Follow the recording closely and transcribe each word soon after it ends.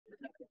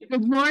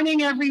Good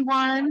morning,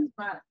 everyone.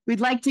 We'd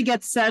like to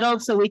get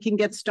settled so we can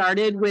get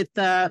started with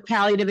the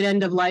Palliative and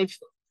End of Life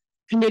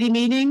Committee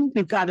meeting.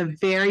 We've got a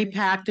very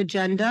packed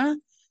agenda,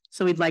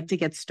 so we'd like to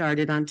get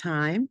started on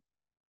time.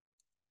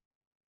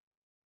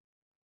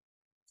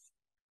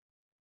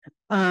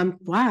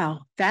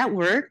 Wow, that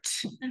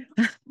worked.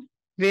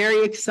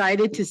 Very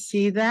excited to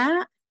see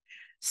that.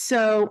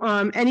 So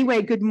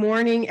anyway, good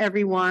morning,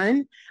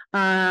 everyone.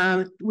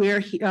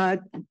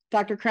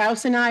 Dr.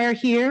 Krause and I are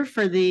here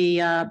for the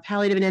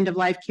Palliative and End of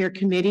Life Care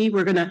Committee.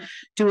 We're going to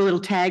do a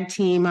little tag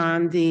team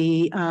on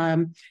the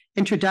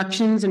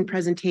introductions and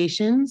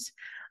presentations.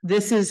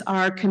 This is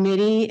our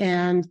committee,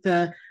 and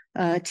the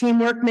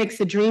teamwork makes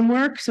the dream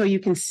work. So you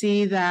can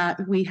see that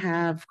we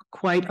have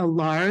quite a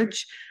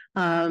large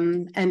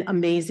and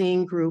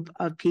amazing group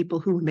of people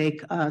who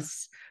make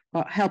us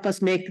help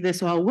us make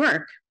this all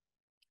work.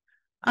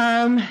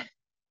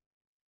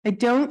 I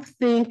don't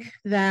think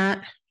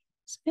that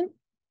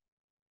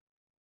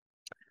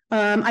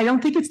I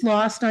don't think it's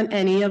lost on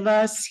any of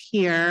us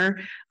here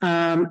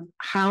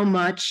how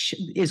much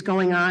is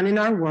going on in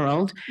our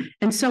world.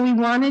 And so we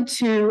wanted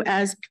to,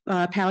 as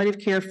palliative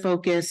care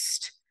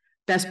focused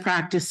best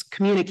practice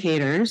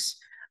communicators,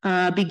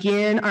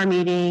 begin our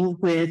meeting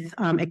with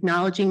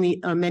acknowledging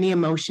the many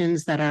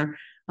emotions that are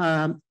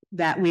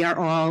that we are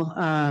all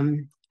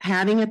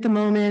having at the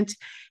moment,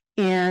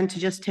 and to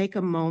just take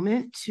a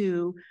moment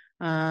to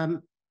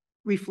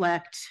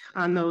reflect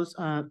on those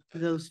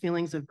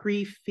feelings of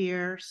grief,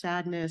 fear,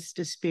 sadness,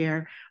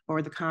 despair,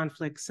 or the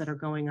conflicts that are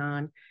going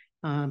on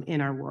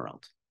in our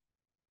world.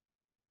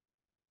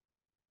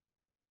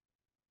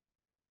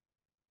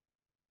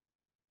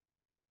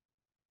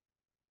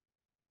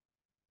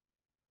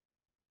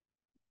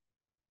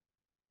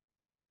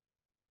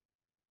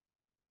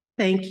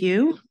 Thank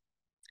you.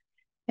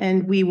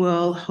 And we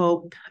will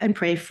hope and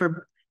pray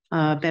for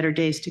better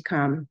days to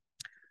come.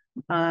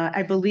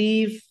 I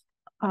believe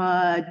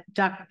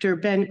Dr.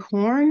 Ben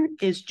Korn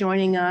is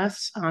joining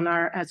us on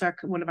as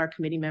one of our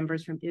committee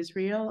members from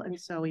Israel, and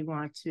so we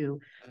want to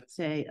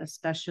say a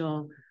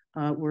special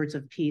words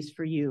of peace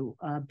for you,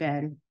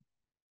 Ben.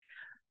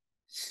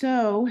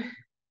 So,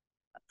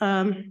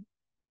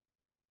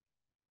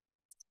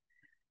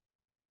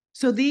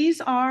 so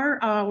these are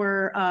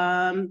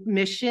our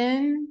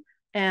mission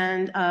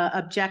and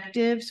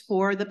objectives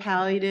for the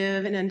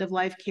Palliative and End of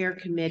Life Care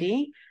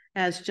Committee.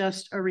 As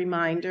just a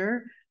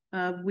reminder,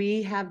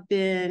 we have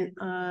been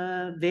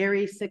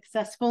very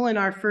successful in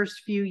our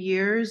first few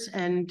years,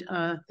 and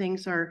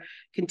things are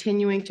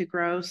continuing to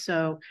grow.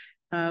 So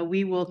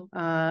we will,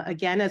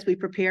 again, as we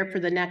prepare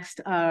for the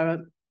next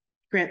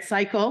grant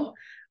cycle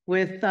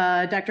with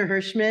Dr.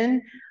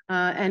 Hirschman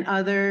and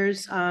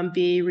others,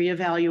 be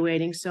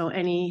reevaluating. So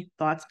any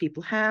thoughts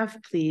people have,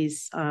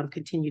 please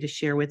continue to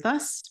share with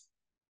us.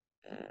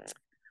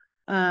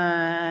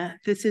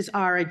 This is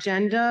our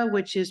agenda,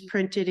 which is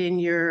printed in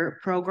your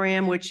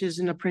program, which is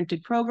in a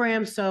printed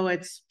program. So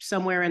it's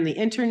somewhere in the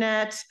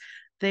internet,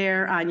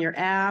 there on your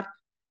app.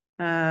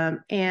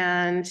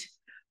 And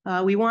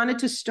we wanted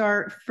to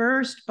start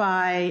first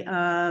by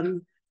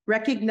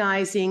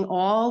recognizing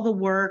all the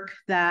work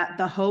that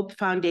the Hope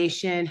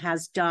Foundation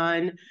has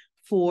done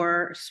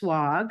for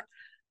SWOG.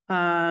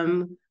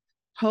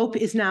 Hope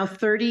is now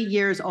 30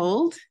 years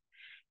old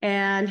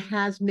and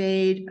has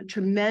made a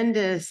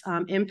tremendous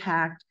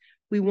impact.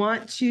 We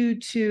want you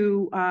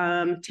to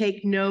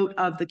take note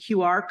of the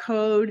QR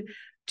code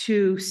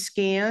to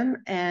scan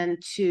and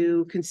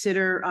to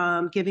consider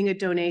giving a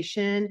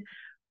donation.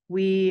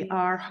 We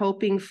are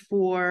hoping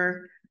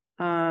for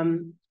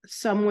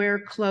somewhere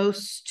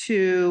close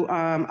to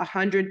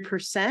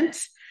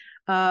 100%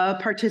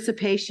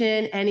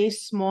 participation. Any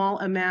small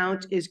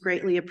amount is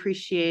greatly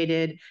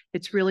appreciated.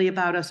 It's really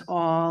about us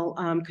all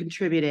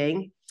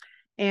contributing.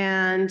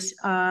 And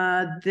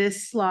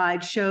this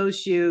slide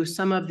shows you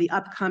some of the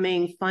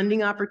upcoming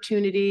funding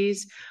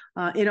opportunities.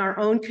 In our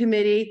own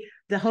committee,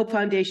 the Hope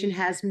Foundation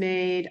has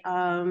made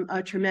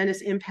a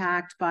tremendous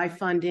impact by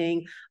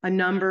funding a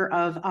number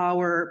of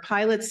our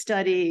pilot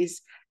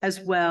studies, as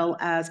well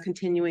as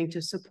continuing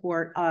to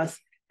support us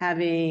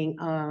having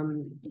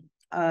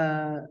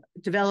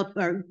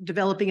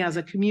developing as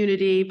a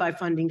community by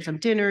funding some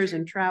dinners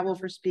and travel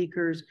for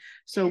speakers.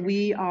 So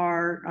we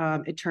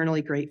are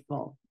eternally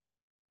grateful.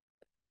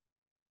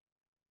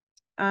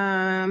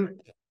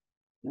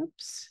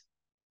 Oops.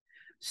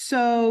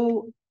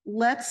 So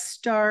let's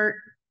start.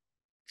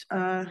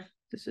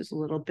 This is a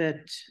little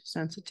bit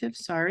sensitive,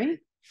 sorry.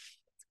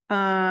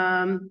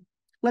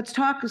 Let's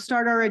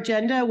start our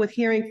agenda with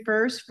hearing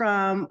first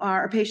from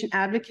our patient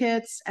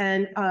advocates,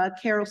 and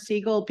Carol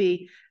Siegel will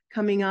be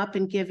coming up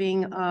and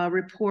giving a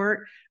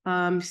report.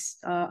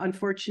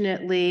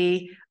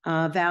 Unfortunately,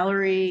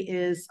 Valerie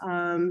is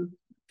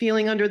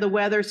feeling under the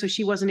weather, so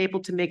she wasn't able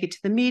to make it to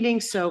the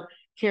meeting. So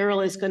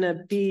Carol is going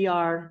to be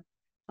our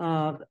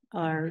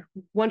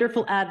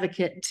wonderful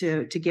advocate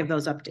to give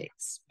those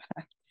updates.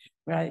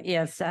 Right.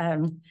 Yes.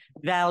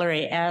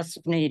 Valerie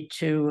asked me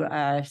to,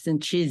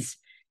 since she's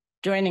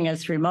joining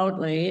us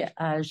remotely,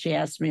 she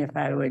asked me if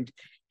I would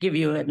give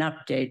you an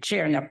update,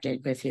 share an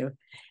update with you.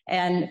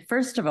 And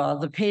first of all,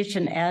 the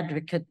Patient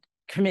Advocate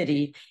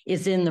Committee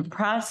is in the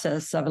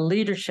process of a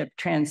leadership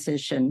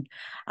transition.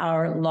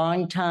 Our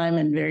longtime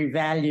and very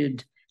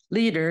valued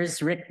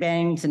leaders, Rick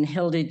Bangs and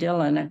Hildy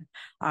Dillon,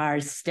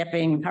 are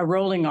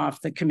rolling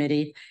off the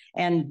committee,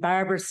 and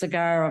Barbara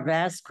Segarra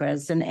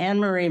Vasquez and Anne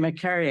Marie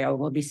Macario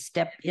will be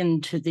stepped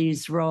into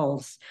these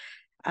roles.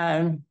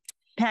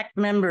 PAC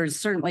members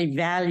certainly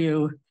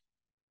value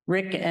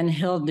Rick and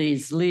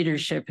Hildy's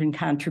leadership and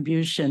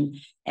contribution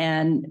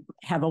and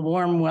have a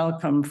warm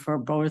welcome for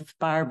both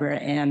Barbara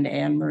and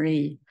Anne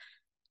Marie.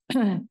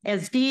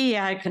 As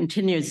DEI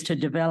continues to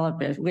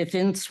develop it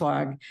within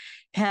SWOG,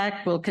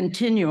 PAC will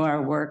continue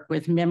our work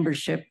with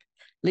membership,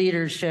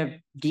 leadership,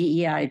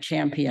 DEI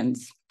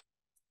champions.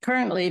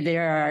 Currently,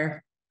 there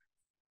are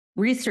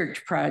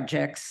research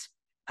projects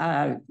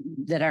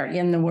that are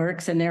in the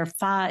works, and there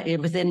are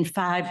within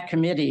 5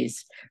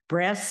 committees: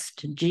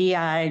 breast,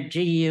 GI,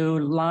 GU,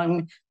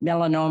 lung,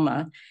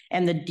 melanoma,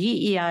 and the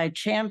DEI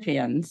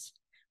champions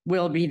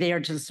will be there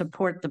to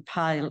support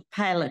the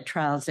pilot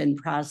trials in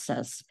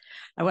process.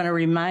 I want to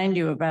remind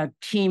you about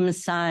Team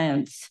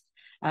Science.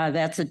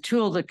 That's a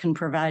tool that can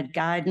provide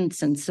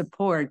guidance and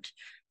support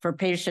for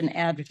patient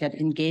advocate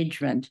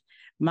engagement.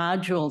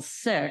 Module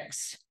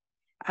 6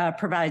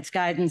 provides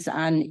guidance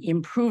on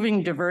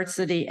improving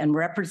diversity and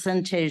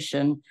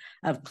representation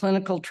of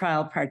clinical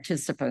trial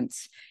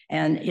participants,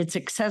 and it's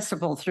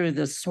accessible through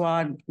the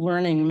SWOG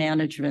learning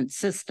management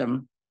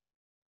system.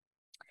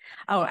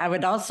 Oh, I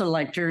would also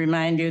like to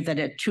remind you that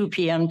at 2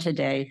 p.m.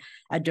 today,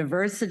 a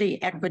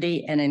diversity,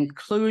 equity, and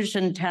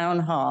inclusion town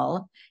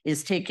hall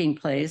is taking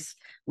place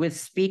with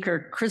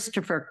speaker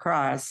Christopher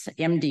Cross,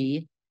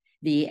 MD,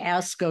 the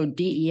ASCO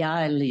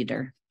DEI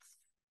leader.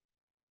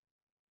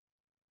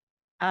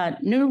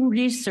 New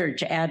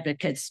research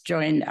advocates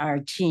joined our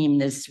team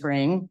this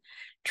spring.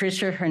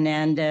 Tricia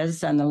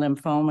Hernandez on the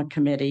Lymphoma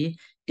Committee,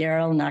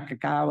 Daryl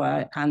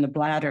Nakagawa on the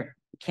Bladder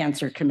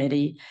Cancer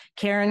Committee,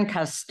 Karen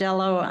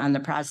Costello on the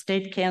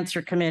Prostate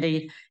Cancer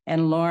Committee,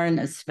 and Lauren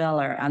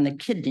Esveller on the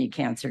Kidney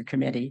Cancer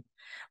Committee.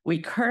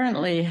 We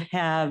currently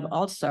have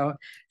also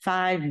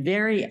 5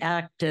 very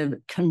active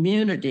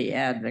community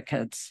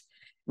advocates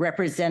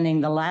representing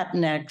the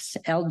Latinx,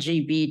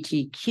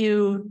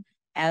 LGBTQ,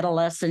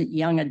 adolescent,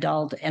 young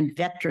adult, and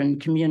veteran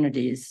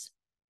communities.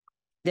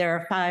 There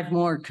are 5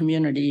 more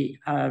community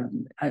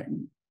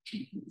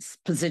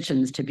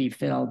positions to be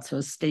filled,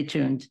 so stay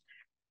tuned.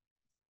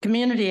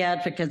 Community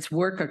advocates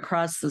work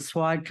across the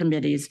SWOG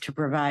committees to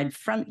provide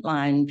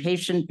frontline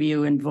patient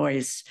view and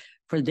voice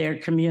for their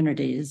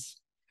communities.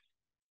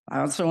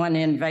 I also want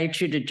to invite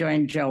you to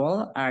join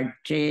Joel, our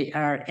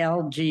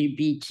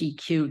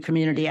LGBTQ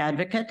community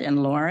advocate,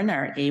 and Lauren,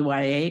 our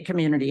AYA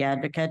community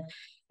advocate,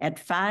 at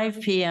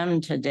 5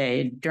 p.m.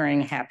 today during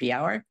happy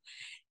hour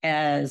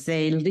as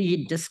they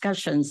lead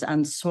discussions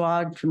on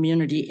SWOG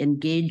community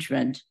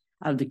engagement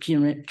of the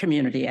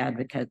community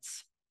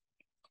advocates.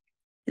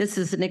 This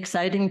is an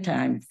exciting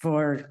time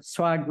for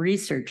SWOG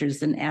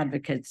researchers and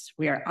advocates.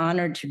 We are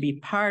honored to be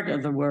part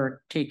of the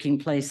work taking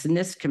place in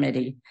this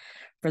committee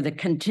for the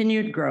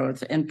continued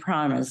growth and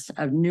promise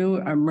of new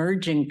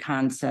emerging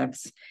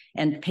concepts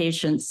and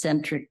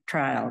patient-centric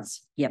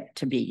trials yet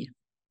to be.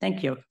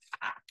 Thank you.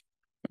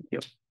 Thank you.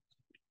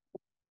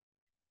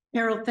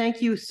 Carol,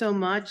 thank you so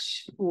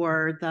much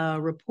for the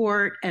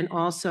report and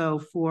also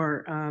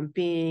for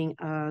being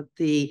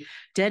the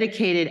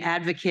dedicated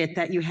advocate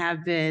that you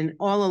have been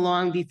all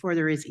along before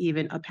there is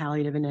even a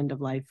palliative and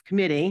end-of-life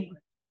committee.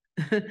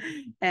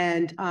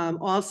 And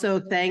also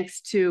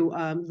thanks to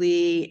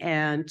Lee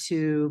and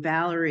to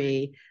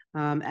Valerie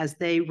as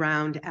they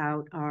round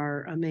out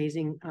our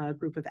amazing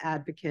group of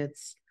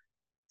advocates.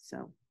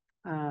 So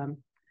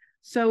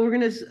we're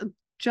going to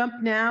jump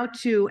now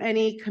to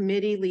any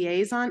committee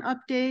liaison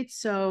updates.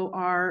 So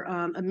our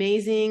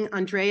amazing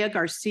Andrea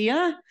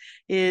Garcia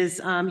is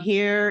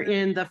here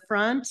in the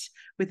front.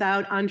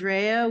 Without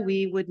Andrea,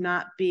 we would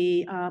not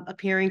be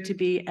appearing to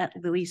be at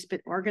least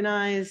bit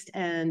organized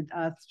and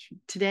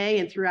today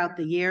and throughout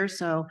the year.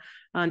 So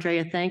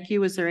Andrea, thank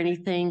you. Is there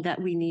anything that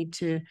we need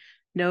to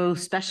know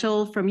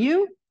special from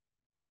you?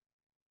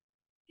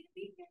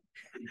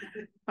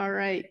 All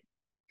right,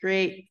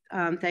 great.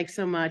 Thanks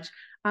so much.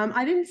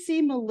 I didn't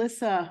see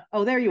Melissa.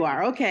 Oh, there you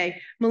are.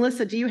 Okay.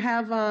 Melissa, do you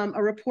have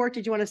a report?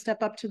 Did you want to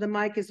step up to the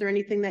mic? Is there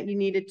anything that you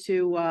needed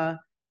to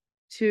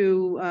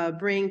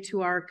bring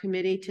to our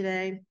committee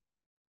today?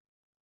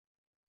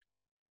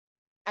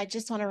 I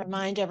just want to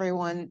remind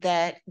everyone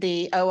that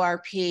the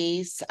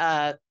ORPs,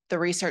 the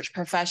research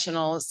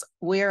professionals,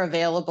 we're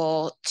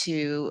available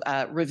to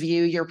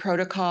review your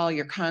protocol,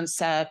 your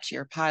concept,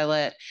 your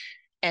pilot,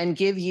 and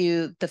give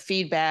you the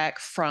feedback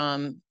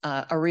from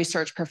a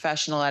research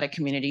professional at a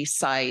community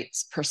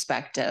site's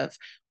perspective.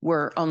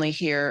 We're only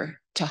here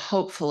to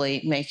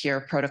hopefully make your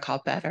protocol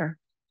better.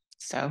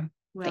 So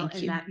well, thank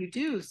you. And that you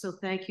do. So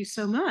thank you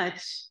so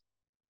much.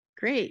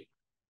 Great.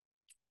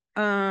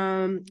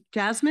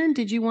 Jasmine,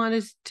 did you want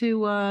us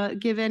to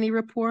give any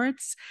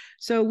reports?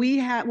 So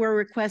were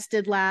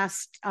requested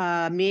last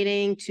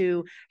meeting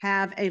to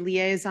have a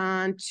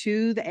liaison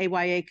to the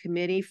AYA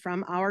committee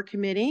from our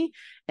committee.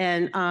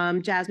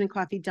 And Jasmine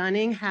Coffey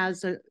Dunning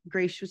has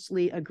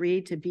graciously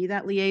agreed to be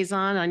that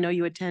liaison. I know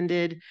you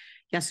attended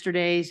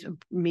yesterday's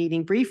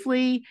meeting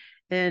briefly.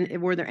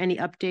 And were there any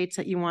updates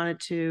that you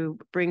wanted to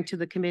bring to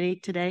the committee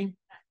today?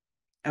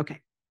 Okay,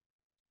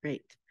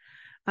 great.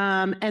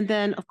 And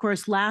then, of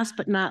course, last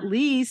but not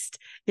least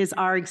is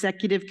our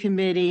executive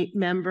committee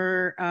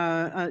member,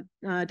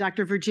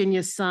 Dr.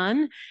 Virginia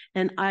Sun.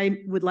 And I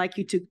would like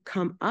you to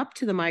come up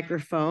to the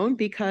microphone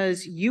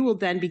because you will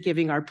then be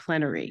giving our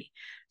plenary.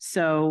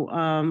 So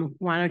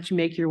why don't you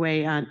make your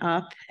way on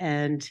up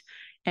and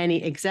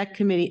any exec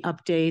committee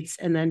updates,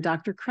 and then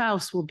Dr.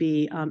 Kraus will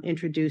be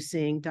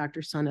introducing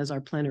Dr. Sun as our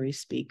plenary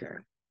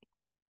speaker.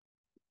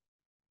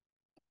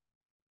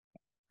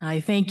 Hi,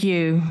 thank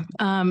you.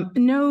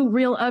 No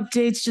real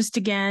updates, just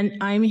again,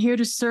 I'm here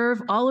to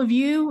serve all of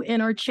you in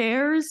our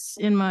chairs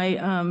in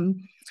my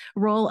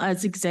role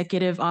as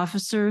executive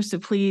officer. So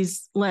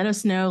please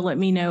let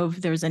me know if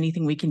there's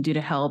anything we can do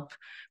to help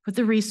with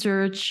the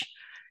research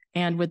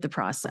and with the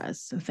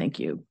process. So thank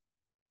you.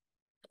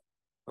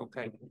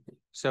 Okay,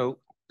 so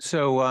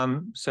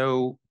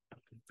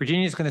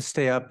Virginia's going to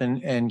stay up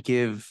and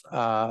give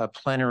a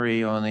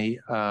plenary on the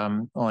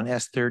on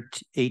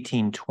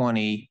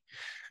S1820.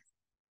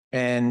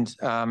 And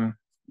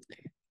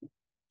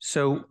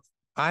so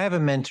I have a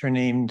mentor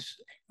named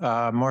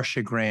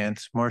Marcia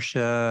Grant.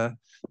 Marcia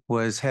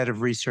was head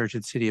of research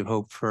at City of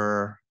Hope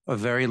for a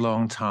very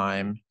long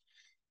time.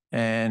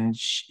 And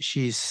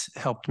she's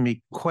helped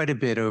me quite a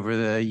bit over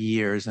the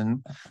years.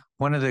 And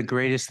one of the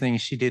greatest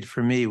things she did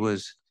for me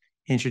was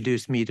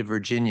introduce me to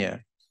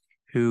Virginia,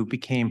 who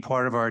became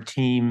part of our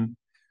team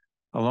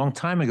a long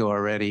time ago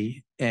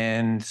already.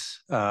 And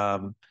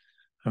I'm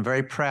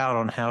very proud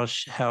on how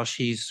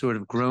she's sort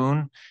of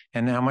grown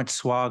and how much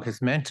SWOG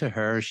has meant to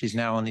her. She's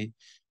now in the,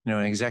 in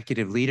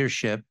executive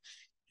leadership,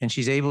 and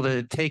she's able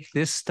to take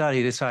this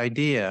study, this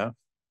idea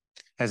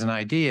as an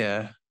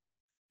idea,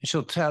 and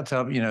she'll tell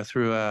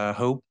through a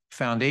Hope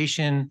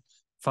Foundation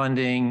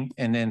funding,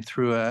 and then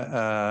through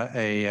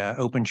a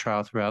open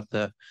trial throughout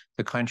the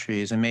country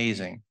is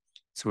amazing.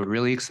 So we're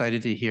really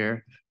excited to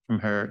hear from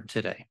her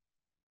today.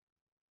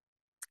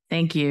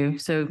 Thank you.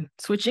 So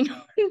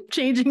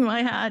changing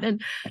my hat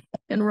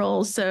and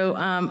role. So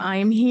I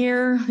am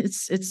here.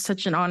 It's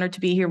such an honor to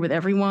be here with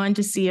everyone,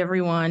 to see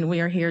everyone.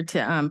 We are here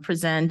to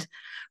present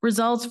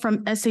results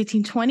from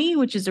S1820,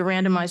 which is a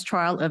randomized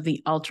trial of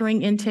the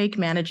Altering Intake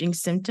Managing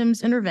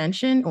Symptoms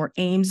Intervention, or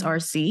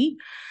AIMS-RC,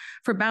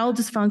 for bowel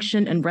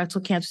dysfunction and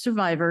rectal cancer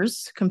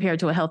survivors compared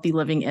to a healthy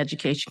living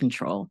education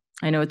control.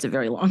 I know it's a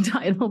very long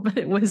title, but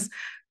it was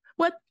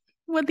what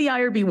the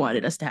IRB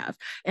wanted us to have.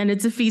 And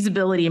it's a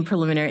feasibility and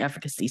preliminary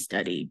efficacy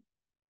study.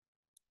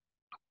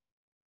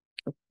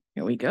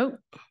 Here we go.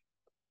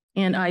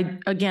 And I,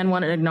 again,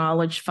 want to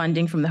acknowledge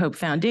funding from the Hope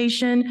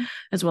Foundation,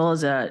 as well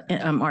as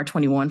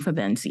R21 from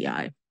the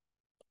NCI.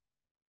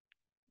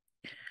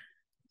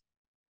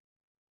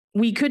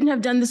 We couldn't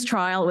have done this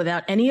trial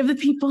without any of the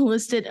people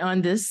listed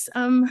on this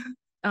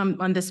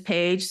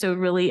page. So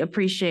really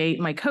appreciate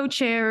my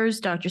co-chairs,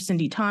 Dr.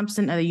 Cindy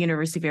Thompson at the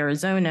University of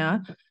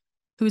Arizona,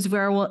 who's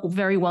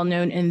very well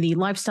known in the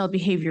lifestyle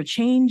behavior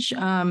change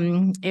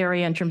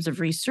area in terms of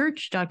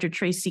research, Dr.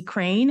 Tracy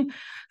Crane,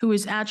 who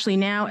is actually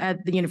now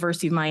at the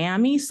University of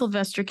Miami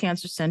Sylvester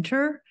Cancer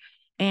Center,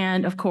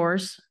 and of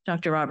course,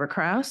 Dr. Robert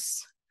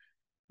Kraus.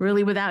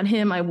 Really, without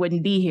him, I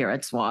wouldn't be here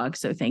at SWOG,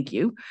 so thank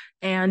you.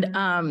 And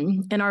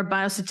our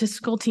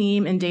biostatistical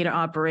team and data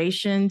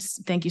operations,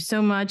 thank you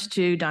so much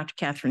to Dr.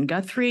 Catherine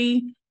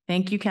Guthrie.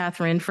 Thank you,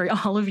 Catherine, for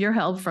all of your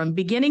help from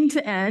beginning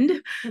to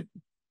end.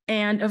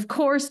 And of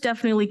course,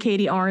 definitely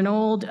Katie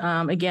Arnold,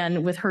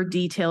 again, with her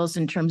details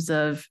in terms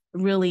of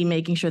really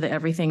making sure that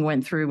everything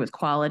went through with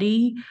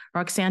quality.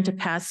 Roxanne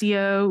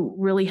Tapasio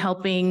really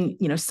helping,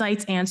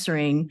 sites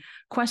answering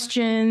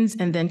questions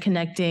and then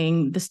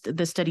connecting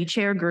the study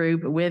chair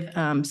group with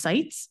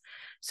sites.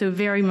 So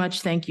very much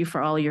thank you for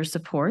all your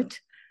support.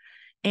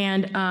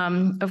 And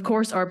of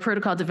course, our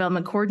protocol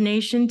development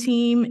coordination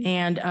team,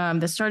 and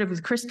that started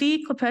with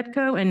Christy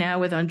Klepetko and now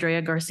with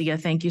Andrea Garcia.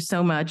 Thank you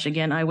so much.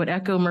 Again, I would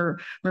echo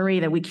Marie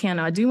that we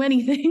cannot do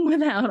anything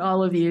without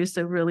all of you.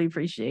 So really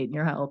appreciate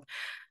your help.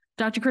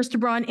 Dr. Krista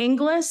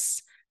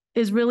Braun-Inglis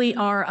is really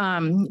our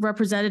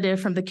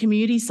representative from the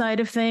community side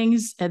of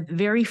things. At the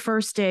very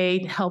first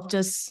day, helped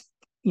us,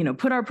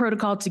 put our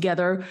protocol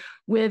together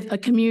with a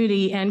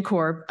community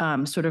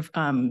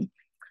NCORP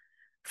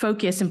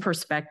focus and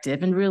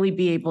perspective, and really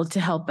be able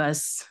to help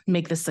us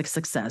make this a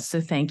success.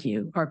 So thank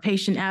you. Our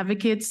patient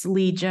advocates,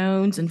 Lee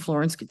Jones and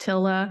Florence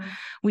Catilla.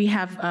 We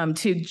have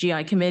 2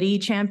 GI committee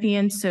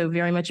champions, so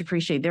very much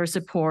appreciate their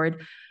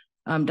support.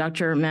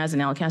 Dr.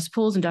 Mazen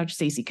Al-Kaspools and Dr.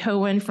 Stacey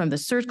Cohen from the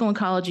surgical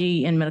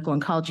oncology and medical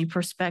oncology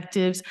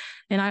perspectives.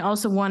 And I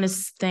also want to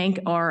thank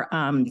our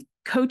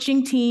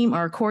coaching team,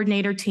 our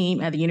coordinator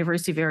team at the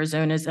University of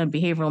Arizona's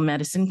Behavioral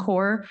Medicine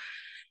Core.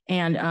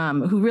 and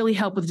who really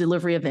helped with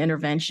delivery of the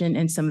intervention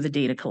and some of the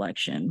data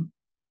collection.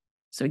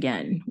 So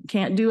again,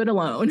 can't do it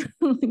alone.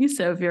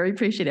 So very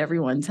appreciate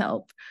everyone's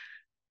help.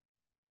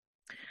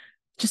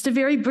 Just a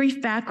very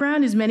brief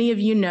background, as many of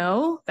you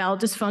know, bowel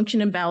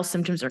dysfunction and bowel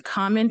symptoms are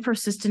common,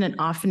 persistent, and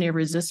often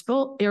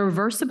irreversible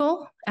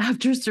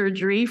after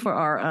surgery for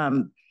our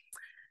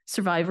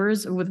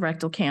survivors with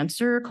rectal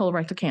cancer,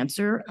 colorectal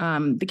cancer.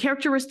 The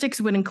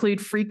characteristics would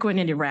include frequent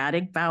and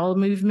erratic bowel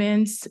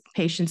movements.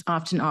 Patients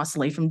often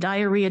oscillate from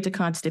diarrhea to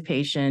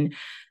constipation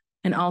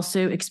and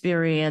also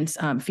experience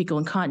fecal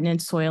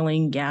incontinence,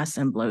 soiling, gas,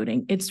 and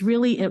bloating. It's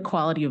really a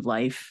quality of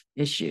life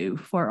issue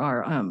for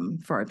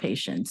our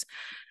patients.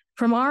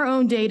 From our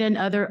own data and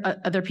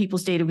other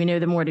people's data, we know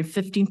that more than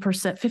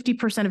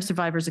 50% of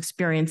survivors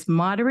experience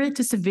moderate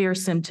to severe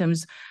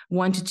symptoms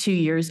 1 to 2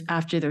 years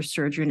after their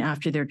surgery and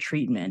after their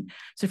treatment.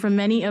 So for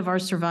many of our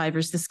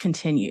survivors, this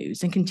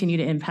continues and continue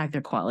to impact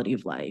their quality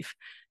of life.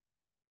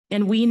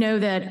 And we know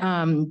that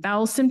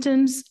bowel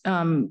symptoms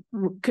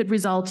could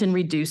result in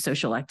reduced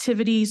social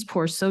activities,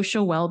 poor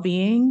social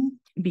well-being,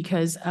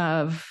 because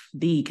of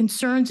the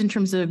concerns in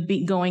terms of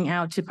going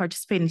out to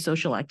participate in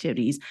social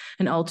activities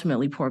and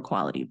ultimately poor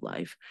quality of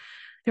life.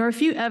 There are a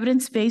few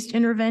evidence-based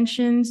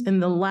interventions.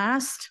 In the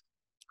last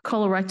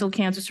colorectal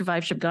cancer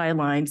survivorship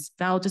guidelines,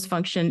 bowel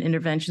dysfunction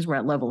interventions were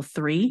at level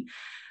 3,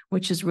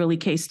 which is really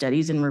case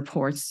studies and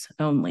reports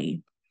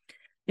only.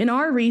 In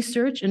our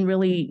research, and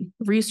really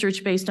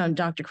research based on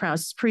Dr.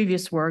 Krause's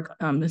previous work,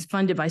 is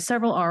funded by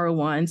several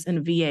R01s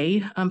and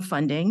VA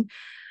funding,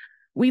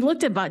 we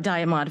looked at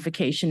diet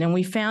modification, and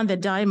we found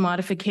that diet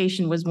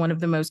modification was one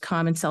of the most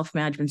common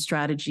self-management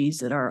strategies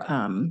that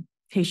our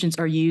patients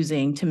are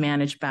using to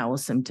manage bowel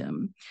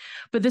symptom.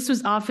 But this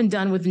was often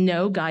done with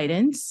no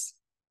guidance.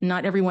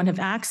 Not everyone have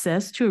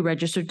access to a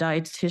registered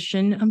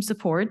dietitian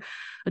support,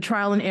 a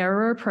trial and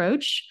error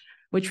approach,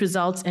 which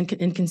results in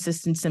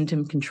inconsistent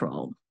symptom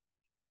control.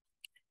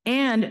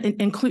 And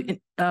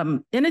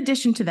in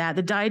addition to that,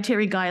 the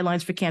dietary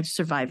guidelines for cancer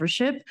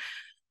survivorship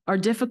are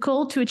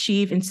difficult to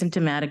achieve in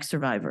symptomatic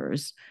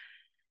survivors.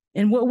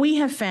 And what we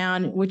have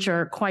found, which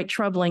are quite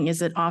troubling, is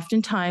that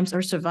oftentimes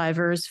our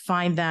survivors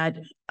find that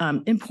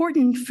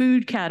important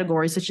food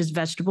categories such as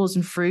vegetables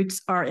and fruits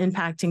are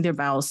impacting their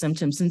bowel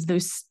symptoms. And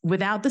those,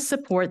 without the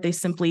support, they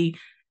simply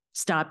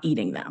stop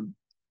eating them.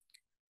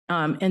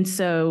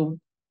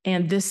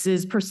 And this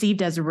is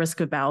perceived as a risk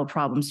of bowel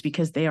problems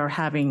because they are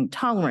having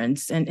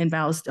tolerance and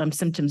bowel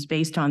symptoms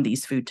based on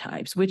these food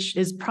types, which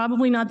is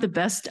probably not the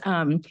best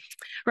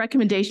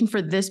recommendation for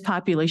this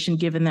population,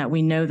 given that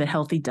we know that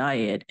healthy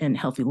diet and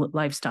healthy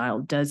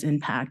lifestyle does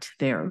impact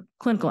their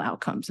clinical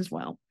outcomes as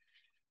well.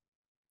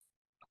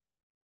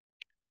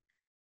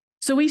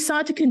 So we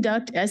sought to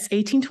conduct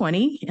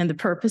S1820, and the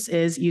purpose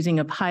is using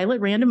a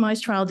pilot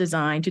randomized trial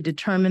design to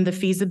determine the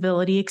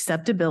feasibility,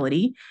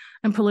 acceptability,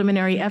 and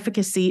preliminary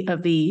efficacy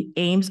of the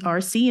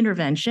AIMS-RC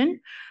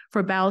intervention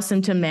for bowel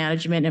symptom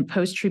management and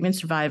post-treatment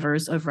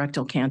survivors of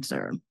rectal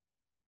cancer.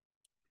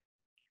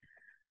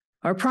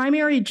 Our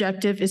primary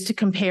objective is to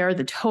compare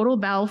the total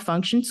bowel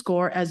function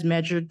score as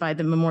measured by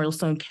the Memorial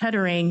Sloan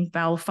Kettering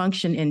Bowel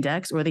Function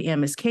Index, or the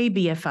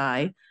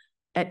MSK-BFI,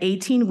 at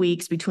 18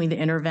 weeks between the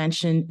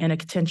intervention and a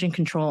attention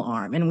control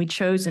arm. And we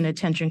chose an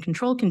attention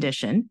control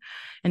condition,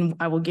 and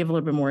I will give a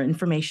little bit more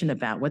information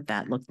about what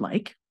that looked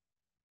like.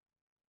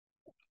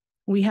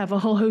 We have a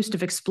whole host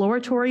of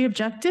exploratory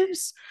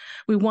objectives.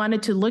 We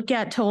wanted to look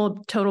at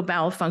total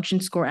bowel function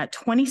score at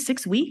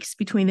 26 weeks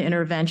between the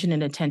intervention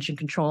and attention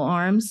control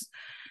arms,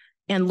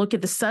 and look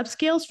at the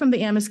subscales from the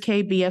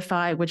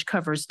MSK-BFI, which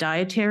covers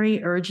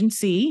dietary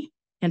urgency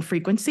and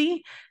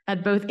frequency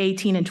at both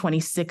 18 and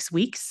 26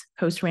 weeks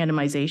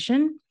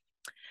post-randomization.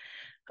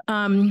 In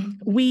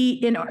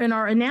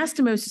our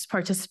anastomosis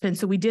participants,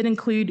 so we did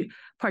include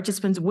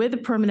participants with a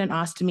permanent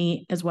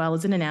ostomy as well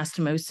as an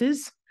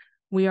anastomosis.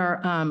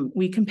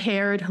 We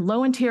compared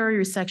low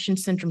anterior resection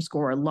syndrome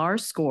score,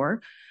 LARS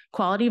score,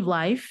 quality of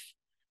life,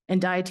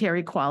 and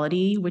dietary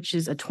quality, which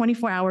is a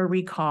 24-hour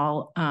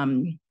recall,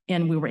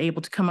 and we were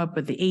able to come up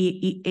with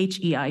the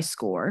HEI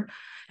score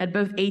at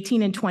both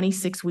 18 and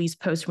 26 weeks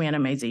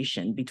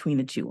post-randomization between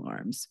the two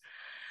arms.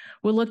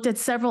 We looked at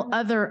several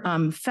other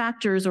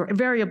factors or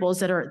variables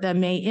that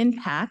may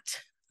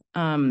impact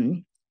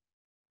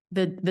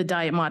the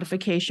diet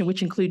modification,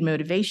 which include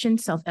motivation,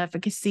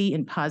 self-efficacy,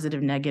 and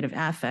positive negative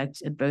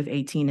affect at both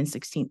 18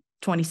 and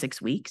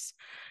 26 weeks.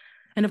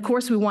 And of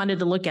course, we wanted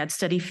to look at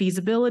study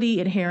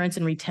feasibility, adherence,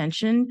 and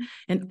retention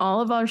in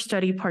all of our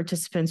study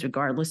participants,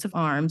 regardless of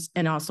arms,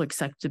 and also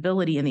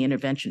acceptability in the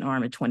intervention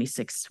arm at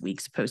 26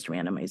 weeks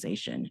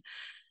post-randomization.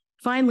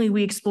 Finally,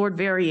 we explored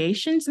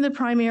variations in the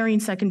primary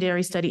and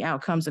secondary study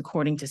outcomes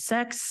according to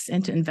sex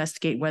and to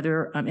investigate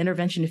whether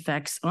intervention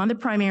effects on the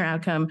primary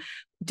outcome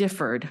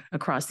differed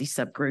across these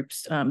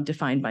subgroups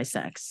defined by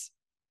sex.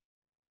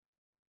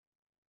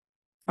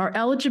 Our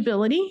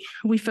eligibility,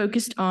 we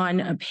focused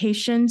on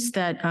patients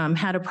that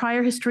had a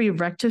prior history of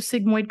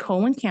rectosigmoid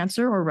colon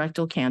cancer or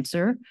rectal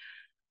cancer,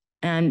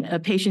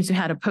 and patients who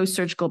had a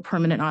post-surgical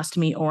permanent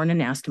ostomy or an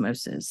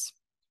anastomosis.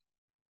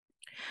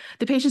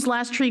 The patient's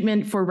last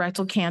treatment for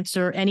rectal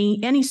cancer,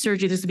 any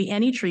surgery, this would be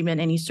any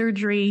treatment, any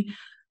surgery,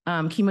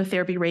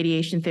 chemotherapy,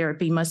 radiation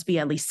therapy must be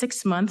at least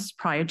 6 months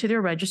prior to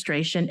their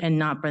registration and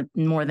not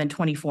more than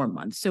 24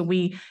 months. So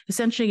we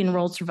essentially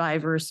enrolled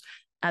survivors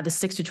at the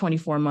 6 to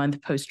 24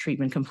 month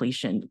post-treatment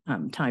completion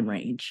time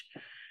range.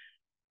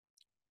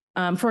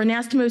 For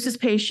anastomosis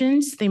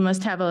patients, they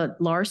must have a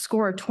LAR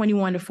score of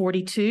 21 to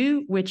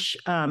 42, which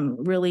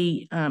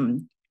really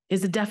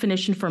is the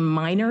definition for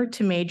minor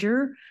to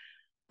major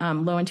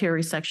low anterior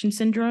resection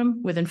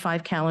syndrome within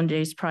 5 calendar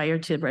days prior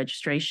to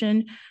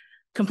registration.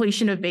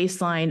 Completion of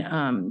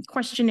baseline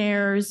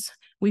questionnaires.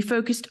 We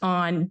focused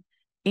on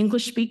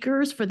English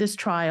speakers for this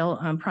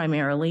trial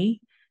primarily,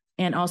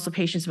 and also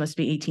patients must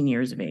be 18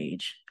 years of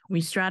age.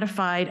 We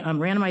stratified,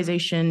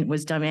 randomization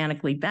was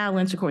dynamically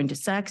balanced according to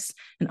sex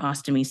and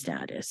ostomy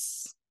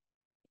status.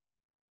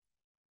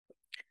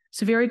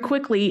 So very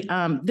quickly,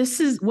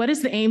 what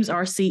is the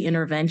AIMS-RC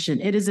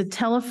intervention? It is a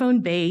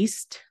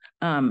telephone-based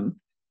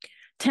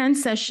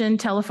 10-session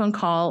telephone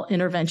call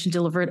intervention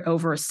delivered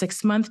over a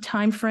 6-month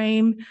time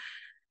frame.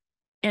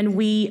 And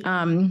we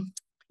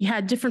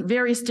had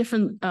various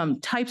different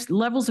types,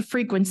 levels of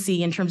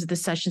frequency in terms of the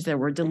sessions that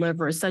were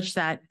delivered, such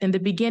that in the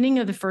beginning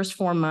of the first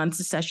 4 months,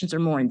 the sessions are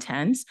more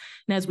intense.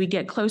 And as we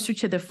get closer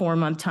to the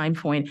 4-month time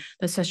point,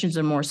 the sessions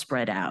are more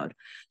spread out.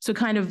 So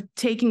kind of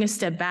taking a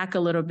step back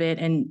a little bit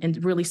and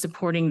really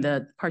supporting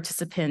the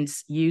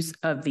participants' use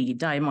of the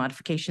diet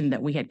modification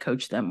that we had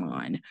coached them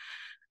on.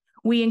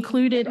 We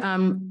included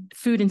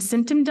food and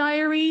symptom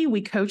diary.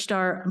 We coached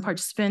our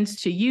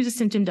participants to use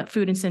a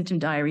food and symptom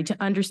diary to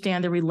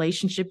understand the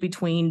relationship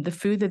between the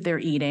food that they're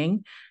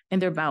eating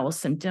and their bowel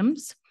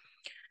symptoms.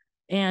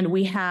 And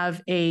we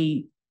have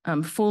a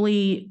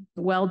fully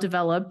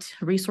well-developed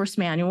resource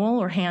manual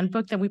or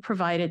handbook that we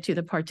provided to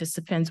the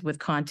participants with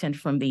content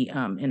from the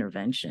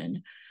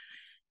intervention.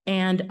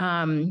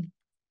 And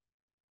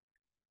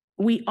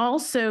we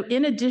also,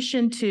 in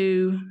addition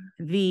to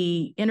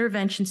the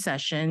intervention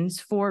sessions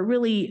for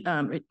really,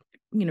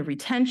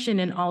 retention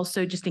and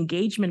also just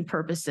engagement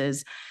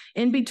purposes,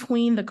 in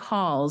between the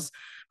calls,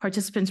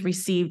 participants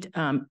received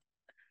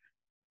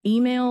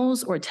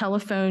emails or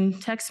telephone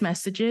text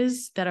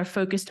messages that are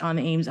focused on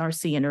the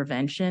AIMS-RC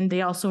intervention.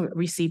 They also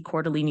received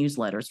quarterly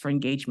newsletters for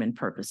engagement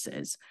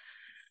purposes.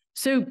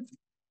 So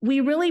we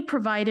really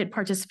provided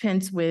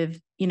participants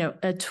with,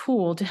 a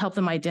tool to help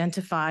them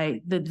identify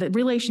the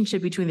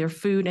relationship between their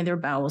food and their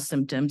bowel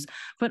symptoms,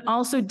 but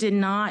also did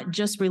not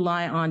just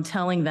rely on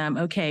telling them,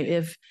 okay,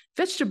 if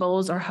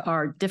vegetables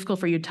are difficult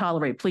for you to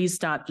tolerate, please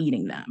stop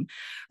eating them.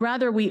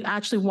 Rather, we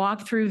actually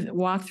walk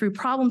through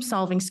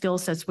problem-solving skill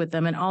sets with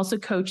them and also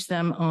coach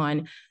them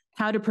on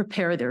how to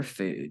prepare their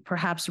food.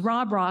 Perhaps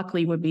raw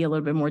broccoli would be a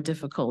little bit more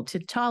difficult to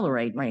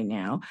tolerate right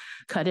now.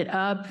 Cut it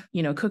up,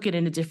 cook it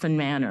in a different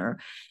manner.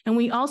 And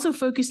we also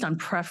focused on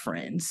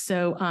preference.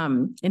 So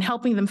in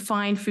helping them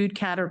find food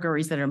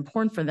categories that are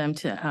important for them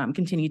to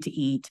continue to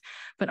eat,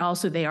 but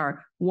also they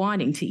are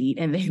wanting to eat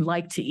and they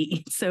like to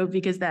eat. So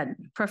because that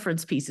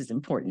preference piece is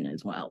important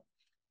as well.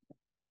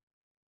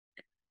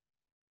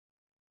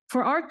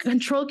 For our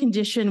control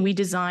condition, we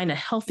designed a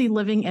healthy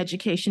living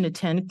education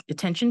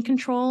attention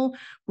control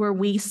where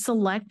we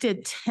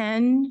selected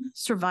 10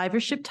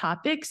 survivorship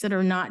topics that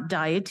are not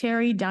diet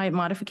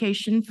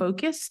modification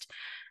focused,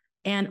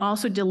 and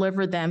also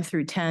delivered them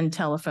through 10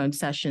 telephone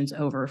sessions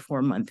over a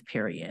 4-month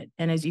period.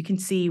 And as you can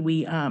see,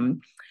 we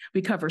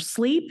cover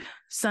sleep,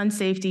 sun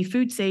safety,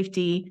 food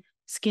safety,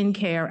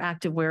 skincare,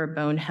 activewear,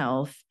 bone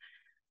health,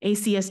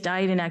 ACS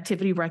diet and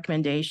activity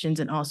recommendations,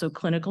 and also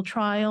clinical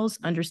trials,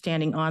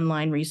 understanding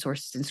online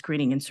resources and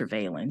screening and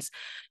surveillance.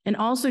 And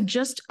also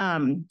just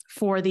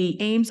for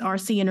the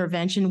AIMS-RC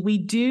intervention, we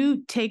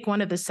do take one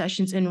of the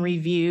sessions and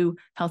review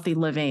healthy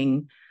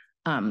living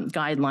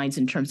guidelines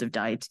in terms of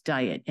diet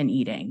and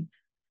eating.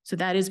 So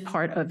that is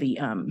part of the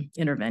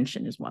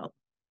intervention as well.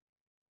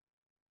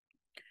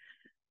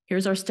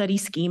 Here's our study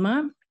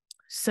schema.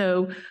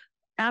 So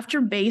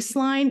after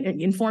baseline,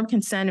 informed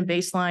consent and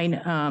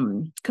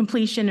baseline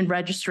completion and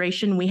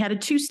registration, we had a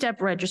 2-step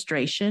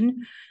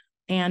registration.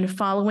 And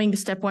following the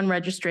step 1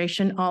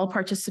 registration, all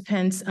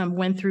participants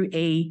went through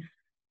a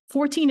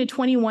 14 to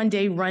 21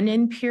 day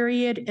run-in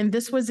period. And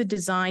this was a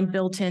design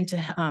built in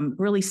to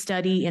really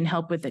study and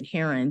help with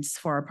adherence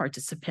for our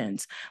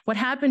participants. What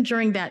happened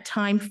during that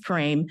time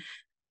frame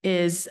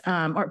is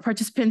our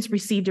participants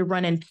received a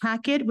run-in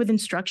packet with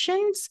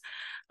instructions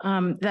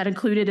that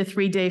included a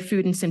 3-day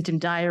food and symptom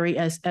diary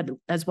as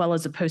well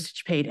as a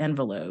postage paid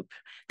envelope.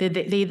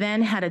 They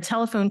then had a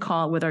telephone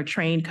call with our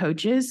trained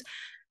coaches,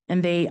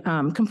 and they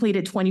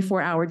completed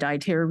 24-hour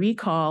dietary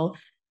recall.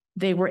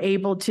 They were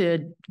able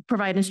to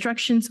provide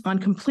instructions on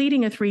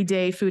completing a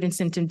 3-day food and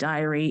symptom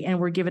diary, and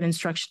were given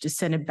instruction to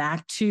send it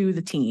back to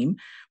the team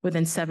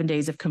within 7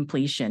 days of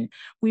completion.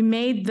 We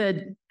made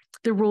the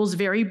rules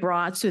very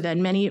broad so that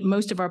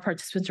most of our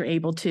participants are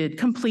able to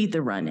complete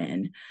the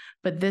run-in,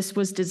 but this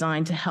was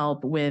designed to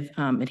help with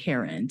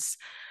adherence.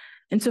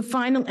 And so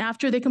finally,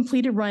 after they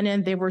completed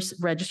run-in, they were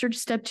registered to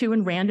step 2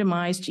 and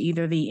randomized to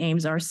either the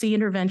AIMS-RC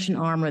intervention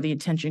arm or the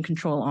attention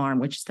control arm,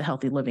 which is the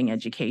healthy living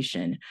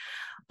education.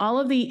 All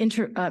of the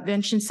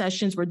intervention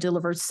sessions were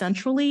delivered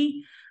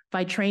centrally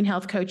by trained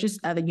health coaches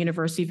at the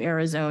University of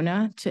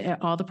Arizona to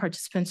all the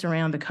participants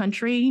around the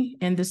country.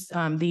 And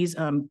these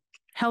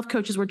health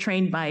coaches were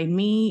trained by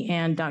me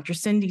and Dr.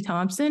 Cindy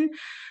Thompson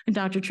and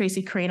Dr.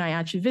 Tracy Crane. I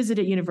actually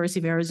visited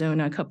University of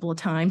Arizona a couple of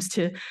times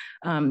to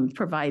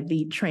provide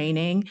the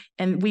training.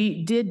 And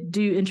we did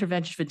do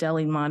intervention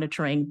fidelity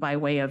monitoring by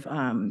way of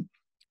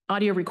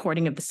audio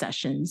recording of the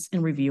sessions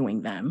and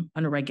reviewing them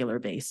on a regular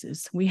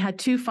basis. We had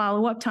 2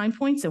 follow-up time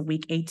points at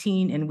week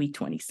 18 and week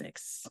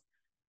 26.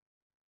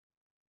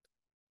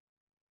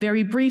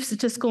 Very brief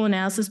statistical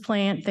analysis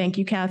plan. Thank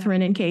you,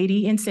 Catherine and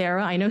Katie and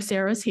Sarah. I know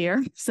Sarah's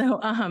here.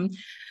 So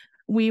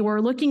we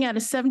were looking at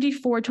a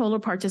 74 total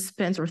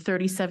participants or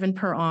 37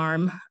 per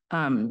arm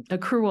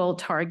accrual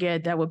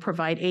target that would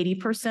provide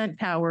 80%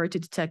 power to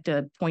detect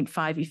a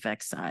 0.5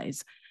 effect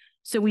size.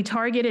 So we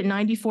targeted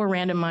 94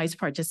 randomized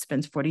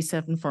participants,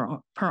 47 per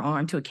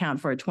arm, to account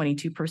for a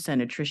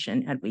 22%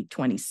 attrition at week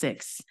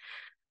 26.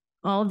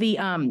 All the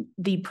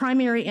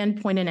primary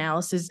endpoint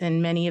analysis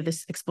and many of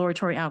this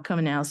exploratory outcome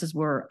analysis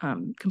were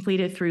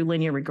completed through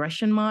linear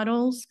regression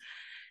models.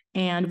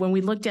 And when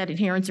we looked at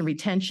adherence and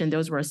retention,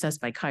 those were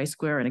assessed by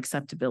chi-square and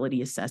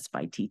acceptability assessed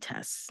by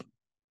t-tests.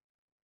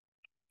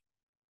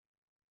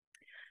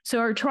 So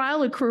our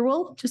trial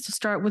accrual, just to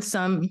start with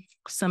some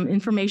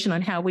information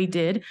on how we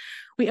did.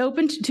 We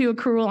opened to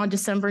accrual on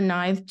December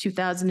 9th,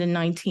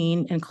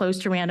 2019, and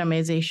closed to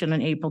randomization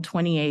on April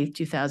 28th,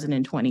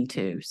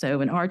 2022.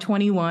 So in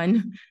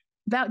R21,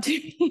 about 2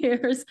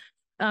 years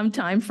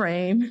time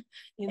frame.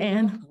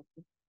 And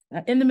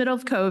in the middle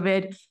of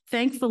COVID,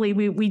 thankfully,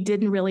 we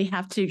didn't really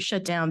have to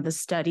shut down the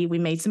study. We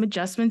made some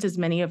adjustments, as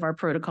many of our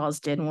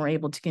protocols did, and we're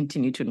able to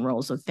continue to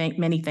enroll. So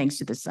many thanks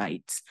to the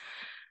sites.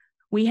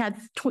 We had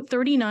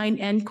 39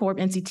 NCORP,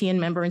 NCT,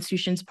 and member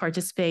institutions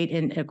participate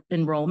in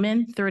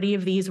enrollment. 30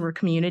 of these were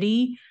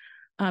community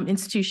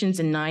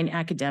institutions and 9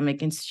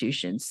 academic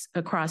institutions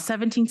across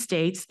 17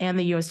 states and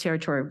the U.S.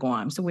 territory of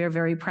Guam. So we are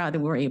very proud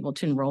that we were able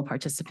to enroll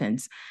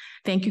participants.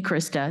 Thank you,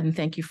 Krista, and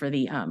thank you for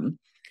the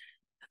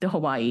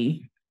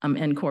Hawaii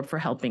NCORP for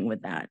helping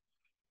with that.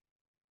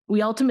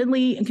 We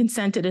ultimately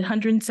consented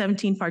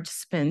 117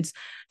 participants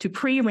to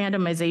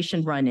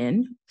pre-randomization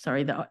run-in.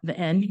 Sorry, the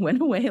N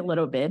went away a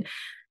little bit.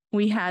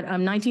 We had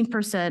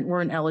 19%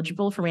 weren't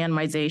eligible for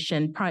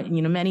randomization.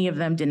 Many of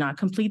them did not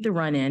complete the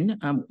run-in,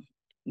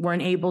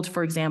 weren't able to,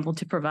 for example,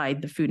 to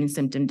provide the food and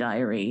symptom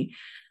diary.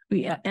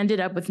 We ended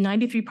up with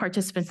 93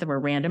 participants that were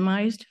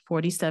randomized,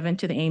 47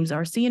 to the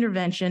AIMS-RC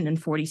intervention and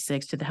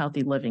 46 to the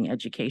healthy living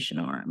education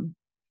arm.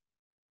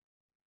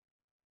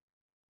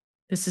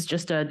 This is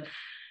just a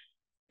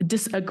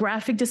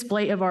graphic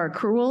display of our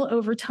accrual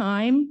over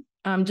time.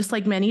 Just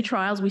like many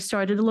trials, we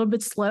started a little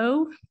bit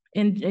slow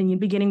in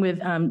beginning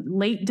with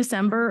late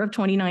December of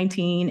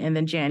 2019 and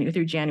then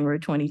through January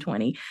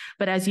 2020.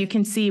 But as you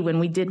can see, when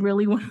we did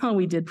really well,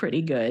 we did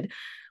pretty good.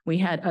 We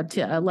had up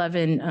to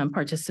 11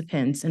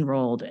 participants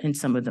enrolled in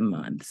some of the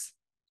months.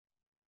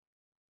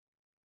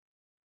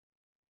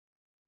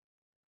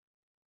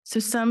 So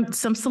some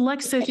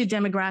select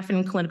sociodemographic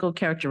and clinical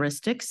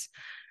characteristics.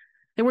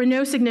 There were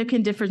no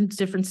significant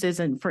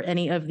differences for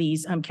any of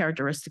these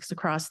characteristics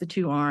across the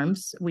 2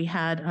 arms. We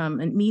had a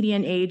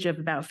median age of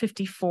about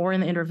 54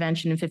 in the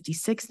intervention and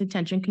 56 in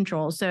attention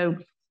control. So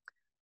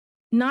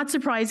not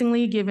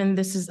surprisingly, given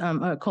this is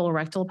a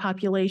colorectal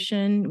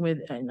population with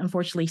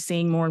unfortunately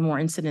seeing more and more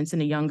incidents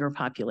in a younger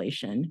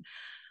population.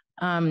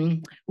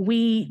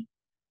 We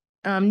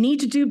need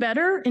to do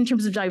better in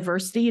terms of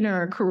diversity in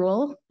our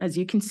accrual. As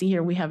you can see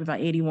here, we have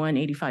about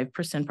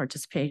 85%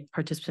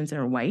 participants that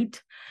are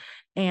white.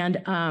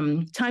 And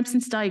time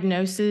since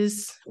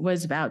diagnosis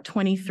was about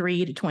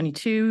 23 to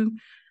 22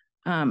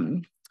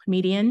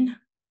 median,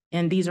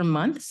 and these are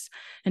months,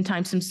 and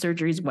time since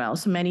surgery as well.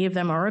 So many of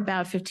them are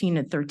about 15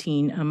 to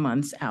 13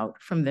 months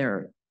out from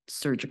their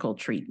surgical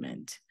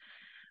treatment.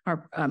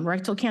 Our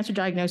rectal cancer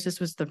diagnosis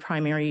was the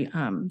primary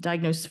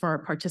diagnosis for our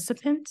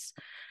participants.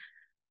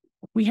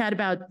 We had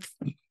about,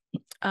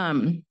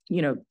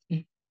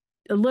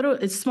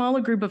 a smaller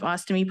group of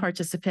ostomy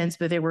participants,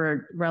 but they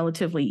were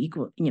relatively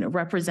equal,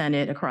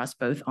 represented across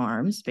both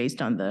arms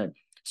based on the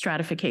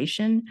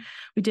stratification.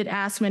 We did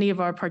ask many of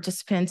our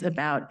participants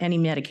about any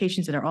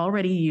medications that they're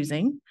already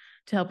using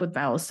to help with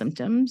bowel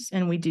symptoms.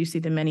 And we do see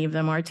that many of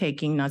them are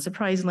taking, not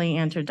surprisingly,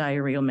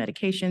 antidiarrheal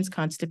medications,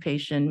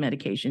 constipation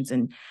medications,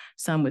 and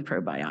some with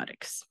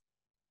probiotics.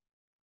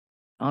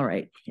 All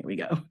right, here we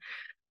go.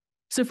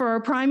 So for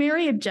our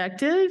primary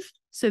objective,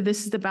 so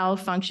this is the bowel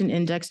function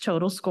index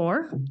total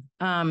score.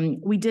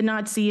 We did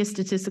not see a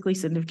statistically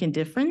significant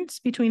difference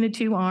between the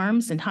 2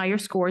 arms, and higher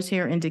scores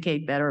here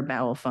indicate better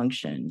bowel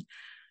function.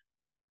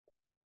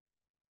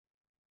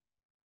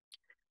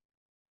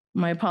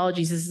 My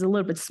apologies, this is a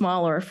little bit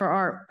smaller. For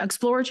our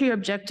exploratory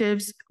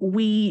objectives,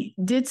 we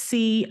did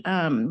see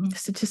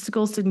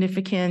statistical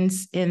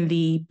significance in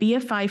the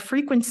BFI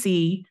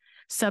frequency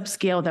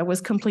subscale that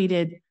was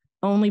completed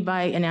only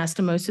by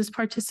anastomosis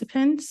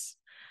participants,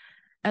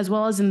 as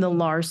well as in the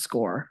LAR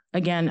score,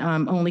 again,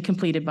 only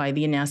completed by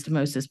the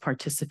anastomosis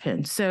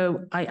participants.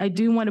 So I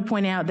do want to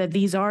point out that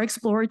these are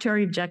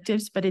exploratory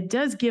objectives, but it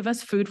does give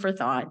us food for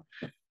thought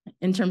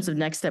in terms of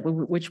next step,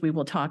 which we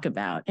will talk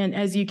about. And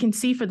as you can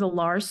see for the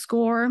LAR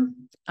score,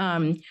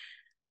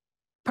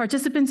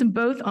 participants in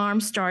both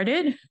arms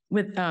started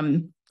with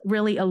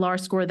really a LAR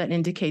score that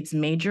indicates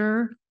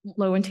major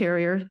low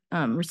anterior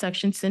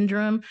resection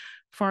syndrome.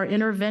 For our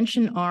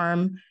intervention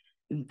arm,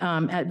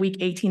 at week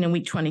 18 and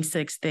week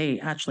 26, they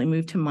actually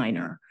moved to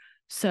minor.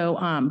 So,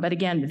 but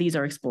again, these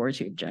are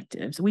exploratory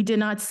objectives. We did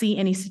not see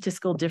any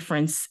statistical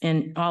difference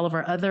in all of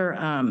our other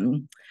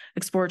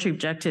exploratory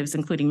objectives,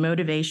 including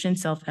motivation,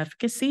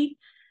 self-efficacy,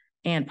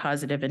 and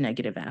positive and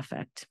negative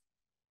affect.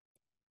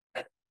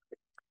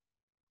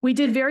 We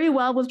did very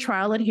well with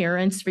trial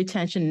adherence,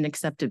 retention, and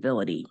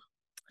acceptability.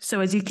 So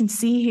as you can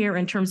see here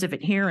in terms of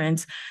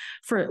adherence,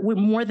 with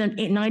more than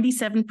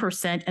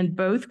 97% in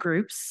both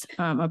groups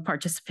of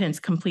participants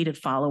completed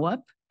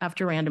follow-up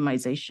after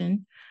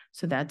randomization.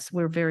 So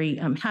we're very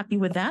happy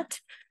with that.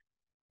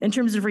 In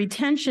terms of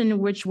retention,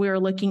 which we're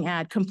looking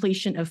at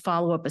completion of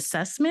follow-up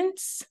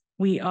assessments,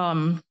 we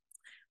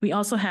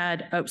also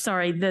had,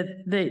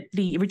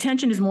 the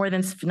retention is more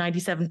than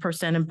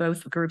 97% in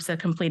both groups that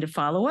completed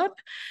follow-up.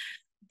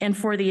 And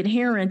for the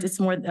adherence, it's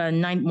more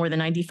than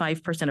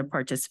 95% of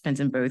participants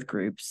in both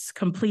groups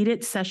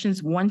completed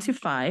sessions 1 to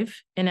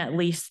 5 and at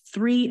least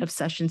 3 of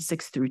sessions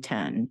 6 through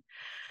 10.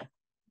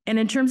 And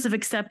in terms of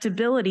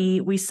acceptability,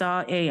 we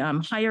saw a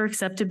higher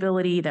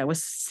acceptability that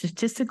was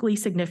statistically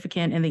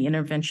significant in the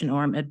intervention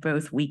arm at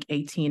both week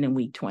 18 and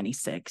week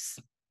 26.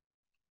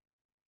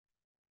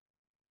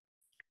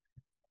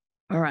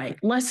 All right,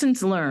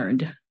 lessons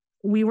learned.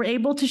 We were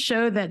able to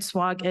show that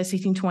SWOG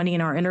S1820 in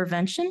our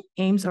intervention,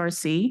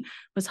 AIMS-RC,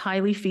 was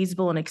highly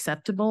feasible and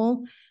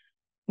acceptable.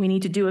 We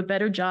need to do a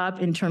better job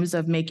in terms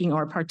of making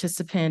our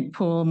participant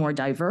pool more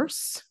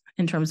diverse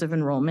in terms of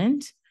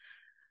enrollment.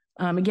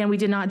 Again, we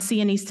did not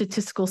see any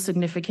statistical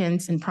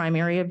significance in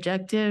primary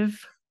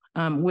objective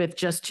with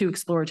just 2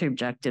 exploratory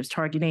objectives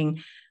targeting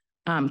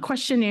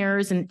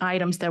questionnaires and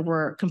items that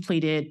were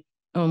completed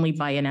only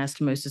by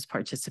anastomosis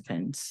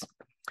participants.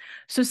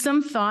 So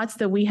some thoughts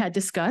that we had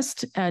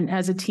discussed and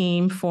as a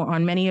team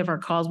on many of our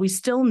calls, we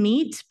still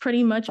meet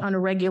pretty much on a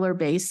regular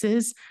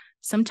basis,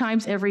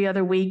 sometimes every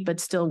other week, but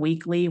still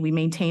weekly. We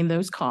maintain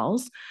those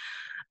calls.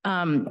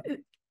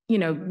 You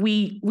know,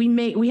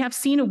 we have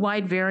seen a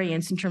wide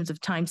variance in terms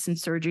of time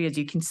since surgery, as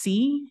you can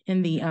see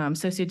in the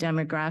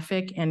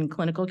sociodemographic and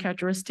clinical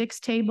characteristics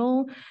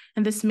table,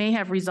 and this may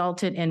have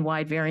resulted in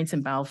wide variance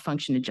in bowel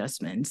function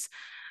adjustments.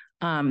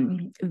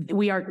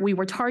 We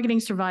were targeting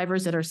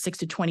survivors that are 6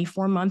 to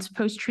 24 months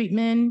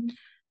post-treatment,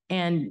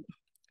 and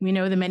we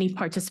know that many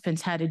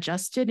participants had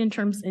adjusted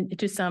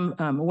to some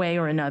way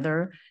or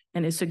another,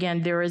 and so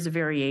again, there is a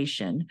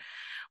variation.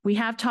 We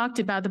have talked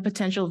about the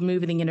potential of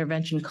moving the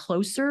intervention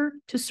closer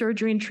to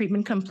surgery and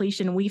treatment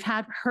completion. We've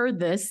heard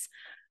this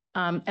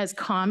as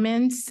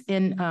comments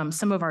in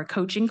some of our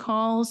coaching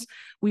calls.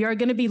 We are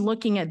going to be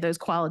looking at those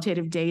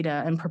qualitative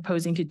data and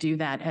proposing to do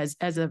that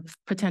as a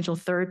potential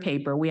third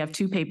paper. We have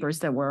 2 papers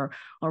that we're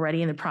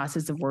already in the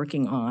process of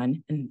working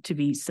on and to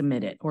be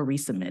submitted or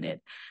resubmitted.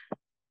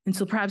 And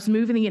so perhaps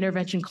moving the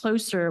intervention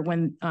closer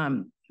when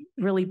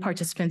really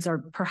participants are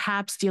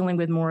perhaps dealing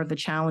with more of the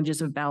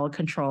challenges of bowel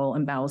control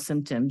and bowel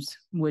symptoms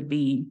would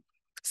be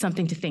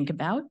something to think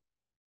about.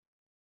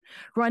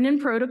 Run-in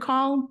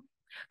protocol,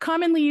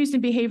 commonly used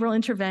in behavioral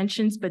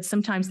interventions, but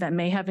sometimes that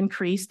may have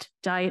increased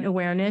diet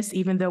awareness,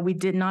 even though we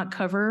did not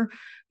cover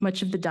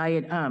much of the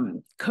diet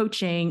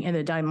coaching and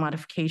the diet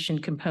modification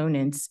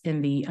components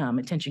in the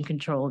attention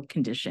control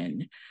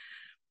condition.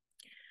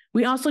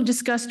 We also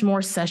discussed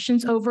more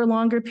sessions over a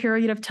longer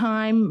period of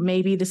time.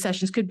 Maybe the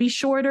sessions could be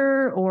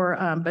shorter or,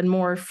 but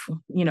more,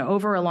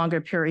 over a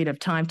longer period of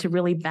time to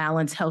really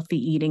balance healthy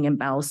eating and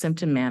bowel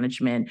symptom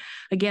management.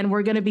 Again,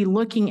 we're going to be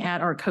looking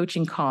at our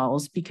coaching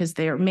calls because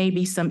there may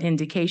be some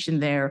indication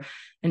there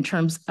in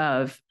terms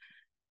of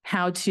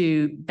how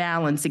to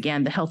balance,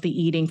 again, the healthy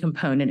eating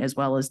component as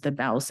well as the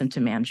bowel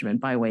symptom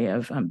management by way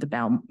of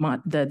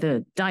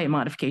the diet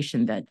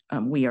modification that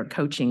we are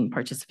coaching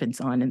participants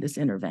on in this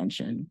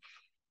intervention.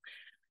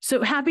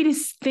 So happy to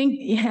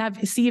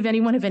see if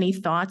anyone have any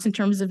thoughts in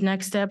terms of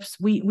next steps.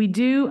 We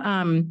do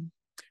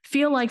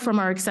feel like from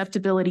our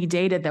acceptability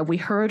data that we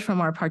heard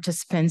from our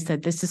participants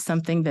that this is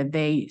something that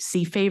they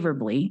see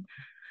favorably.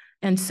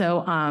 And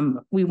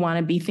so we want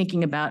to be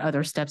thinking about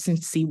other steps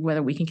and see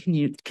whether we can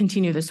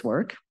continue this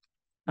work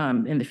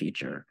in the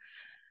future.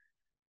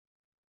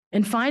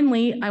 And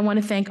finally, I want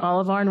to thank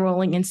all of our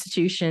enrolling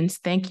institutions.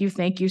 Thank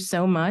you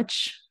so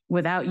much.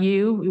 Without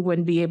you, we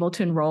wouldn't be able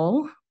to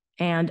enroll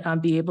and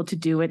be able to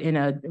do it in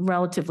a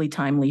relatively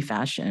timely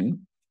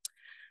fashion.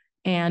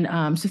 And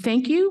so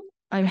thank you.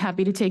 I'm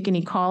happy to take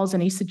any calls,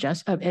 any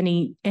suggestions or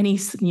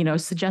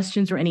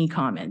any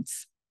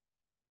comments.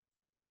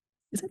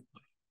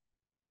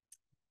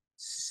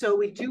 So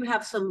we do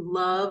have some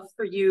love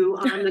for you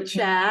on the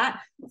chat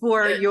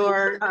for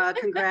your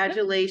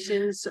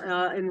congratulations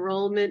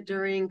enrollment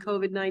during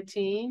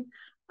COVID-19.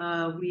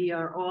 We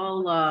are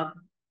all,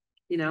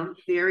 you know,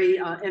 very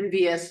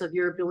envious of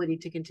your ability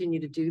to continue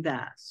to do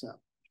that. So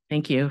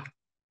Thank you.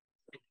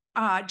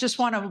 I just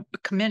want to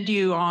commend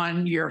you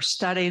on your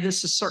study.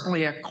 This is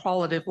certainly a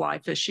quality of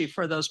life issue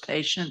for those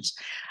patients.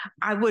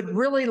 I would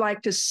really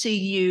like to see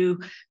you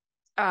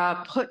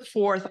put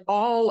forth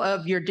all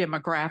of your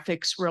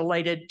demographics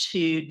related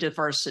to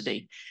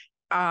diversity.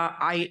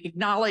 I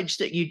acknowledge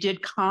that you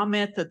did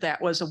comment that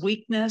that was a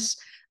weakness,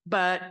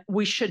 but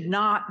we should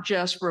not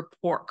just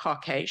report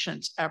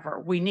Caucasians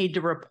ever. We need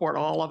to report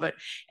all of it.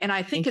 And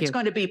I think it's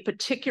going to be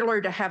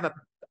particular to have a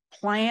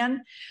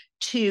plan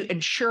to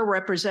ensure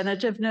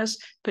representativeness,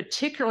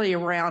 particularly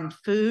around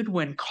food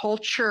when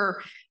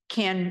culture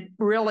can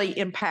really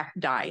impact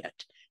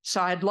diet. So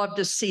I'd love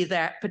to see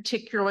that,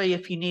 particularly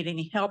if you need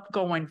any help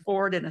going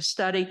forward in a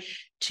study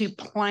to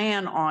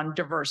plan on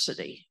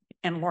diversity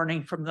and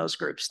learning from those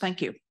groups.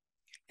 Thank you.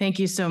 Thank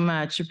you so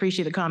much.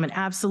 Appreciate the comment.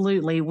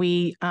 Absolutely.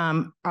 We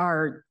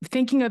are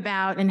thinking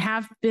about and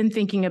have been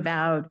thinking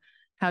about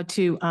how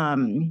to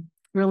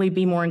really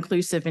be more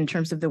inclusive in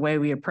terms of the way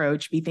we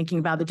approach, be thinking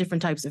about the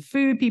different types of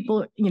food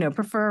people, you know,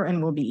 prefer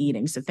and will be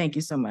eating. So thank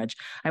you so much.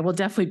 I will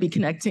definitely be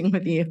connecting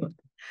with you.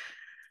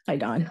 Hi,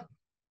 Dawn.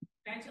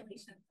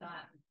 Congratulations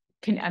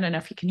on, I don't know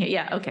if you can hear.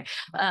 Yeah, okay.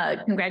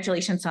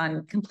 Congratulations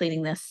on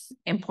completing this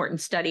important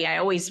study. I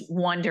always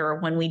wonder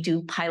when we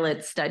do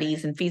pilot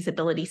studies and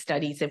feasibility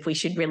studies if we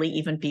should really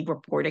even be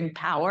reporting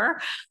power,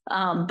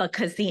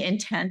 because the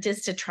intent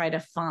is to try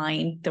to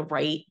find the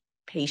right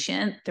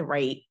patient, the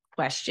right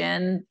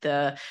question,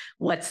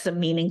 what's the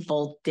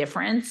meaningful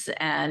difference,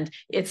 and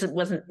it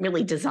wasn't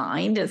really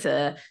designed as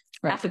a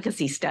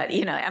efficacy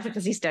study,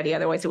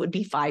 otherwise it would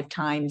be 5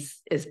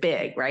 times as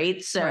big,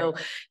 right? So,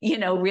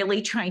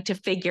 really trying to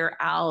figure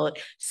out,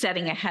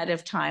 setting ahead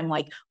of time,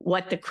 like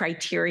what the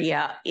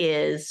criteria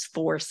is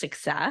for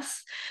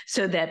success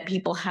so that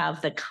people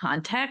have the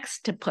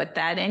context to put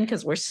that in,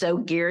 because we're so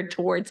geared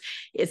towards,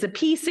 is a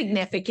P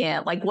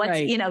significant? Like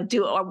what's,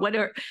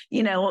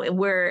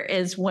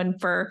 whereas when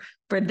for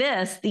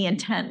this, the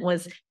intent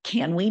was,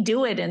 can we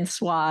do it in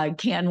SWOG?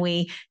 Can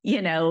we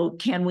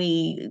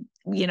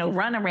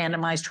run a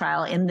randomized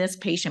trial in this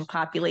patient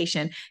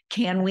population?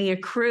 Can we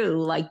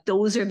accrue? Like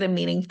those are the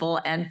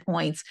meaningful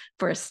endpoints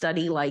for a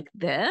study like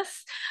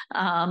this.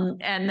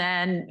 And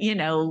then,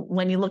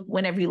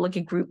 whenever you look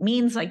at group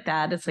means like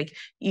that, it's like,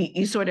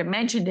 you sort of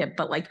mentioned it,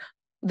 but like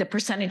the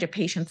percentage of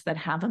patients that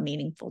have a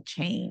meaningful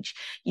change,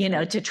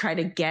 to try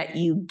to get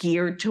you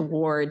geared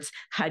towards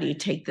how do you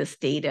take this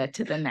data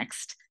to the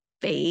next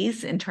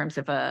phase in terms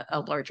of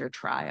a larger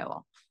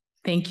trial.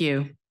 Thank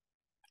you.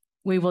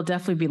 We will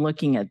definitely be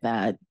looking at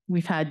that.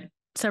 We've had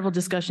several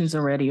discussions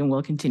already and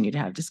we'll continue to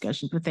have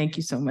discussions, but thank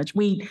you so much.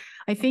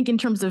 I think in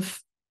terms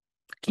of,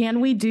 can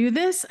we do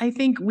this? I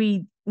think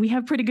we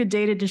have pretty good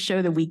data to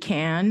show that we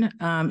can,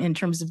 in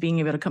terms of being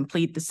able to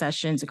complete the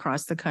sessions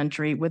across the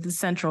country with a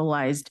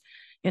centralized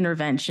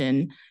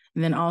intervention,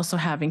 and then also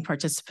having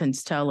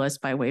participants tell us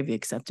by way of the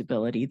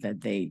acceptability that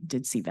they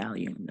did see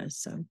value in this.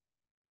 So.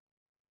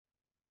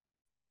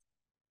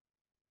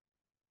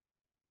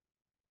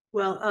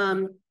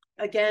 Well,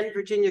 again,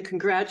 Virginia,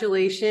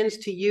 congratulations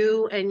to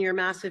you and your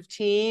massive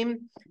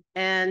team.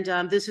 And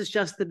this is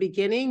just the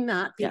beginning,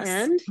 not the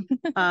end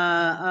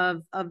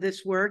of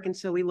this work. And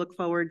so we look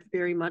forward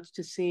very much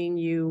to seeing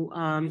you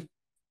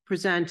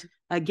present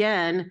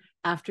again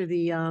after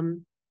the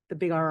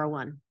big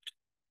R01.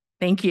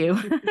 Thank you.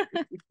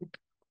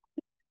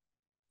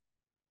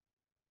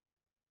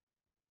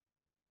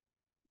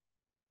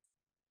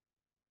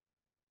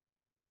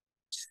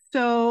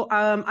 So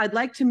I'd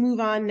like to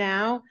move on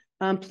now.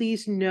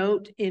 Please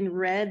note in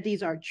red,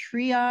 these are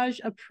triage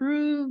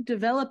approved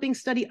developing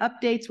study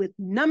updates with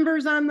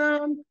numbers on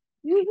them.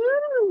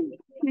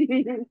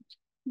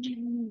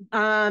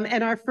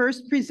 And our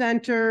first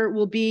presenter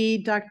will be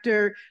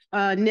Dr.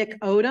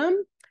 Nick Odom,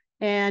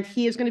 and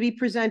he is going to be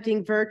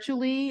presenting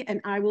virtually,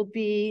 and I will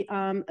be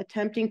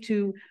attempting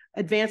to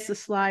advance the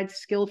slides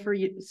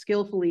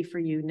skillfully for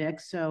you, Nick.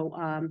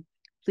 So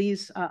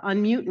please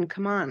unmute and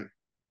come on.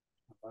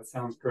 That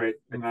sounds great.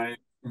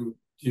 Do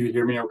you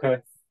hear me okay?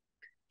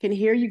 Can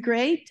hear you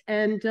great,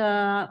 and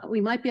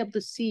we might be able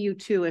to see you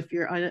too if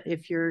you're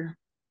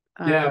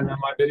yeah, no,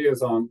 my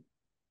video's on.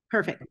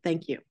 Perfect,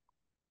 thank you.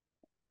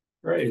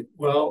 Great.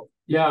 Well,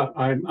 yeah,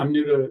 I'm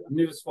new to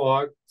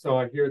SWOG, so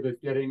I hear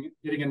that getting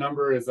a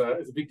number is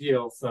a big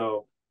deal.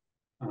 So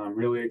I'm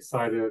really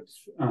excited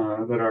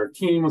that our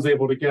team was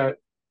able to get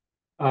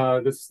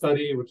this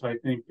study, which I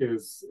think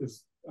is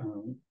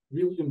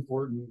really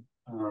important,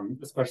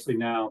 especially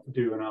now to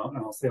do, and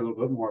I'll say a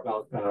little bit more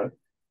about that.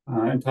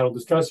 Entitled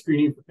Distress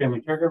Screening for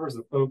Family Caregivers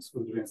of Folks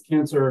with Advanced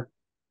Cancer,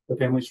 the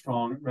Family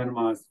Strong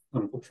Randomized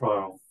Clinical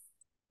Trial.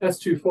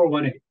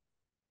 S2418.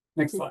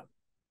 Next slide.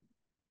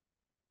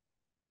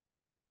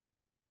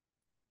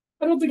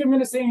 I don't think I'm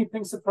going to say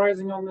anything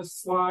surprising on this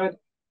slide.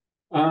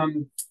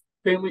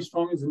 Family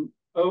Strong is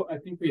Oh, I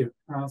think we have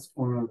passed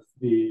one of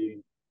the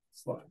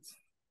slides.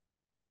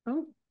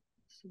 Oh,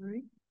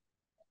 sorry.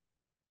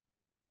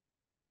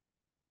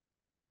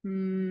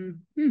 Hmm.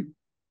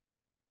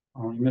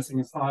 Are we missing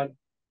a slide?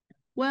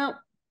 Well,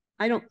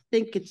 I don't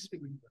think it's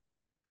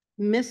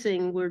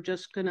missing. We're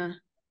just gonna,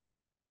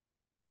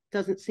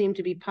 doesn't seem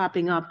to be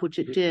popping up, which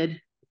it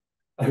did.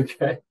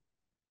 Okay.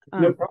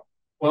 No problem.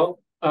 Well,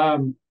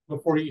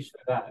 before you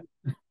share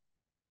that,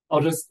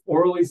 I'll just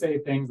orally say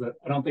things that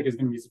I don't think is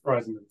going to be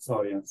surprising to this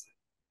audience,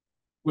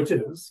 which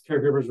is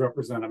caregivers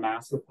represent a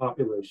massive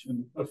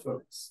population of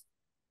folks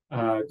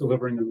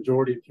delivering the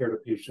majority of care to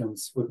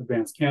patients with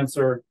advanced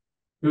cancer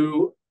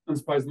who,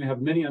 unsurprisingly,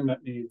 have many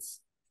unmet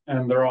needs,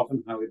 and they're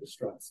often highly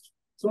distressed.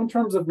 So in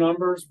terms of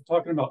numbers, we're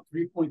talking about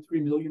 3.3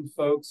 million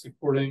folks,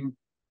 according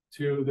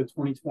to the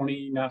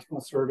 2020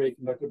 national survey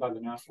conducted by the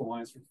National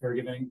Alliance for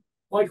Caregiving,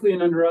 likely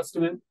an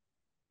underestimate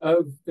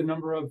of the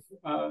number of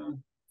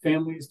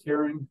families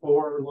caring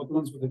for loved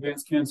ones with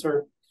advanced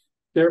cancer.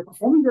 They're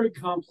performing very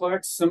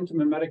complex symptom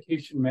and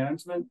medication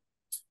management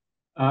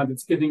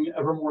that's getting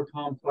ever more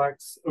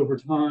complex over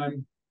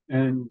time.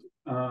 And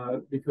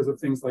because of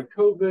things like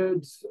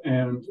COVID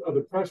and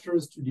other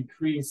pressures to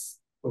decrease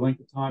the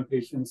length of time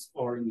patients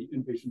are in the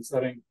inpatient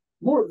setting,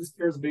 more of this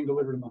care is being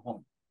delivered in the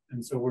home.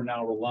 And so we're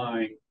now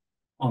relying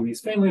on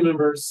these family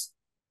members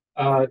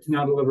to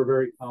now deliver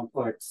very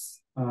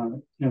complex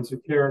cancer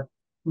care,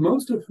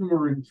 most of whom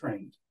are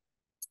untrained.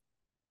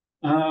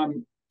 A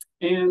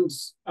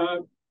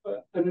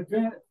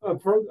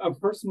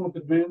person with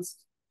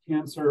advanced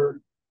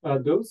cancer,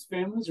 those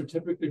families are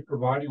typically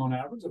providing on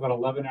average about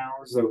 11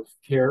 hours of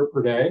care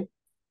per day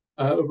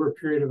over a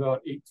period of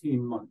about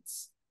 18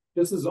 months.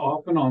 This is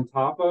often on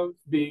top of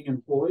being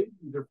employed.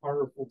 They're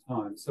part of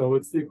full-time. So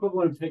it's the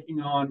equivalent of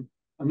taking on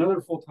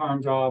another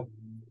full-time job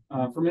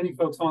for many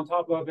folks on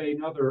top of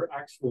another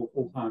actual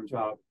full-time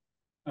job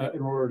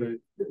in order to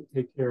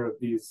take care of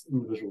these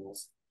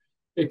individuals.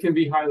 It can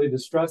be highly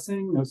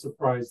distressing, no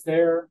surprise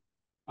there,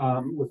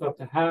 with up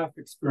to half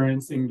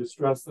experiencing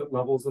distress at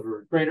levels that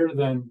are greater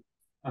than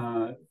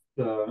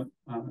the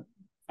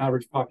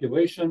average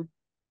population,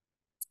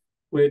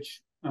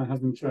 which has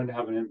been shown to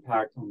have an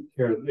impact on the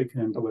care that they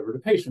can deliver to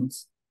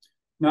patients.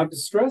 Now,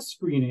 distress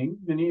screening,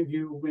 many of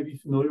you may be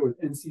familiar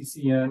with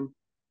NCCN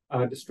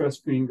distress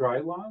screening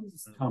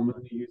guidelines,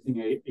 commonly using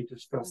a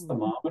distress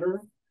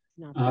thermometer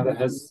that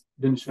has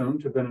been shown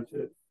to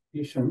benefit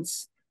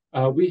patients.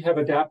 We have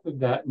adapted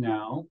that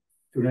now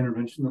to an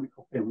intervention that we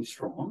call Family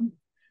Strong.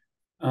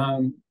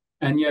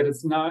 And yet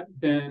it's not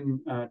been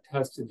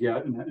tested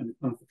yet in a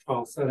clinical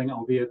trial setting,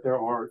 albeit there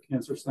are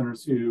cancer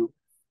centers who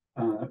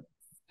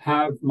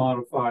have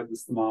modified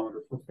this thermometer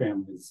for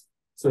families.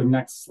 So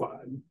next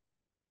slide.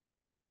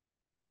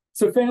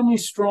 So Family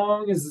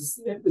Strong is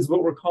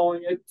what we're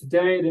calling it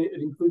today.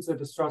 It includes a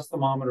distress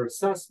thermometer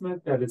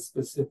assessment that is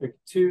specific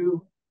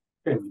to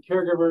family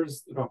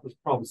caregivers. It offers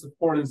problem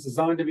support and is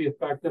designed to be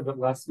effective at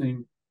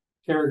lessening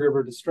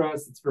caregiver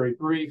distress. It's very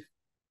brief,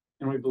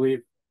 and we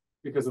believe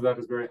because of that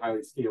is very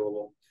highly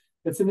scalable.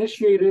 It's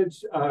initiated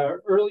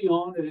early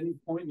on at any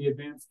point in the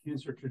advanced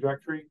cancer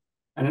trajectory,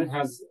 and it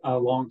has a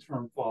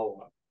long-term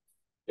follow-up.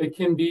 It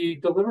can be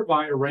delivered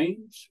by a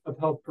range of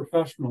health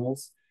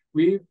professionals.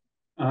 We've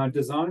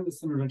designed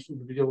this intervention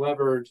to be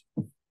delivered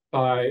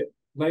by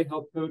lay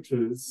health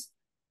coaches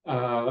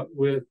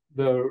with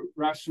the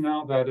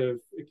rationale that if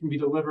it can be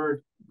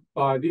delivered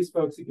by these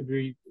folks, it could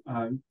be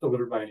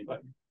delivered by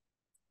anybody.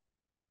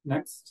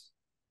 Next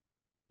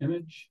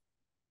image.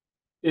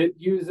 It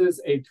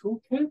uses a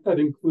toolkit that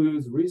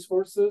includes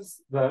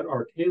resources that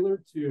are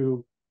tailored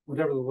to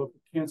whatever the local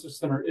cancer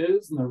center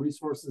is and the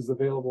resources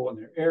available in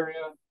their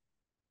area.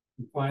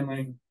 And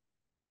finally,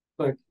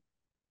 click.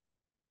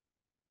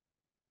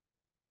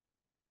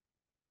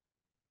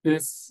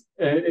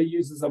 It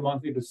uses a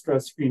monthly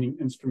distress screening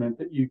instrument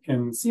that you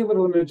can see a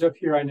little image of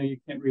here. I know you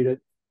can't read it,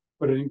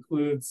 but it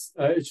includes,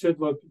 it should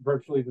look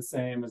virtually the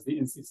same as the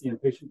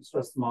NCCN patient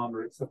distress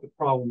thermometer, except the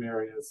problem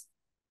areas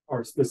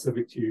are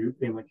specific to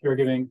family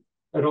caregiving.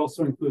 It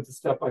also includes a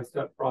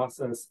step-by-step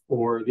process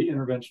for the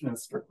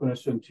interventionist or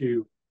clinician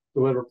to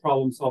deliver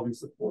problem-solving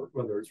support,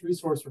 whether it's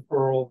resource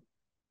referral,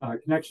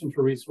 connection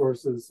to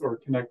resources, or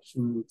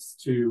connections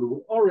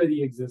to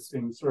already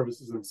existing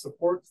services and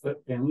supports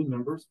that family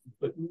members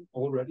wouldn't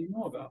already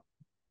know about.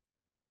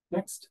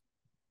 Next.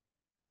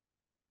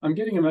 I'm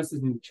getting a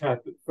message in the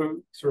chat that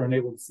folks are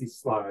unable to see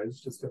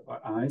slides, just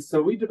FYI. So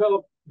we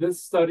developed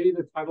this study,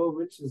 the title of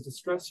which is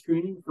Distress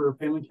Screening for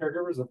Family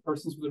Caregivers of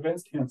Persons with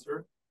Advanced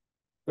Cancer,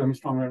 Family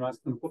Strong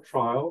Randomized Clinical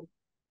Trial.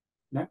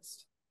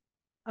 Next.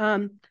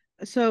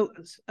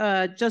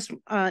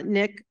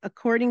 Nick,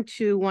 according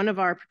to one of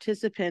our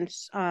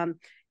participants,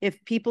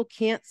 if people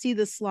can't see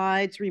the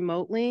slides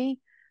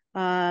remotely,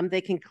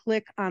 they can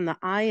click on the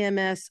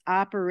IMS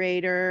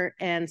operator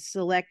and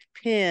select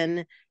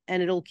pin,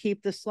 and it'll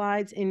keep the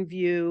slides in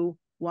view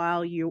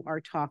while you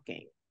are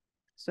talking.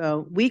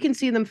 So we can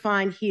see them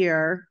fine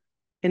here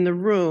in the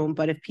room,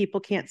 but if people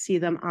can't see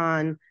them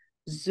on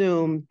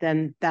Zoom,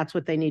 then that's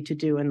what they need to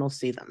do and they'll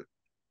see them.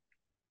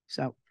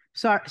 So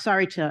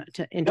Sorry to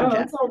No, interject.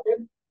 that's all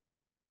good.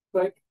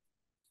 Like,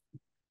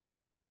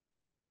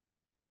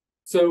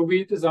 so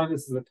we designed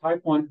this as a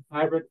type 1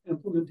 hybrid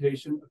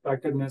implementation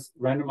effectiveness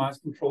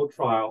randomized controlled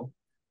trial.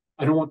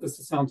 I don't want this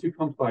to sound too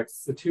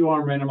complex. It's a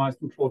 2-arm randomized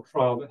controlled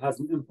trial that has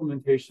an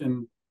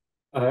implementation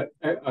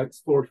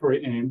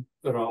exploratory aim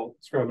that I'll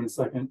describe in a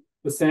second.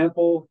 The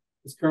sample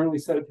is currently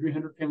set at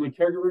 300 family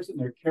caregivers and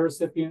their care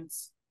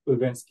recipients with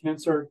advanced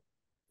cancer.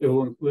 It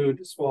will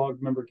include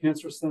SWOG member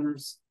cancer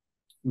centers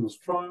in this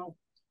trial.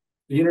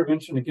 The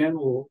intervention, again,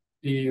 will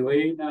be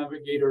lay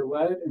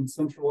navigator-led and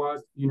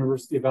centralized at the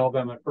University of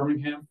Alabama at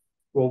Birmingham,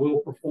 where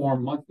we'll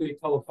perform monthly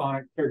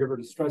telephonic caregiver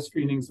distress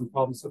screenings and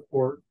problem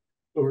support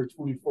over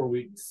 24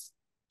 weeks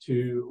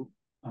to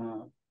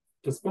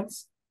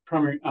participants.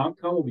 Primary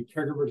outcome will be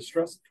caregiver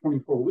distress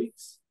 24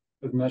 weeks,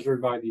 as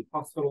measured by the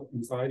Hospital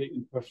Anxiety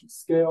and Depression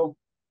Scale.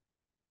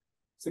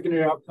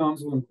 Secondary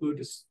outcomes will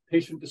include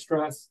patient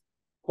distress,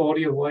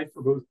 quality of life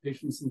for both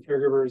patients and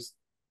caregivers.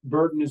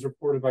 Burden is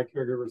reported by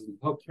caregivers and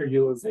healthcare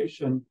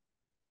utilization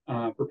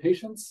for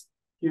patients.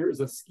 Here is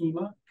a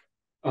schema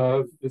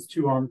of this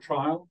 2-arm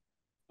trial.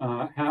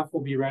 Half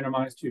will be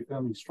randomized to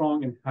Family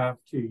Strong and half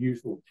to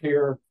usual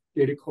care.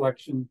 Data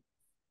collection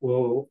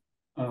will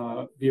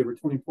be over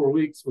 24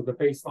 weeks with a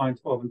baseline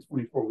 12 and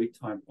 24-week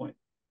time point.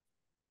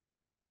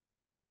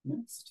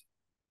 Next.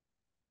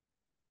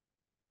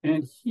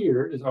 And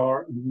here is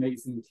our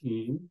amazing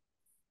team.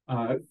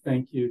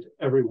 Thank you to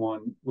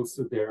everyone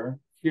listed there.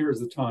 Here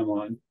is the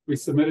timeline. We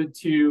submitted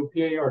to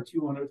PAR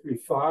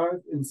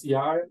 21035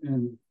 NCI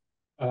in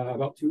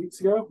about 2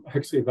 weeks ago,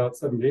 actually about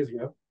 7 days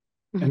ago.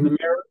 Mm-hmm. And the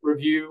merit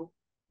review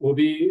will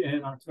be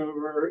in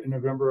October and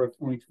November of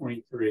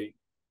 2023.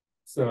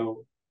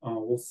 So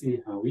we'll see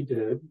how we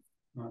did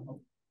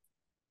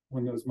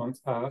when those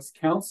months pass.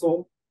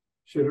 Council,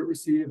 should it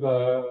receive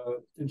a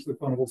potentially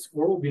fundable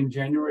score, will be in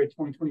January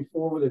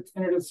 2024 with a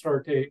tentative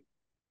start date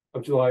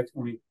of July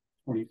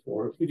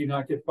 2024. If we do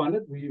not get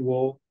funded, we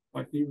will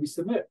likely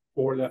resubmit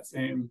for that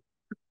same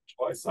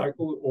July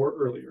cycle or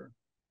earlier.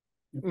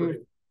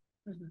 Nick,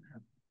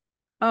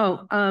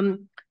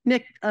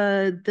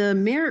 the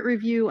merit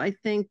review, I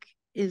think,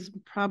 is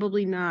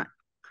probably not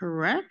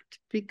correct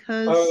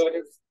because...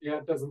 Oh, yeah,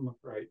 it doesn't look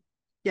right.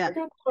 Yeah. I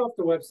got it off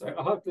the website.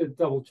 I'll have to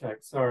double check.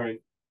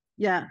 Sorry.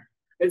 Yeah.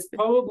 It's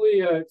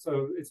probably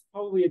it's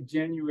probably a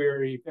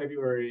January,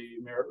 February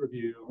merit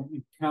review.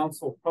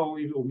 Council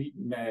probably will meet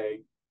in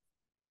May.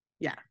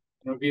 Yeah.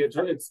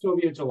 It'd still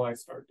be a July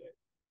start date.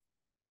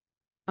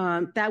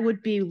 That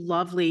would be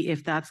lovely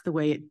if that's the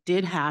way it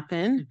did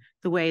happen,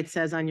 the way it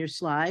says on your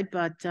slide,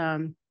 but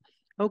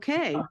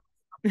okay.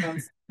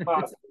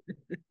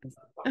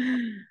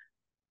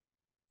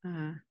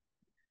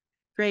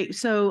 Great.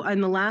 So in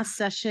the last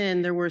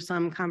session, there were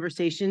some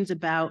conversations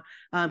about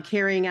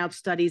carrying out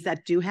studies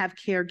that do have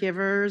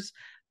caregivers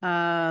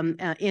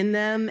in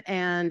them,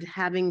 and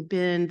having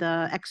been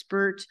the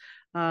expert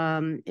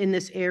in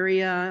this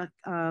area,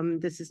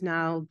 this is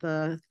now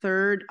the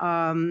third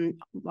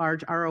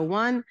large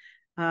R01,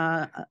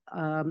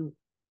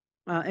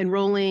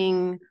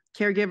 enrolling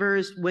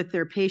caregivers with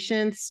their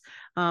patients.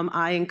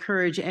 I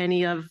encourage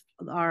any of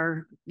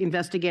our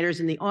investigators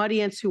in the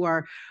audience who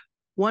are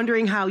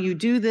wondering how you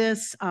do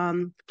this,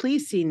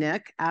 please see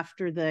Nick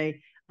after the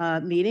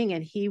meeting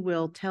and he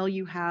will tell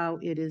you how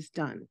it is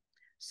done.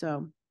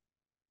 So,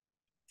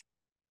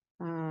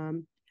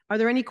 are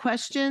there any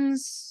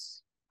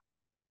questions?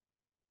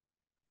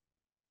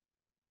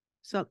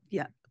 So,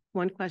 yeah,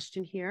 one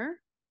question here.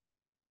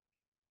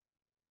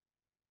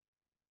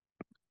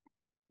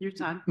 Your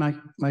time.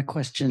 My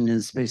question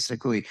is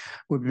basically,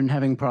 we've been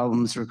having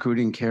problems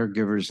recruiting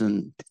caregivers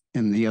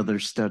in the other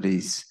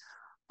studies.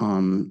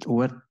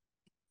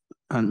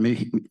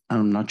 Maybe,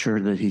 I'm not sure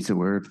that he's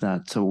aware of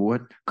that. So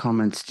what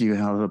comments do you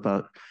have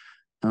about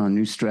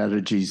new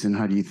strategies, and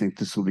how do you think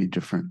this will be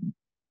different?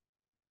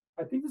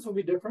 I think this will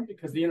be different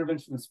because the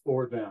intervention is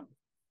for them.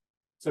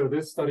 So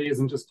this study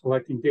isn't just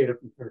collecting data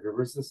from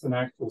caregivers, this is an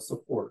actual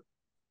support.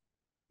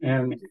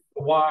 And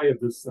the why of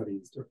this study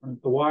is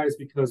different. The why is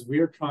because we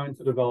are trying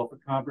to develop a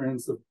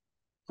comprehensive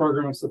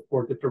program of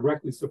support that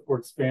directly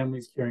supports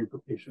families caring for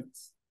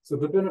patients. So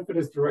the benefit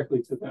is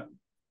directly to them.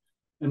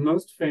 And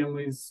most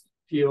families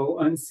feel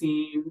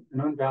unseen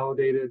and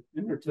unvalidated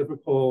in their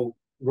typical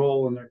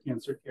role in their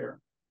cancer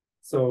care.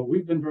 So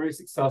we've been very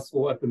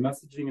successful at the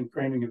messaging and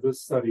framing of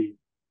this study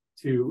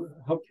to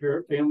help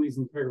families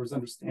and caregivers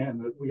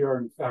understand that we are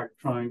in fact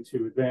trying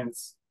to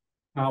advance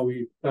how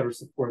we better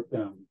support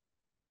them.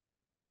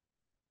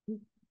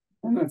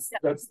 And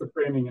that's the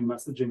framing and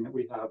messaging that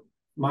we have.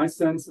 My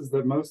sense is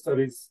that most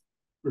studies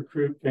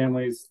recruit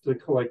families to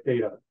collect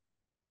data,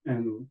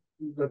 and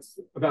that's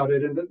about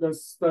it. And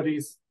those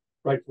studies,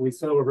 rightfully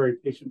so, are very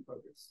patient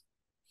focused.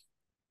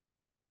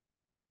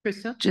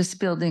 Krista? Just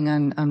building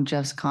on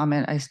Jeff's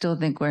comment, I still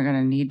think we're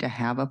going to need to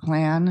have a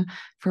plan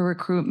for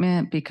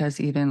recruitment, because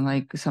even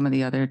like some of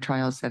the other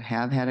trials that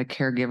have had a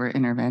caregiver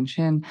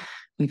intervention,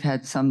 we've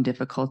had some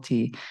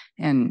difficulty,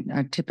 and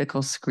a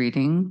typical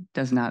screening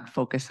does not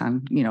focus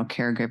on,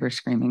 caregiver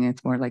screening.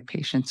 It's more like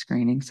patient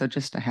screening. So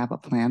just to have a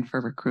plan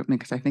for recruitment,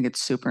 because I think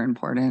it's super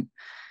important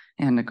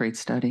and a great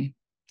study.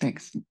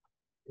 Thanks.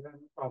 Yeah, no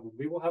problem.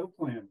 We will have a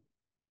plan.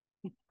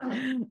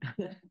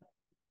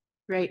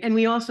 Great. And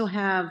we also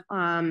have,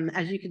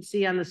 as you can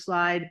see on the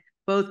slide,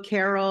 both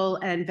Carol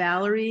and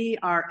Valerie,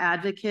 our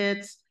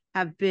advocates,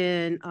 have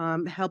been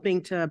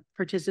helping to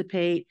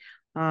participate.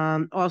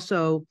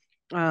 Also,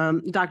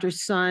 Dr.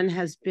 Sun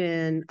has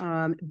been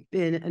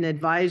an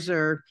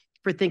advisor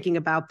for thinking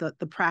about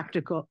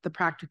the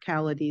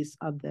practicalities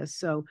of this.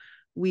 So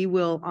we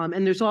will,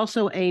 and there's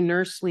also a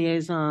nurse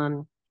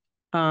liaison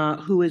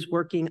who is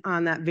working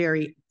on that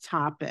very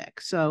topic.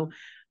 So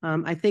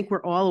I think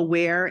we're all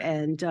aware,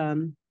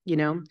 and you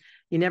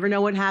never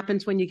know what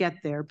happens when you get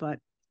there, but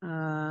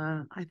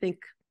I think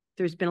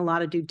there's been a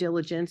lot of due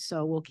diligence,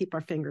 so we'll keep our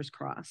fingers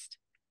crossed.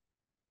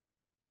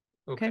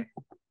 Okay.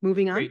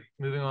 Moving on. Great.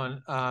 Moving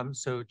on.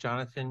 So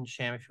Jonathan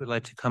Sham, if you would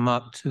like to come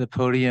up to the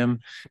podium,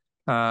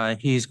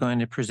 he's going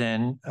to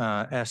present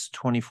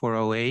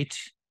S2408,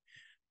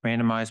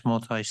 randomized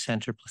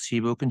multi-center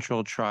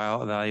placebo-controlled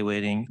trial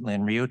evaluating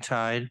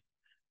lanreotide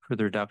for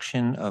the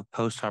reduction of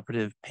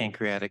postoperative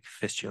pancreatic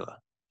fistula.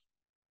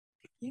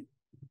 Thank you.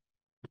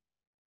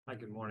 Hi,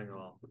 good morning,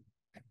 all.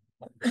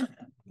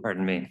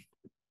 Pardon me.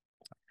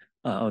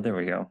 There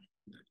we go.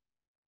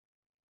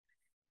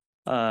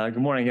 Good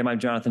morning. Again, I'm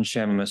Jonathan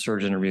Sham. I'm a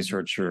surgeon and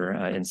researcher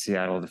in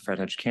Seattle at the Fred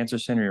Hutch Cancer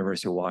Center,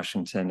 University of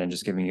Washington, and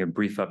just giving you a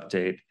brief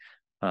update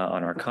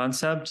on our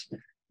concept.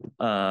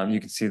 You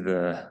can see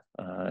the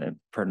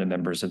pertinent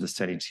members of the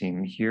study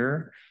team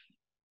here.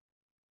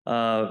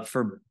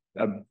 For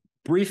a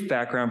brief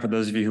background for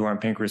those of you who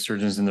aren't pancreas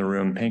surgeons in the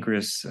room,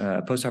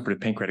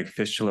 postoperative pancreatic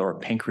fistula or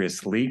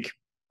pancreas leak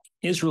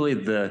is really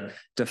the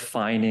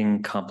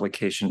defining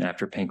complication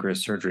after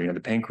pancreas surgery. The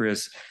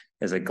pancreas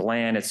is a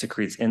gland. It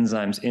secretes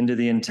enzymes into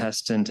the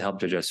intestine to help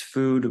digest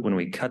food. When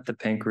we cut the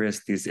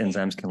pancreas, these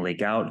enzymes can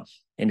leak out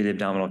into the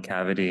abdominal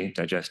cavity,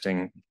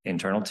 digesting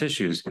internal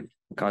tissues,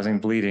 causing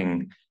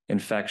bleeding,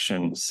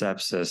 infection,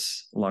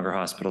 sepsis, longer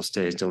hospital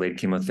stays, delayed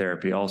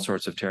chemotherapy, all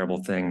sorts of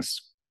terrible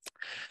things.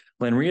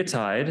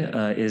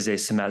 Lanreotide is a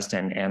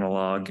somatostatin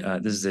analog.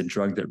 This is a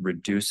drug that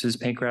reduces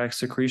pancreatic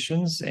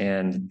secretions,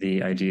 and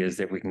the idea is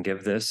that we can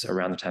give this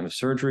around the time of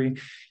surgery.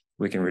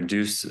 We can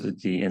reduce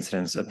the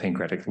incidence of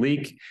pancreatic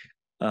leak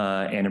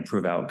and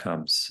improve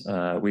outcomes.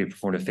 We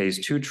performed a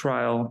phase 2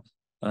 trial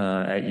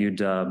at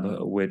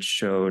UW, which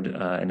showed,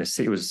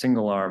 it was a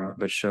single arm,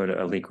 but showed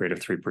a leak rate of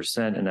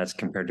 3%, and that's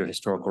compared to a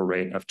historical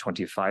rate of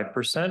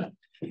 25%.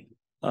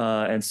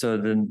 And so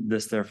then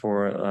this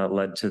therefore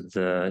led to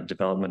the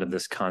development of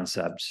this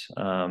concept.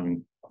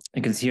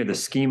 You can see here the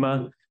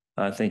schema.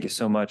 Thank you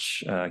so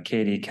much,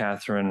 Katie,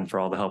 Catherine, for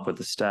all the help with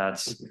the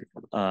stats.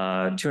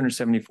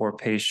 274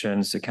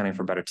 patients, accounting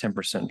for about a 10%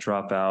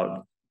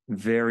 dropout.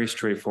 Very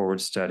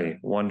straightforward study,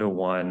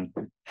 1-to-1.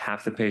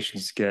 Half the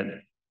patients get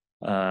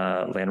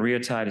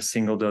lanreotide, a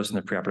single dose in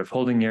the preoperative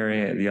holding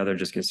area. The other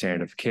just gets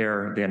standard of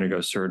care. They undergo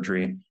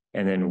surgery,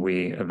 and then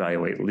we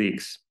evaluate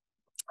leaks.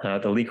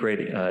 The leak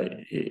rate,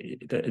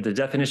 the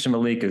definition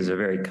of a leak is a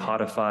very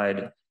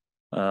codified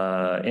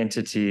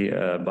entity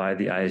by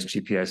the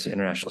ISGPS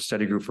International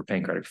Study Group for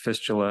Pancreatic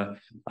Fistula.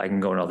 I can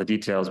go into all the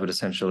details, but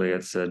essentially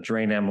it's a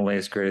drain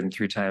amylase greater than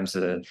 3 times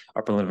the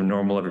upper limit of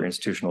normal of your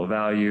institutional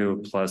value,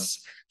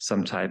 plus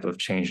some type of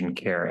change in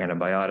care,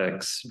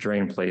 antibiotics,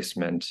 drain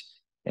placement,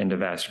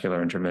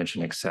 endovascular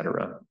intervention, et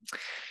cetera.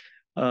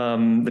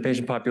 The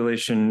patient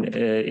population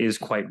is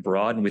quite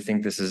broad, and we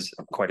think this is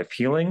quite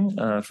appealing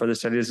for the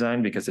study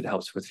design because it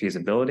helps with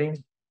feasibility.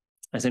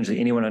 Essentially,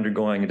 anyone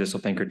undergoing a distal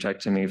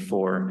pancreatectomy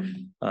for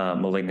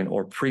malignant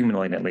or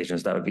pre-malignant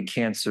lesions, that would be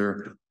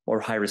cancer or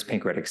high-risk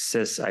pancreatic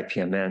cysts,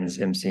 IPMNs,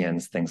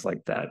 MCNs, things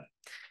like that.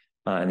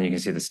 And then you can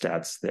see the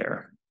stats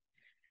there.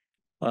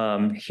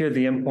 Here are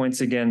the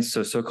endpoints again.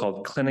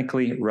 So-called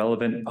clinically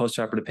relevant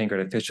postoperative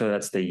pancreatic fistula,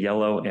 that's the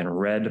yellow and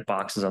red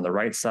boxes on the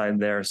right side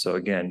there. So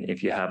again,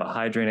 if you have a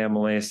high drain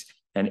amylase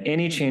and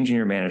any change in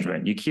your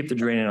management, you keep the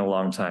drain in a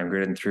long time,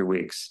 greater than 3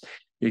 weeks,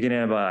 you get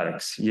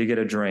antibiotics, you get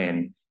a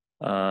drain,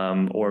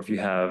 or if you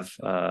have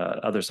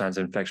other signs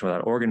of infection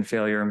without organ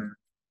failure.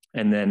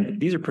 And then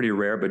these are pretty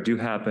rare, but do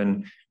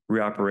happen.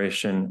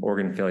 Reoperation,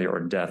 organ failure, or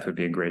death would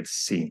be a grade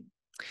C.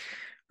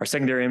 Our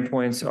secondary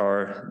endpoints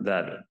are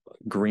that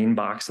green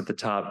box at the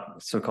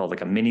top, so-called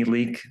like a mini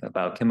leak, a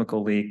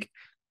biochemical leak,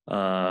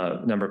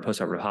 number of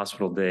postoperative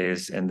hospital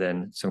days, and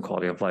then some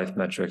quality of life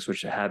metrics,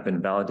 which have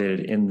been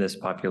validated in this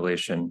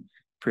population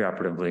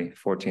preoperatively,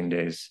 14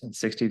 days and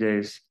 60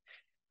 days.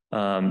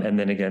 And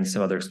then again,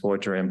 some other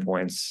exploratory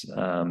endpoints,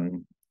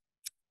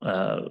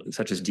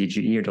 such as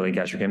DGE or delayed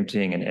gastric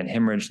emptying and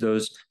hemorrhage.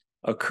 Those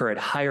occur at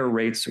higher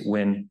rates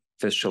when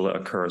fistula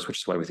occurs, which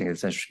is why we think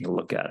it's interesting to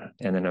look at.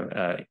 And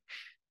then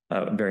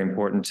very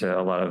important to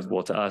a lot of,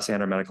 well, to us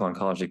and our medical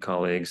oncology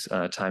colleagues,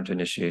 time to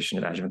initiation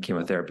of adjuvant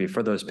chemotherapy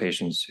for those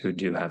patients who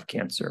do have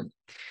cancer.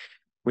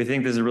 We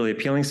think this is a really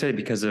appealing study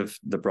because of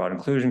the broad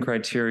inclusion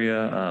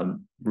criteria,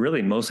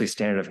 really mostly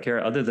standard of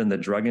care, other than the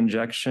drug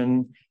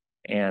injection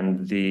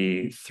and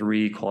the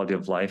 3 quality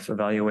of life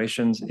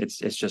evaluations.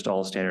 It's just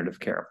all standard of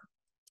care.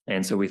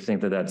 And so we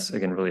think that that's,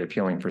 again, really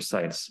appealing for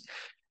sites.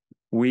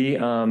 We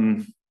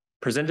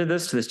presented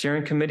this to the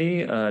steering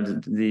committee,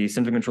 the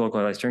Symptom Control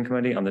Quality of Life Steering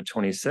Committee on the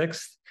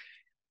 26th.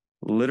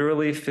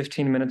 Literally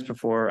 15 minutes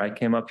before I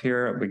came up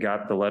here, we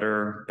got the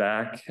letter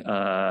back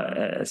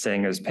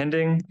saying it was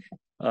pending.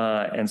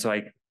 And so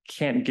I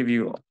can't give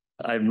you,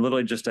 I'm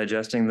literally just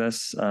digesting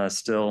this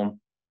still.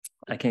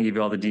 I can't give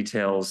you all the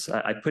details.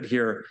 I put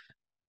here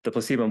the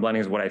placebo and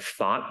blinding is what I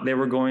thought they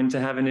were going to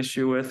have an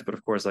issue with. But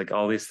of course, like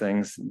all these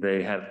things,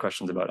 they have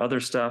questions about other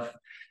stuff.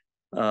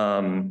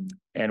 And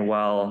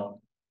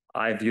while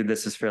I viewed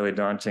this as fairly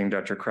daunting,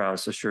 Dr.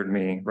 Krause assured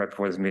me right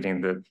before this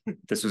meeting that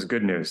this was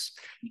good news.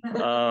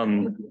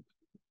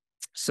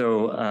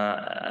 So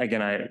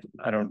again,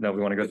 I don't know if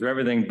we want to go through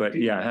everything, but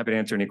yeah, happy to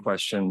answer any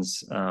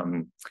questions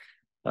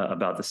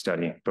about the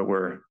study, but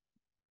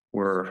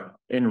we're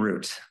en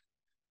route.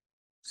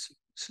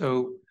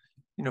 So,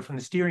 you know, from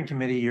the steering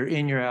committee, you're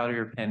in, you're out,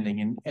 you're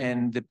pending,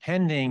 and the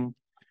pending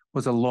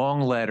was a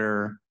long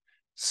letter.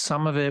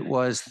 Some of it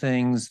was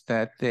things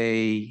that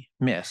they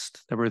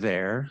missed that were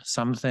there,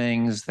 some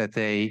things that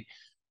they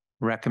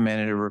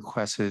recommended or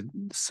requested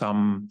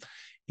some,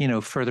 you know,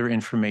 further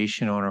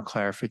information on or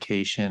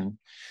clarification.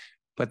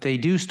 But they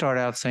do start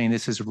out saying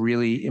this is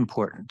really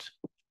important.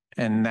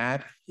 And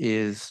that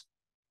is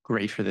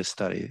great for this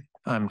study.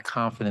 I'm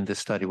confident this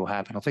study will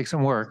happen. It'll take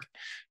some work,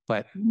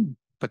 but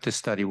this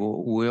study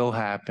will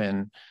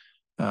happen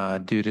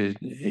due to,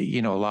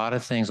 you know, a lot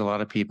of things, a lot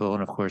of people,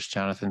 and of course,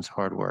 Jonathan's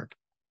hard work.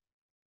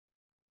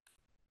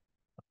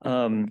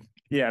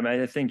 Yeah, I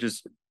mean, I think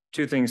just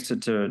 2 things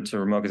to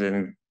remote, because I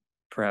think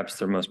perhaps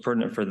they're most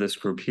pertinent for this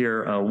group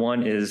here.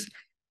 One is,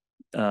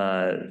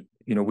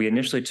 you know, we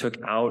initially took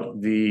out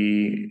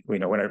the, you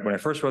know, when I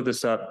first wrote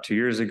this up 2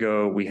 years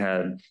ago, we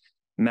had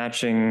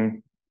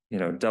matching, you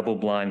know,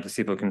 double-blind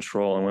placebo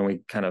control, and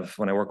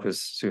when I worked with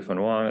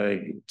Sufan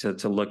Wang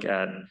to look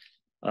at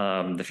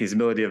the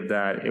feasibility of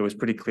that, it was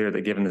pretty clear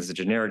that given this is a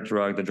generic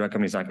drug, the drug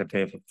company's not going to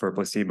pay for a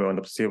placebo, and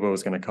the placebo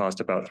was going to cost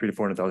about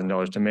 $300,000 to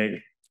 $400,000 to make.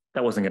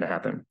 That wasn't going to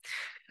happen.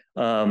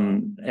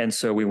 And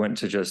so we went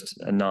to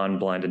just a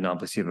non-blinded,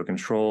 non-placebo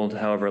controlled.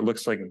 However, it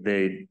looks like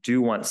they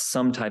do want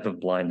some type of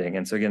blinding.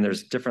 And so again,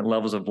 there's different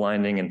levels of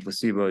blinding and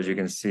placebo, as you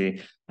can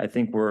see. I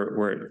think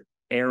we're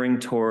erring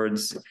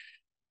towards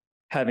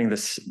having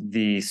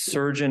the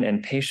surgeon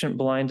and patient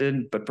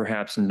blinded, but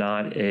perhaps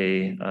not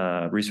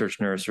a research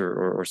nurse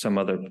or some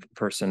other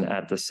person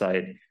at the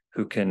site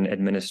who can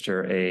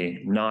administer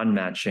a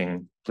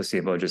non-matching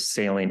placebo, just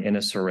saline in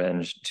a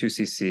syringe, 2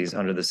 cc's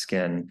under the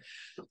skin.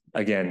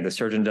 Again, the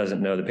surgeon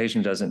doesn't know, the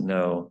patient doesn't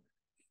know,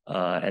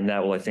 and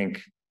that will, I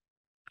think,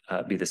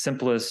 be the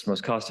simplest,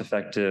 most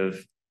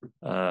cost-effective,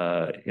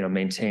 you know,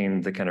 maintain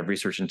the kind of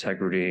research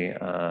integrity,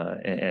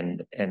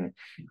 and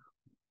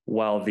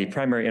while the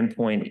primary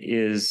endpoint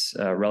is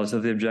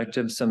relatively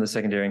objective, some of the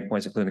secondary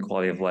endpoints, including the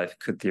quality of life,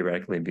 could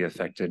theoretically be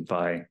affected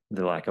by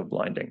the lack of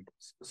blinding.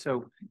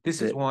 So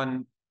this is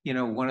one, you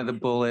know, one of the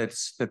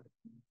bullets that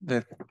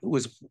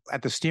was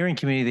at the steering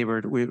committee. It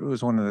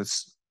was one of the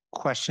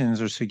questions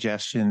or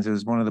suggestions. It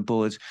was one of the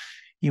bullets.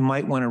 You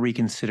might want to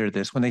reconsider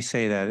this. When they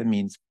say that, it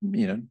means,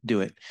 you know, do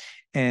it.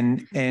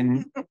 And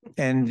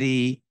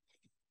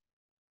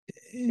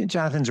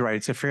Jonathan's right.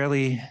 It's a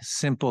fairly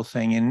simple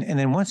thing. And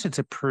then once it's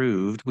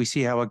approved, we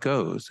see how it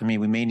goes. I mean,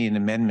 we may need an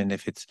amendment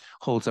if it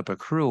holds up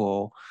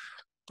accrual,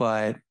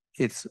 but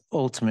it's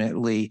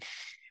ultimately,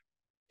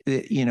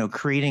 you know,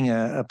 creating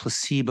a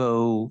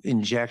placebo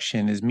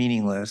injection is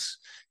meaningless,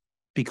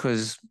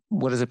 because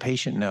what does a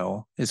patient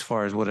know as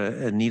far as what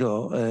a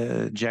needle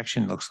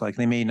injection looks like?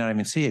 They may not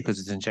even see it because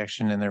it's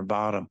injection in their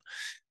bottom.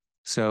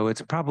 So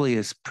it's probably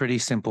a pretty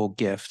simple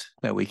gift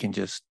that we can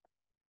just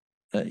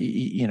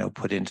you know,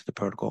 put into the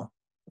protocol.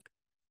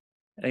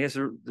 I guess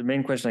the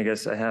main question I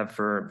guess I have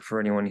for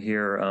anyone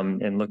here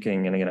and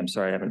looking, and again, I'm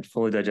sorry, I haven't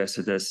fully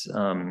digested this,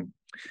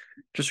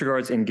 just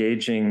regards the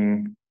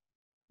engagement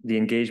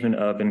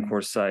of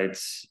in-course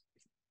sites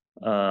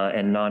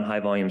and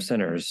non-high volume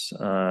centers,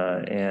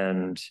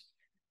 and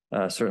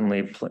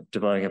certainly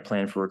developing a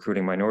plan for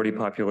recruiting minority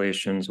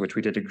populations, which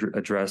we did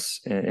address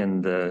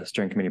in the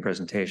steering committee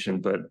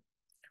presentation, but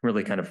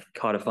really kind of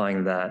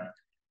codifying that.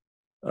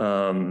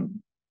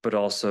 But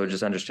also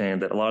just understanding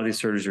that a lot of these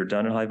surgeries are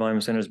done in high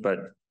volume centers, but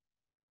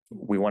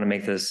we want to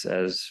make this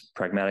as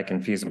pragmatic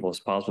and feasible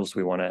as possible. So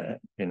we want to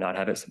not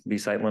have it be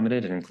site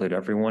limited and include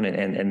everyone.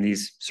 And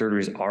these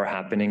surgeries are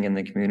happening in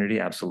the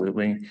community,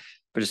 absolutely.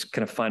 But just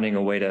kind of finding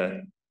a way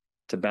to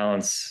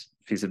balance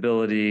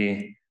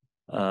feasibility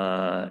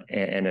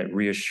and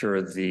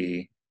reassure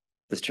the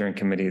steering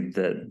committee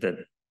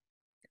that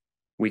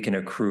we can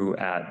accrue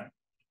at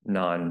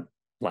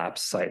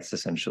non-lapse sites,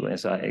 essentially. And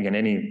so again,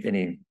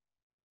 any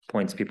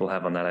points people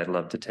have on that, I'd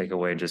love to take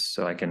away, just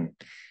so I can,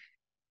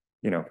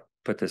 you know,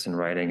 put this in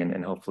writing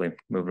and hopefully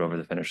move it over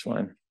the finish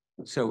line.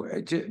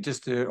 So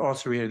just to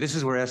also read, this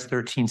is where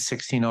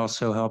S1316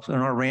 also helps.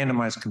 And our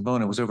randomized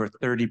component was over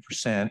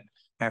 30%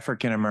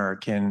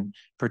 African-American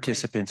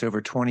participants,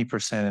 over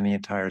 20% in the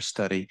entire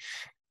study.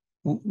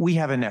 We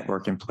have a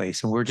network in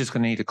place, and we're just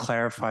going to need to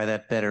clarify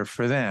that better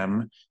for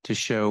them to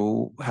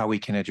show how we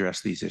can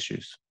address these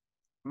issues.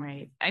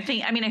 Right. I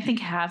think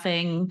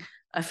having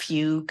a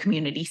few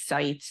community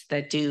sites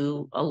that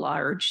do a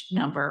large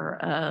number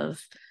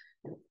of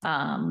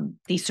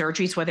these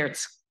surgeries, whether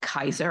it's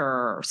Kaiser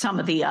or some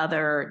of the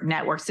other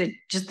networks,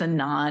 just the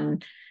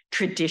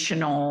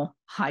non-traditional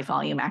high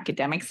volume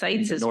academic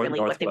sites is really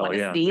what they want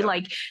to see.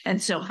 Like,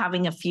 and so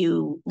having a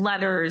few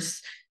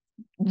letters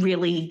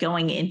really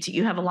going into,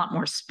 you have a lot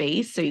more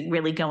space. So you're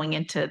really going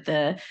into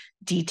the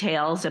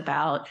details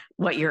about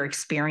what your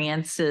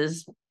experience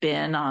has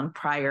been on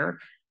prior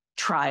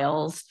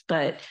trials,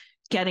 but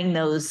getting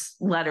those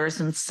letters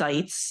and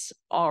sites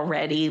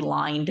already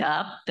lined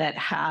up that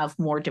have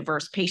more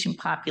diverse patient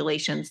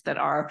populations that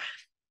are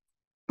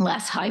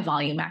less high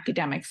volume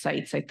academic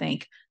sites, I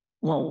think,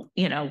 well,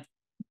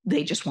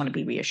 they just want to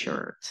be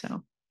reassured.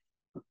 So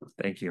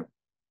thank you.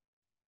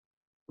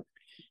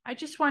 I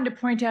just wanted to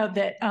point out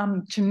that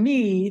to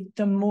me,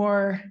 the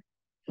more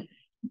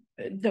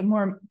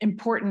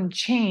important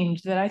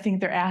change that I think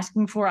they're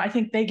asking for, I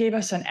think they gave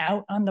us an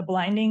out on the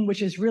blinding,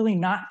 which is really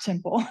not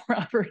simple,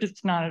 Robert.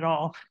 It's not at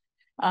all.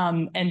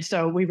 And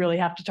so we really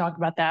have to talk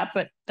about that,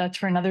 but that's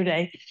for another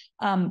day.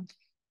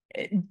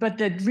 But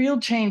the real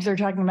change they're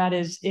talking about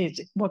is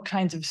what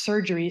kinds of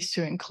surgeries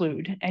to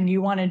include. And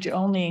you wanted to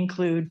only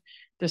include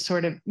the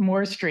sort of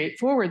more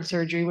straightforward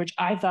surgery, which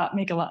I thought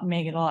made a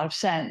lot of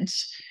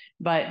sense.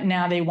 But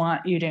now they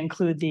want you to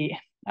include the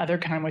other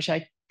kind, which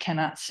I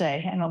cannot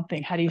say. I don't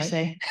think. How do you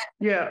say?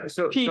 Yeah.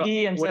 So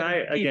PD and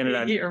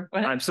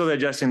I'm still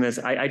digesting this.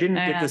 I didn't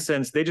get the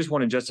sense they just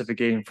want a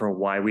justification for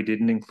why we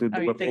didn't include the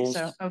Whipples.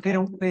 So? Okay. They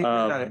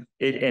don't.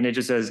 And it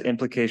just says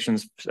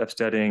implications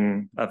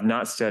of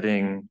not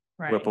studying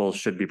Right. Whipples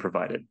should be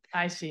provided.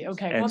 I see.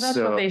 Okay. And well, that's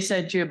what they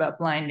said too about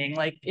blinding.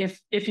 Like if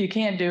you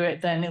can't do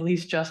it, then at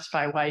least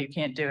justify why you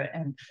can't do it.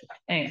 And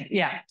anyway,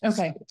 yeah.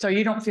 Okay. So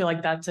you don't feel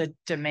like that's a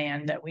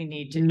demand that we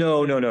need to.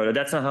 No.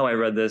 That's not how I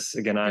read this.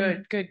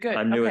 Again, good.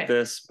 I'm new at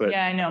this, but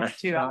yeah, I know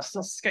too. I was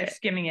still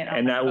skimming it.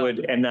 And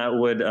that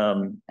would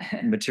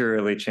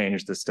materially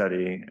change the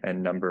study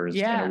and numbers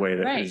in a way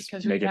that is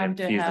making it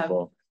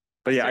feasible.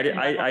 But yeah,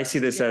 I see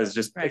this as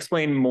just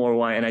explain more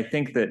why. And I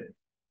think that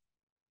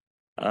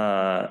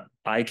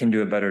I can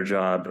do a better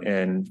job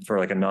for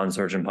like a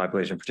non-surgeon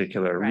population in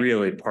particular,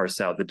 really parse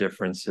out the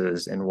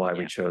differences and why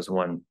we chose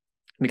one.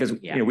 Because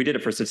we did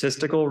it for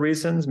statistical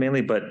reasons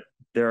mainly, but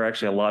there are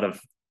actually a lot of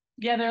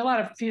there are a lot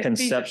of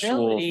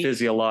conceptual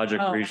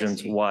physiologic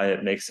reasons why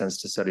it makes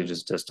sense to study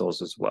just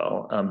distals as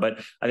well.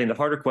 But I think the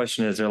harder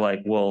question is they're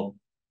like, well,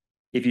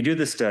 if you do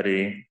the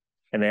study,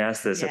 and they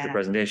ask this at the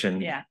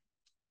presentation,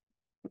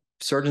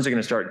 surgeons are going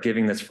to start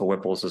giving this for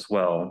Whipples as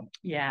well.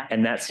 Yeah.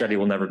 And that study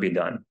will never be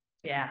done.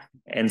 Yeah.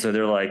 And so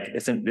they're like,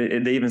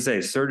 they even say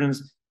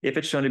surgeons, if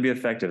it's shown to be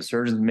effective,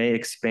 surgeons may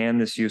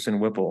expand this use in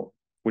Whipple,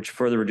 which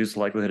further reduces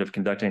the likelihood of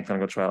conducting a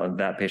clinical trial in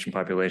that patient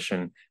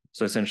population.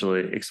 So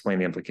essentially explain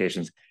the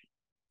implications.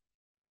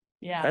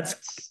 Yeah.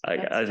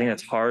 I think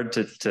that's hard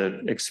to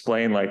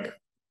explain, like,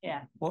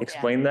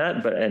 explain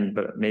that,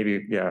 but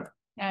maybe,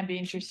 I'd be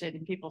interested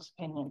in people's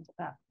opinions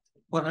about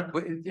that.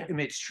 Well,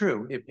 it's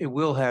true. It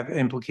will have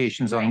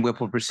implications on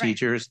Whipple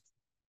procedures.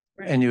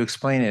 And you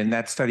explain it, and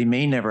that study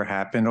may never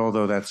happen,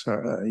 although that's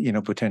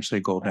potentially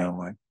a goal down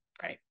line.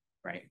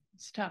 Right.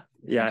 It's tough.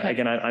 Yeah. Okay.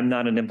 Again, I'm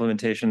not an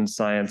implementation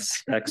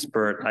science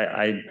expert.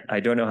 I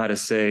don't know how to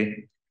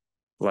say,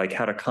 like,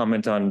 how to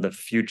comment on the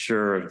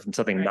future of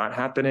something not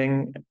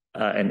happening,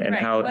 and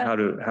how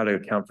to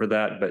account for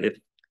that. But if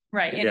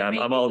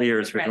I'm all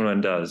ears for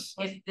anyone does.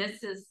 If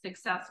this is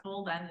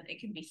successful, then it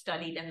can be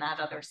studied in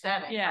that other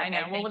setting. Yeah, I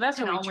know. Well, that's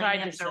what we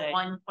tried to say.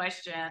 One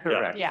question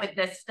with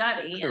this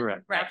study.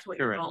 Correct. That's what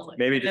you're rolling.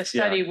 Maybe the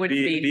study would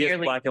be as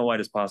black and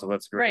white as possible.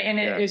 That's great. Right,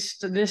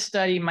 and this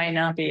study might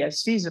not be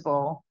as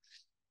feasible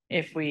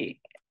if we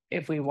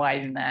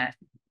widen that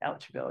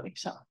eligibility.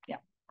 So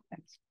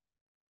thanks.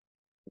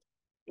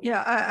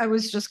 Yeah, I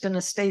was just going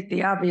to state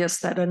the obvious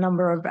that a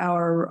number of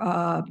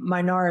our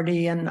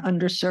minority and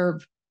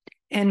underserved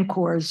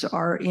NCORs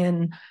are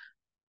in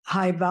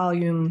high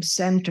volume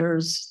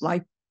centers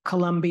like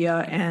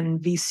Columbia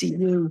and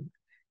VCU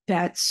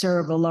that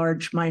serve a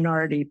large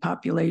minority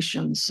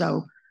population.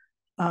 So,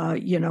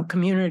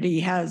 community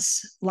has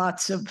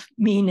lots of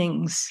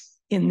meanings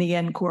in the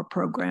NCOR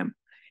program.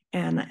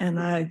 And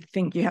I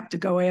think you have to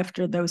go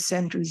after those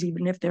centers,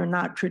 even if they're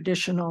not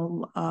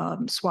traditional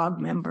SWOG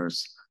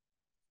members.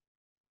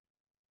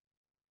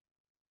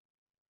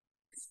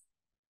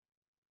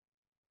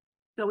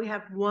 So we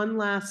have one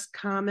last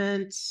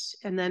comment,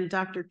 and then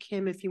Dr.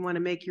 Kim, if you want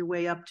to make your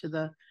way up to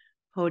the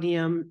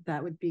podium,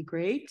 that would be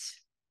great.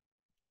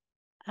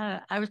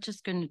 I was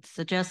just going to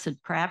suggest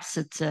that perhaps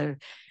it's a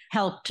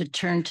help to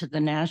turn to the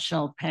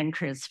National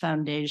Pancreas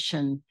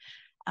Foundation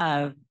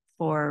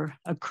for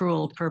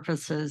accrual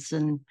purposes.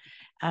 And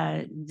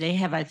they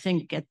have, I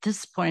think, at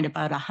this point,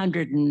 about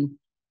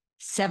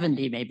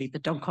 170 maybe,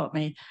 but don't quote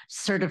me,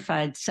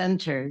 certified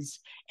centers.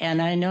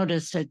 And I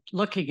noticed that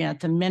looking at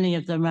them, many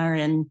of them are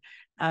in,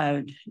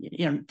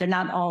 they're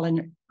not all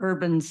in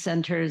urban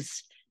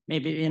centers,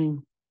 maybe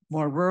in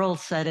more rural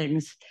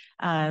settings,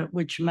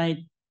 which might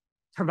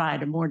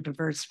provide a more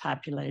diverse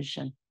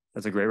population.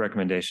 That's a great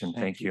recommendation.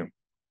 Thank you.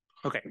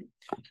 Okay,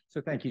 so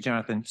thank you,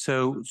 Jonathan.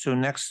 So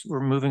next we're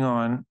moving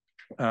on.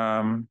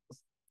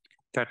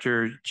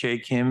 Dr.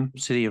 Jae Kim,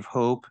 City of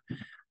Hope,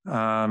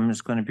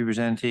 is going to be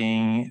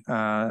presenting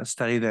a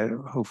study that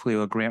hopefully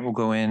a grant will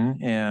go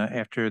in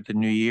after the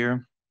new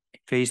year.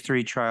 Phase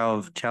 3 trial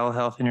of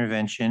telehealth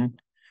intervention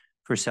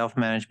for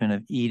self-management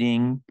of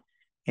eating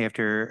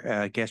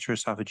after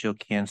gastroesophageal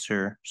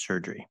cancer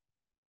surgery.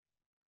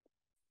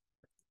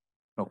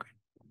 Okay.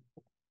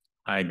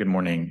 Hi, good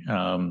morning.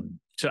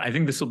 So I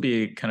think this will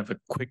be kind of a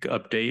quick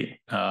update.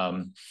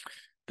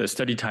 The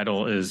study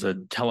title is a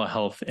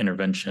telehealth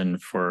intervention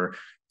for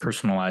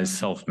personalized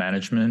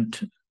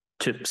self-management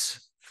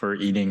tips for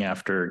eating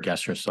after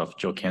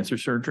gastroesophageal cancer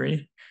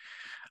surgery.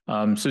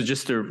 So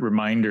just a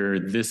reminder,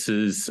 this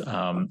is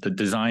the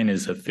design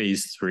is a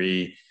phase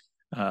 3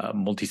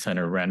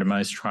 multi-center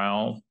randomized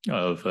trial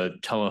of a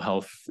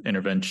telehealth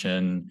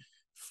intervention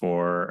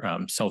for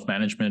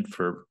self-management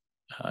for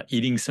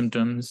eating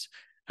symptoms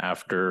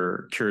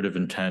after curative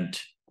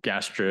intent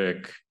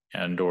gastric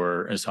and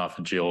or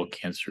esophageal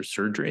cancer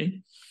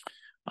surgery.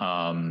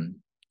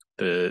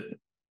 The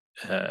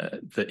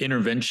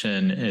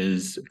intervention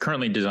is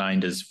currently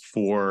designed as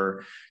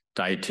 4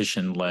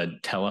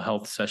 dietitian-led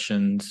telehealth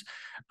sessions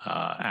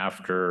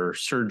after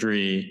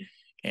surgery,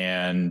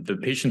 and the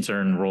patients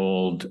are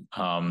enrolled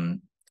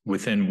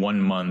within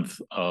 1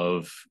 month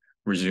of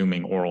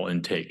resuming oral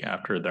intake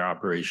after their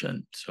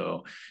operation.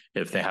 So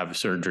if they have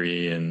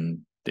surgery and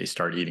they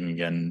start eating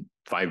again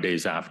 5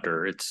 days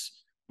after, it's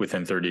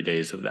within 30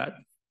 days of that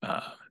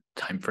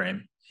time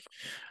frame.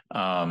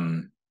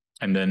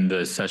 And then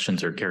the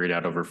sessions are carried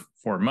out over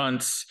 4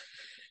 months.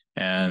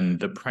 And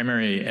the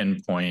primary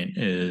endpoint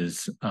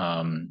is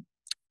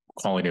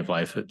quality of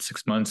life at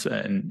 6 months.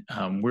 And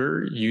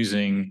we're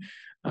using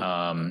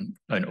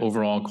an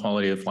overall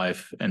quality of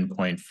life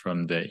endpoint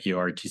from the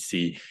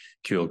EORTC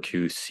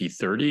QOQ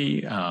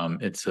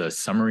C30. It's a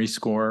summary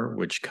score,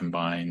 which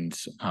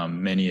combines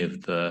many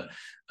of the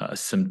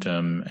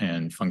symptom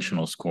and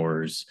functional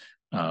scores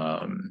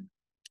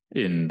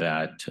in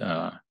that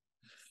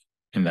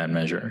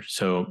measure.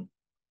 So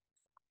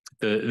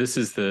this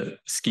is the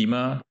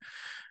schema.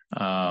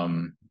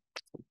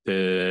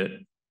 The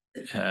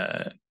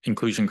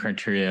inclusion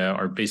criteria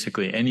are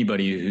basically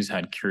anybody who's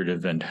had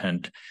curative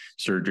intent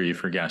surgery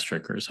for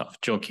gastric or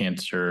esophageal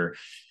cancer,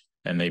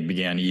 and they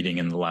began eating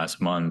in the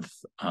last month,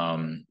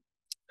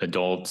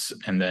 adults.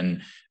 And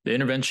then the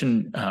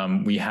intervention,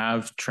 we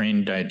have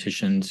trained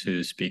dietitians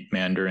who speak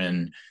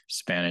Mandarin,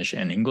 Spanish,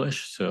 and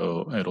English.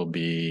 So it'll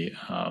be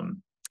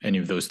any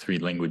of those 3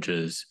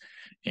 languages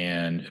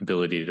and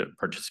ability to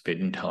participate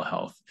in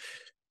telehealth.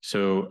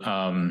 So,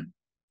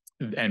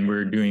 and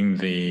we're doing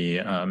the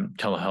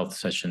telehealth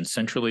session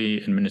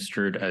centrally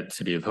administered at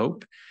City of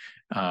Hope.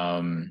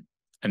 And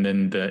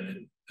then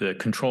the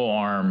control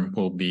arm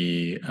will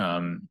be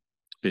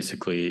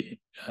basically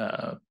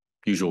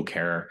usual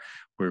care.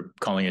 We're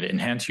calling it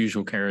enhanced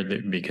usual care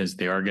because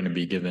they are going to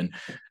be given,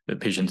 the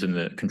patients in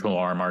the control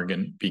arm are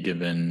going to be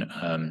given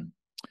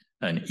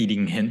an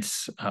eating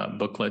hints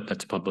booklet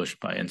that's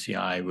published by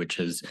NCI, which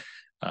is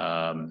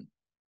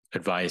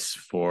advice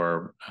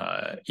for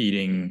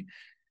eating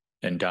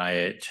and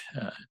diet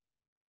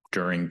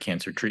during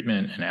cancer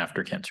treatment and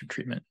after cancer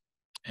treatment.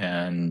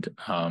 And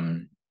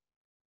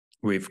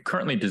we've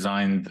currently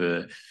designed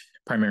the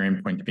primary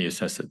endpoint to be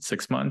assessed at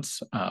 6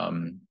 months.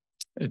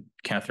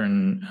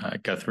 Catherine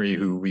Guthrie,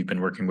 who we've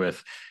been working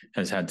with,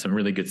 has had some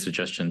really good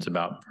suggestions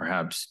about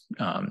perhaps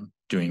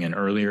doing an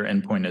earlier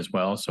endpoint as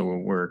well. So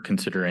we're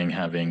considering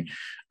having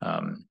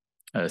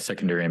a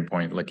secondary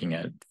endpoint looking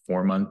at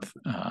 4-month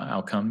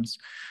outcomes.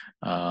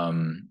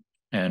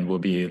 And we'll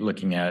be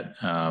looking at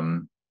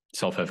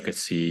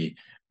self-efficacy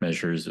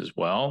measures as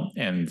well,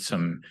 and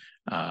some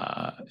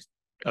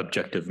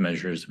objective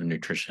measures of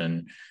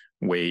nutrition,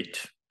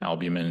 weight,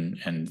 albumin,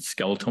 and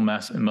skeletal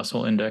mass and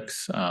muscle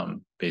index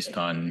based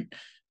on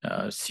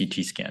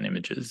CT scan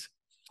images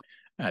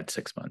at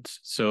 6 months.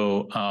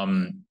 So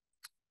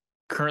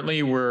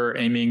currently we're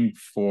aiming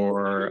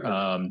for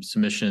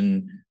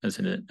submission as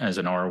an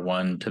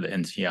R1 to the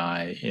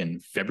NCI in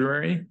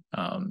February.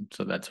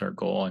 So that's our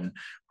goal, and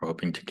we're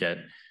hoping to get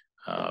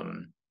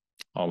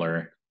all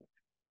our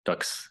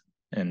ducks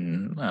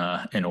in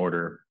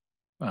order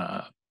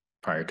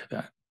prior to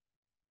that.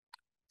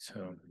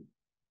 So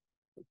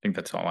I think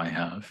that's all I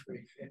have.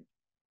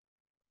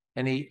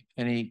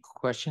 Any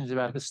questions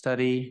about the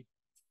study?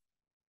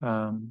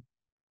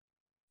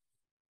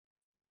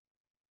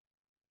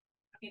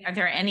 Are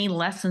there any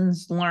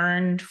lessons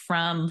learned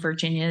from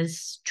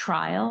Virginia's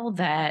trial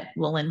that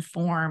will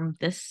inform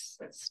this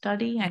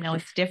study? I know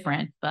it's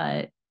different,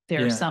 but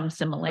there are some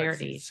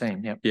similarities.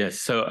 Same, yep. Yes.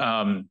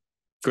 So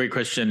Great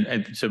question.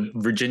 And so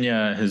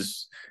Virginia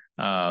has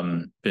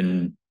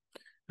been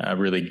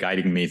really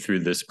guiding me through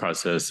this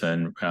process,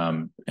 and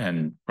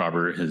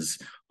Robert has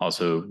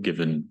also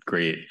given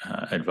great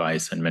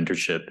advice and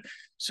mentorship.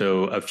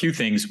 So a few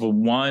things. Well,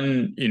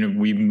 one,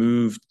 we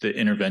moved the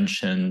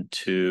intervention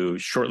to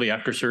shortly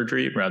after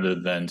surgery rather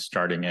than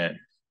starting it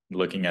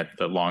looking at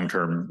the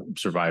long-term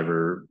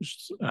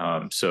survivors.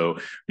 So,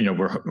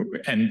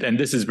 and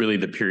this is really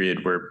the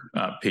period where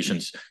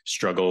patients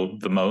struggle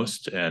the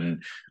most.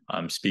 And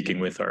speaking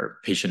with our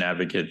patient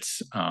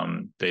advocates,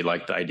 they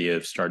like the idea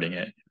of starting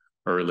it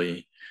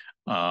early.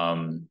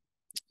 So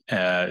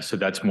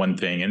that's one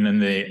thing. And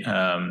then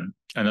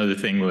another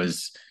thing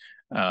was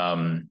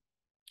kind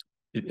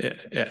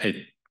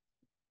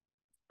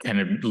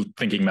of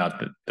thinking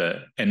about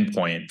the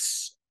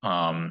endpoints.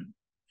 And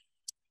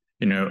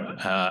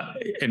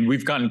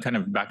we've gotten kind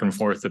of back and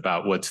forth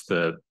about what's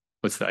the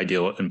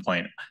ideal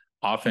endpoint.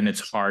 Often it's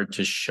hard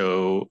to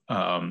show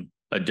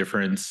a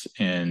difference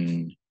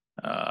in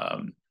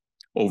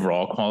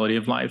overall quality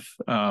of life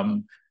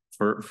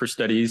for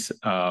studies.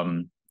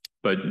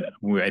 But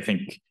I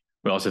think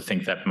we also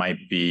think that might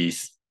be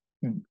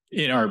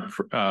in our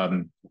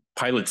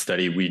pilot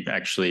study, we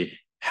actually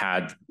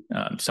had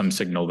some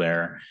signal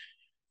there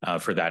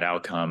for that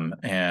outcome.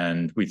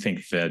 And we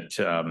think that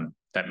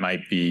that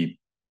might be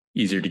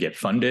easier to get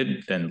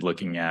funded than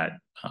looking at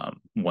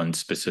one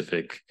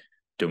specific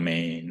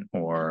domain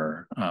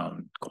or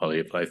quality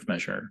of life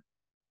measure.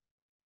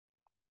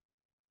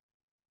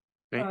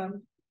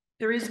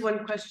 There is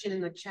one question in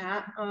the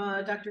chat,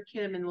 Dr.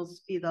 Kim, and we'll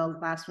be the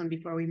last one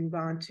before we move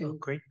on to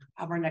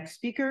have our next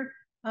speaker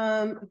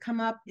come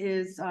up,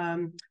 is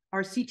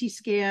our CT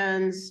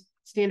scans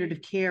standard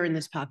of care in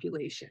this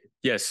population?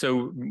 Yes.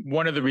 So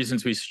one of the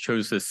reasons we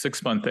chose the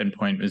 6-month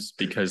endpoint is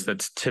because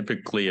that's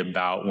typically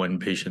about when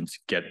patients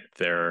get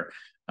their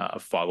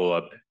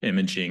follow-up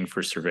imaging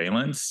for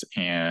surveillance.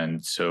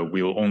 And so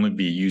we will only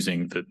be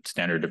using the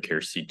standard of care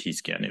CT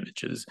scan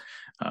images.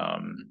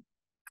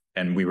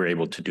 And we were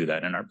able to do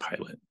that in our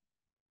pilot.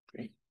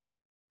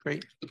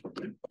 Great.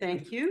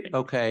 Thank you.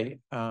 Okay.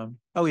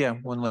 Oh yeah,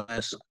 one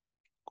last.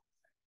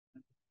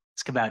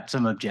 Ask about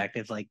some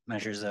objective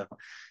measures of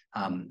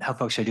how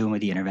folks are doing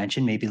with the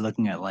intervention, maybe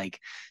looking at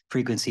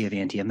frequency of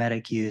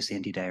antiemetic use,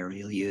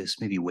 antidiarrheal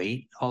use, maybe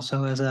weight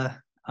also as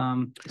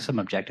some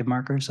objective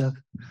markers of.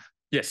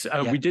 Yes,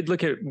 we did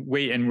look at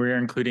weight, and we're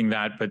including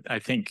that, but I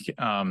think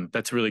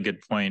that's a really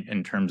good point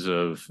in terms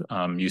of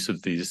use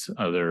of these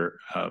other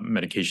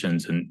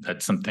medications, and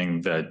that's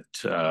something that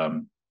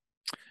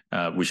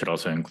we should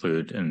also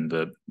include in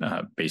the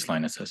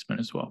baseline assessment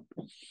as well.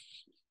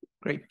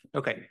 Great.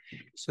 Okay.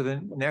 So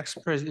the next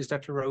is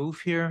Dr.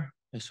 Raouf here.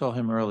 I saw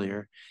him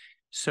earlier.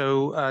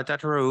 So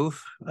Dr.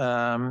 Raouf,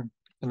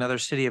 another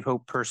City of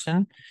Hope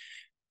person,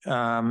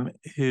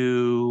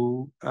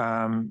 who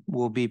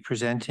will be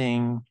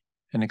presenting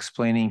and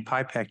explaining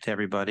PIPEC to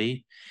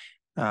everybody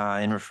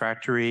in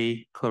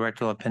refractory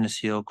colorectal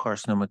appendiceal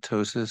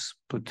carcinomatosis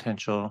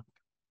potential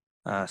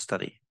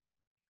study.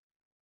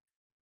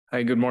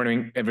 Hi, good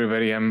morning,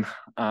 everybody. I'm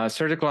a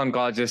surgical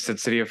oncologist at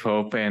City of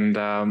Hope, and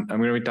I'm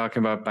going to be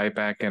talking about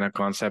PIPEC and a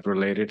concept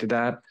related to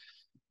that.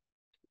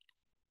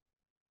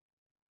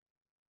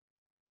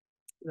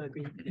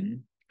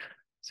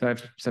 So I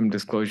have some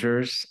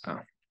disclosures.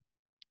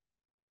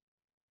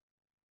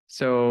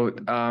 So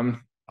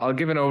I'll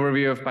give an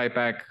overview of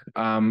PIPEC,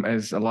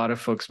 as a lot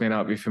of folks may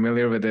not be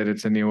familiar with it.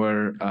 It's a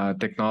newer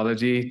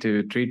technology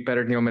to treat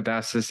peritoneal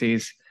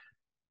metastases.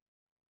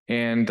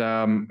 And,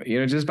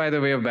 just by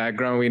the way of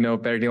background, we know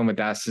peritoneal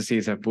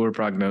metastases have poor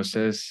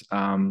prognosis.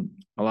 A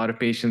lot of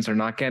patients are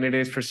not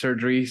candidates for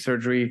surgery.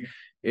 Surgery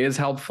is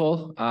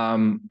helpful.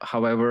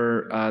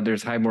 However,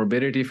 there's high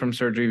morbidity from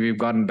surgery. We've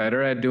gotten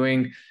better at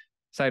doing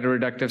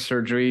cytoreductive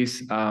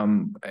surgeries,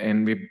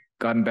 and we've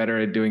gotten better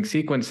at doing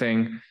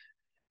sequencing.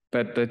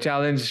 But the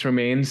challenge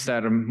remains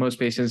that most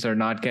patients are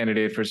not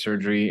candidate for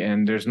surgery,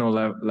 and there's no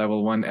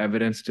level 1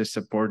 evidence to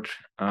support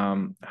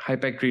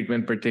HIPEC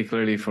treatment,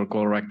 particularly for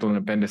colorectal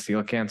and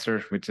appendiceal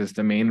cancer, which is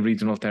the main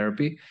regional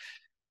therapy.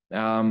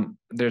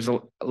 There's a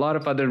lot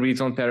of other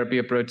regional therapy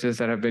approaches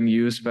that have been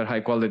used, but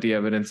high quality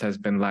evidence has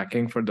been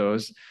lacking for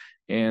those.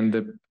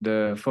 And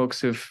the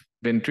folks who've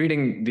been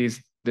treating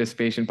this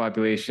patient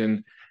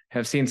population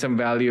have seen some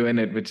value in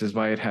it, which is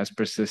why it has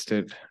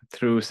persisted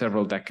through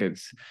several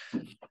decades.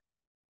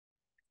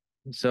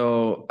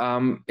 So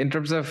in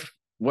terms of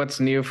what's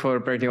new for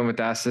peritoneal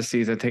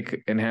metastases, I think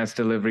enhanced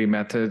delivery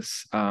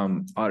methods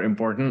are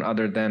important,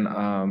 other than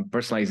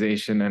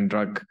personalization and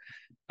drug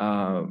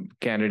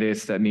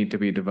candidates that need to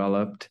be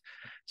developed.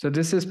 So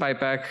this is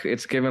PIPEC.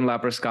 It's given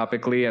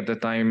laparoscopically at the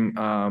time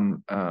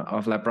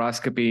of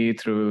laparoscopy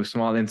through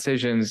small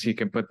incisions. You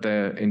can put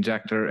the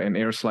injector and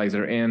air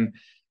slicer in,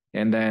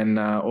 and then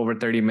over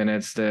 30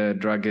 minutes, the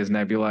drug is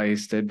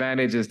nebulized. The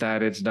advantage is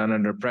that it's done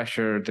under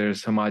pressure.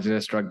 There's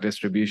homogeneous drug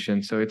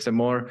distribution. So it's a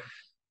more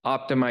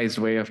optimized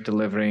way of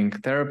delivering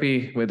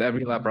therapy. With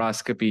every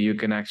laparoscopy, you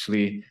can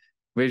actually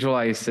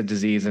visualize the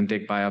disease and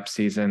take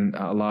biopsies, and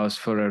allows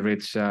for a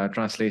rich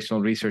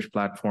translational research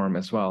platform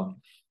as well.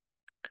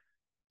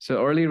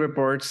 So early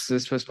reports,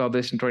 this was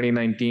published in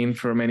 2019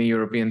 for many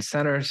European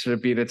centers,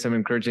 repeated some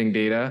encouraging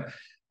data.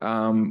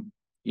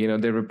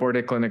 They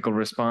reported clinical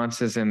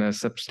responses in a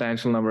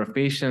substantial number of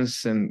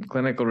patients, and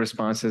clinical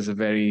response is a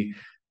very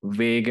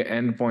vague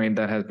endpoint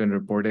that has been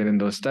reported in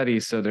those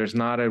studies. So there's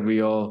not a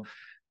real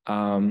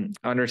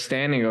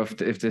understanding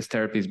of if this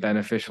therapy is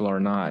beneficial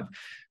or not.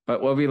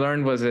 But what we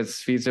learned was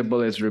it's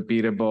feasible, it's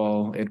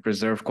repeatable, it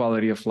preserved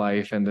quality of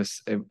life, and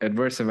this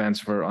adverse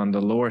events were on the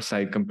lower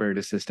side compared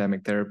to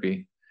systemic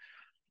therapy.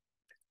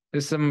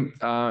 There's some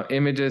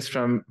images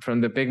from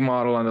the pig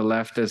model. On the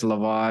left is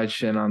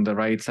SWOG, and on the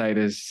right side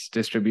is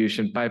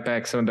distribution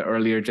PIPEC, some of the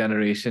earlier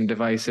generation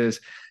devices.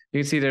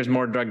 You can see there's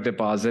more drug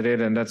deposited,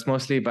 and that's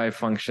mostly by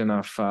function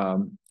of,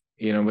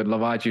 with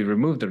SWOG, you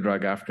remove the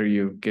drug after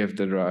you give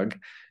the drug.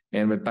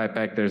 And with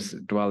PIPEC, there's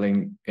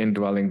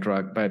indwelling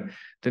drug. But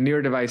the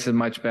newer device is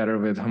much better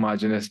with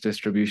homogeneous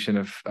distribution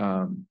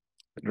of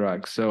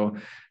drugs. So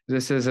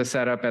this is a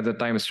setup at the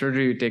time of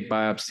surgery. We take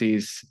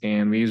biopsies,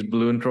 and we use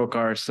balloon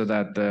trocars so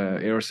that the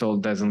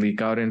aerosol doesn't leak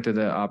out into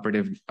the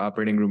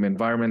operating room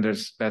environment.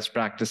 There's best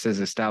practices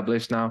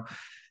established now.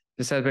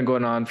 This has been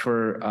going on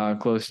for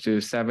close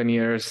to 7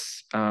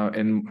 years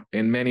in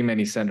many,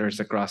 many centers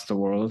across the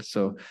world.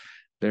 So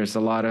there's a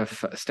lot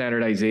of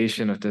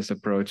standardization of this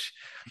approach.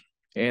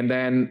 And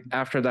then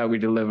after that, we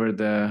deliver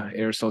the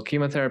aerosol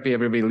chemotherapy.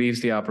 Everybody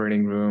leaves the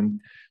operating room.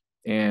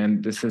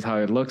 And this is how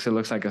it looks. It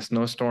looks like a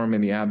snowstorm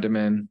in the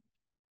abdomen.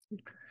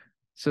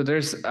 So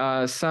there's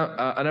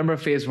a number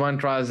of phase 1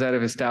 trials that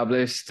have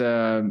established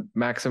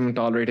maximum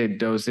tolerated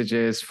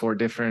dosages for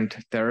different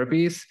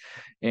therapies.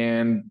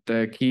 And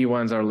the key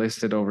ones are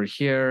listed over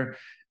here.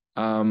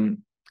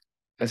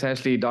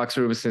 Essentially,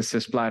 doxorubicin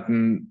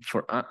cisplatin,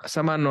 for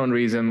some unknown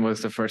reason,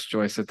 was the first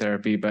choice of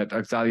therapy, but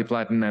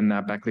oxaliplatin and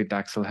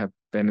nab-paclitaxel have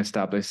been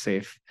established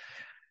safe.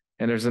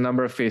 And there's a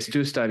number of phase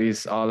 2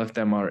 studies. All of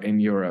them are in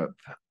Europe.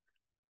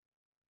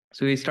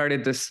 So we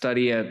started this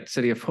study at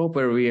City of Hope,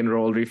 where we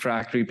enrolled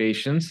refractory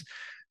patients.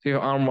 So you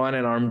have arm 1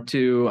 and arm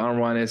 2. Arm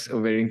 1 is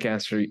ovarian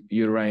cancer,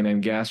 uterine,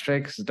 and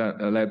gastric,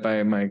 led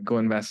by my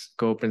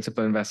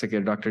co-principal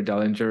investigator, Dr.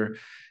 Dellinger,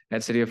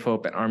 at City of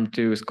Hope. And arm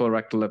 2 is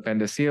colorectal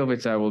appendiceal,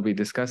 which I will be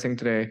discussing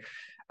today,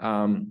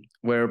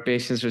 where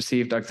patients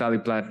received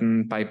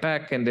oxaliplatin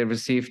PIPEC, and they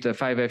received a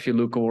 5-FU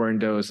leucovorin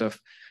dose of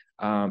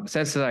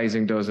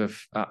sensitizing dose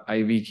of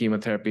IV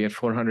chemotherapy at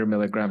 400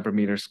 milligram per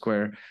meter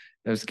square.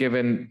 It was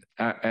given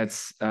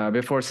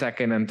before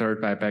second and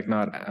third PIPEC,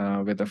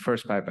 not with the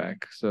first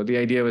PIPEC. So the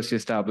idea was to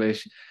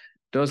establish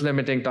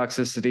dose-limiting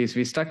toxicities.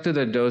 We stuck to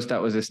the dose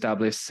that was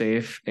established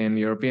safe in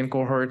European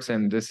cohorts,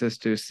 and this is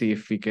to see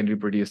if we can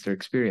reproduce their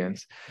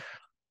experience.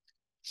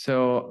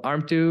 So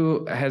arm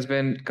 2 has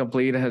been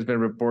complete, has been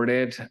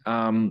reported.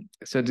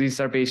 So these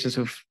are patients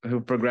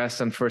who've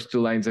progressed on first 2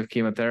 lines of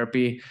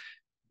chemotherapy,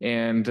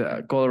 and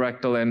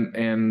colorectal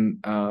and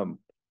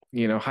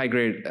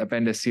high-grade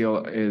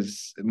appendiceal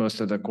is most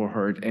of the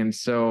cohort. And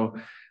so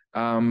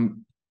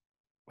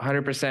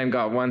 100%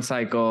 got 1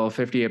 cycle,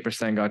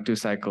 58% got 2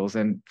 cycles,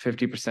 and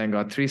 50%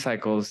 got 3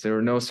 cycles. There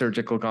were no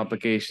surgical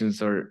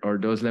complications or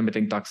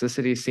dose-limiting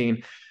toxicities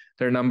seen.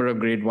 There are a number of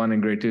grade 1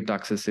 and grade 2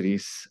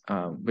 toxicities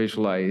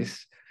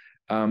visualized.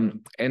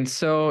 And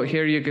so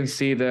here you can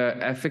see the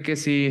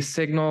efficacy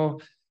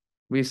signal.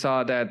 We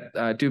saw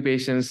that 2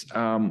 patients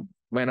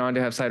went on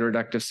to have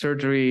cytoreductive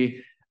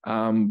surgery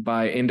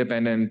by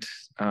independent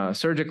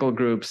surgical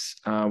groups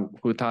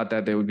who thought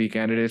that they would be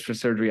candidates for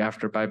surgery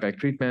after PIPEC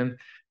treatment.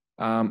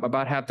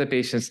 About half the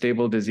patients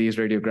stable disease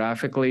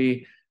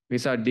radiographically. We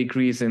saw a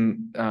decrease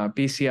in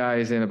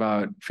PCIs in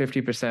about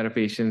 50% of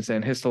patients,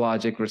 and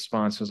histologic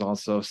response was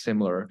also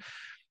similar.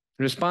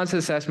 Response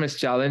assessment is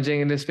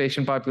challenging in this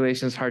patient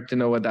population. It's hard to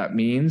know what that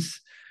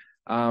means.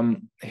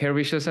 Here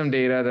we show some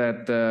data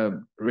that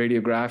the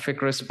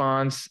radiographic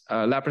response,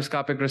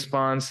 laparoscopic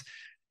response,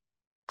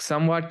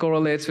 somewhat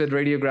correlates with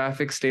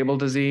radiographic stable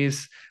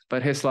disease,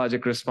 but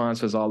histologic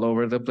response was all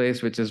over the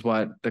place, which is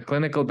what the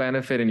clinical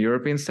benefit in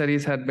European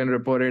studies had been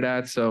reported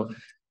at. So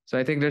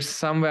I think there's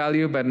some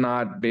value, but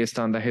not based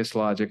on the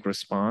histologic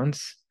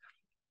response.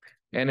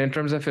 And in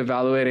terms of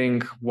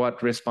evaluating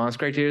what response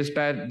criteria is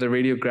bad, the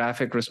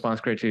radiographic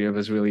response criteria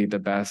was really the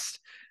best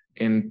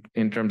in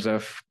terms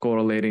of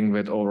correlating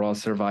with overall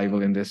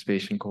survival in this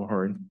patient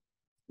cohort.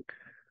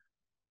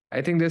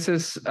 I think this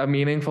is a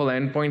meaningful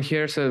endpoint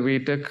here. So we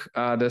took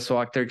the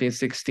SWOG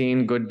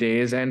 1316 good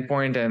days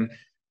endpoint and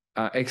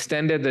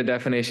extended the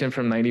definition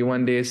from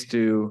 91 days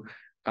to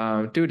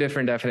 2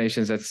 different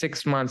definitions at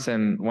 6 months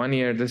and 1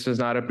 year. This was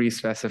not a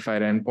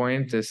pre-specified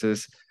endpoint. This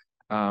is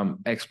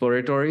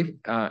exploratory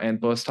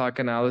and post-hoc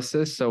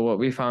analysis. So what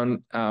we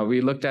found, we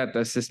looked at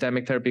the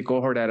systemic therapy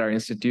cohort at our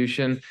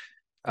institution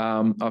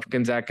of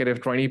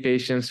consecutive 20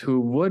 patients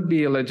who would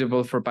be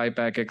eligible for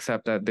PIPEC,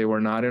 except that they were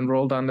not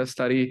enrolled on the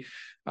study.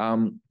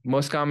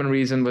 Most common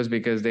reason was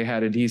because they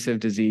had adhesive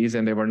disease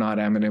and they were not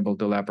amenable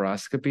to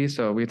laparoscopy.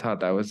 So we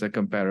thought that was a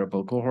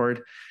comparable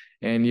cohort.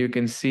 And you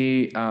can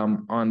see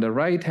on the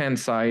right-hand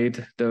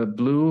side, the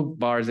blue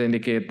bars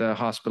indicate the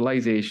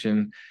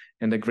hospitalization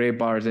and the gray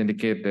bars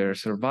indicate their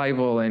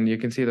survival. And you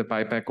can see the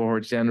pipette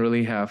cohorts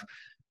generally have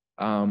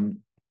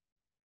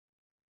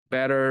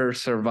better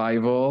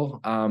survival,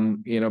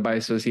 by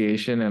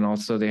association, and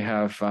also they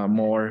have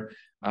more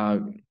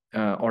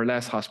or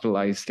less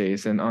hospitalized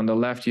stays. And on the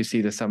left, you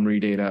see the summary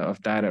data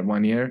of that at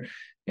 1 year,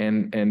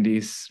 and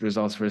these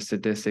results were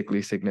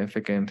statistically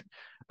significant,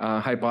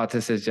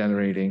 hypothesis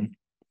generating.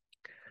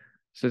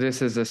 So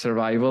this is the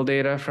survival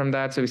data from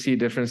that. So we see a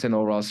difference in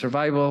overall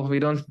survival. We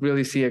don't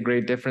really see a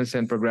great difference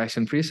in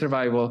progression-free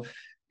survival.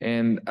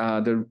 And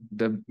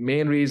the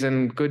main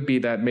reason could be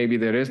that maybe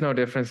there is no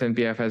difference in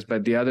PFS,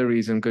 but the other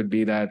reason could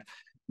be that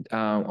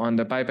on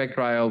the PIPEC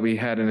trial, we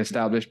had an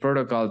established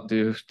protocol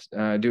to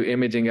do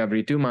imaging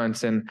every 2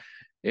 months. And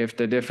if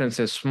the difference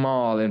is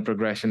small in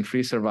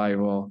progression-free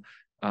survival,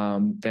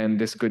 then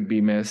this could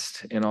be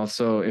missed. And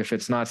also, if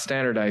it's not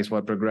standardized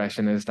what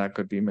progression is, that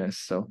could be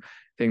missed. So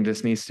I think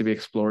this needs to be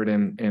explored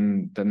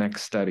in the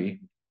next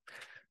study.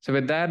 So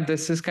with that,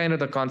 this is kind of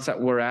the concept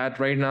we're at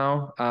right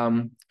now.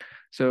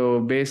 So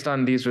based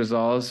on these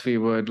results, we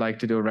would like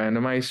to do a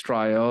randomized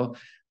trial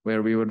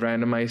where we would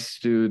randomize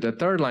to the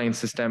third-line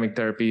systemic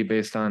therapy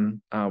based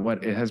on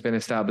what it has been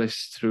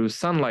established through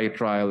Sunlight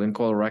trial in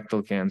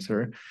colorectal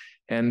cancer.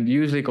 And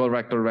usually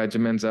colorectal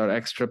regimens are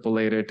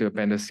extrapolated to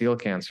appendiceal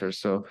cancer.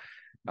 So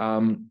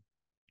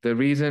the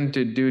reason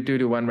to do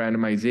 2-to-1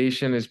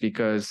 randomization is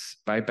because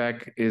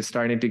PIPEC is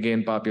starting to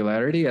gain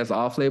popularity as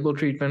off-label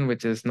treatment,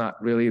 which is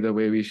not really the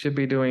way we should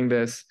be doing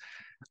this.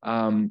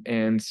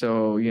 And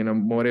so,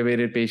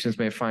 motivated patients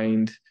may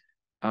find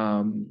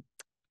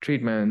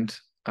treatment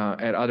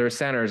at other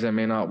centers and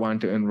may not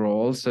want to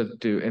enroll. So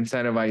to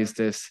incentivize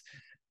this,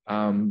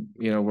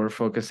 we're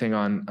focusing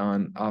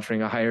on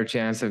offering a higher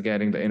chance of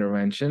getting the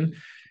intervention.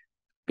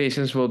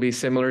 Patients will be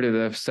similar to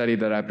the study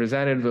that I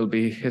presented, will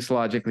be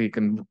histologically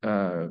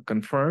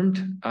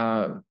confirmed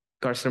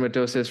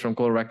carcinomatosis from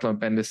colorectal and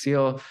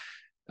appendiceal.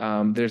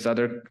 There's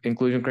other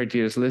inclusion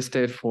criteria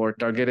listed for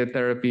targeted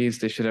therapies.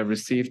 They should have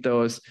received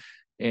those,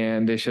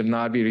 and they should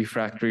not be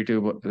refractory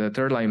to the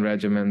third-line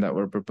regimen that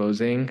we're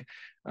proposing.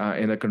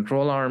 In the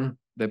control arm,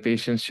 the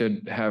patients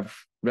should have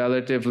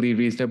relatively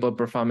reasonable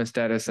performance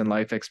status and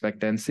life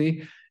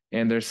expectancy.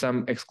 And there's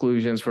some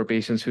exclusions for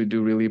patients who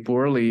do really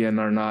poorly and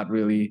are not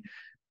really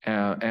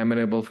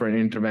amenable for an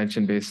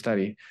intervention-based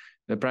study.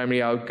 The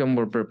primary outcome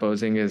we're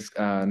proposing is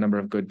number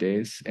of good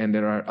days, and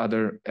there are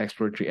other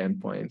exploratory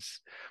endpoints.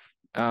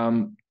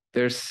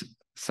 There's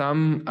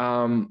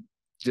some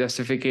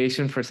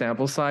justification for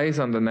sample size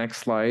on the next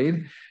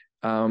slide.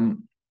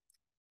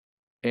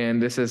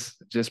 And this is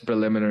just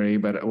preliminary,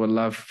 but I would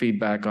love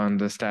feedback on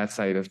the stat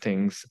side of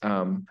things,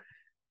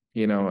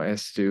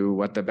 as to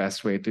what the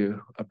best way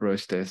to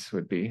approach this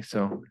would be.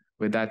 So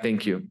with that,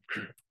 thank you.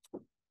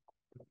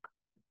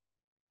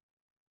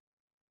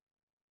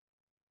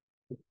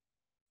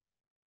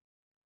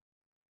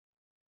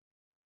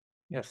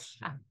 Yes.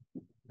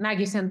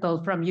 Maggie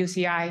Semple from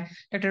UCI.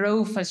 Dr.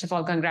 Rao, first of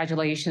all,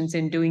 congratulations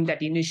in doing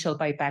that initial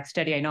PIPEC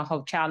study. I know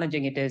how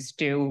challenging it is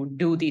to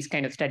do these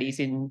kind of studies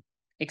in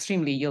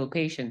extremely ill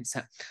patients.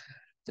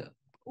 So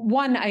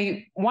one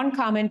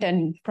comment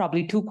and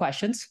probably two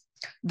questions.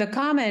 The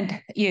comment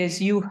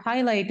is you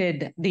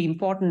highlighted the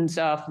importance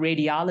of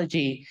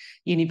radiology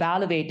in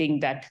evaluating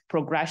that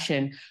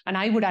progression. And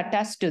I would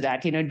attest to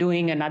that,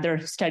 doing another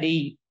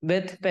study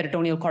with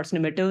peritoneal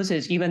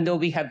carcinomatosis, even though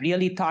we have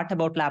really thought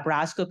about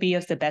laparoscopy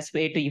as the best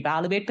way to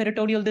evaluate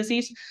peritoneal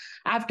disease.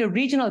 After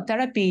regional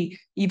therapy,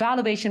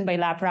 evaluation by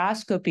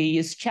laparoscopy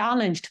is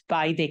challenged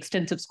by the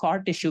extensive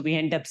scar tissue we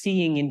end up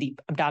seeing in the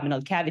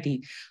abdominal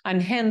cavity.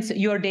 And hence,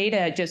 your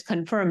data just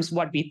confirms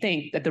what we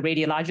think, that the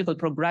radiological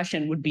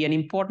progression would be an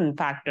important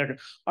factor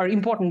or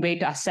important way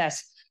to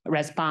assess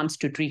response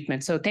to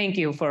treatment. So thank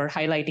you for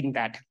highlighting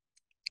that.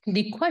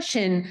 The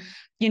question,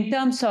 in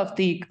terms of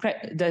the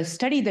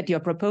study that you're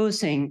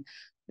proposing,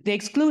 the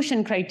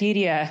exclusion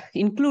criteria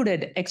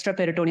included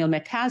extraperitoneal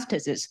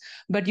metastasis,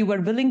 but you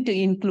were willing to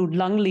include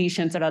lung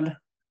lesions that are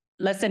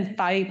less than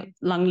 5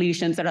 lung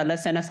lesions that are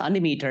less than a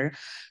centimeter.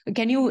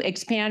 Can you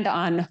expand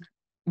on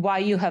why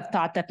you have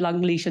thought that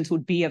lung lesions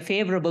would be a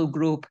favorable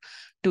group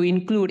to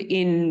include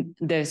in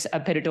this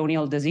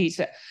peritoneal disease?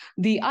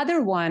 The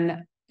other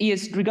one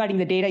is regarding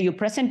the data you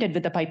presented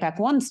with the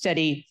PIPEC-1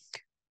 study.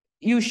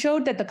 You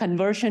showed that the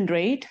conversion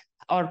rate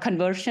or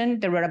conversion,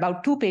 there were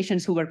about 2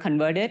 patients who were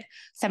converted,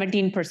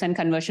 17%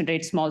 conversion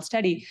rate, small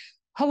study.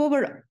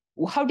 However,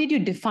 how did you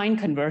define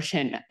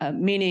conversion?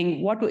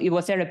 Meaning,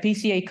 was there a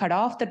PCA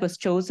cutoff that was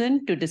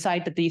chosen to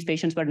decide that these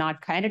patients were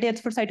not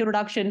candidates for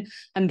cytoreduction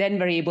and then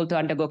were able to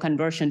undergo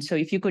conversion? So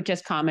if you could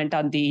just comment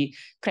on the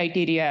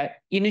criteria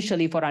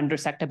initially for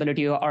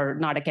unresectability or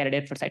not a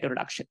candidate for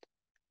cytoreduction.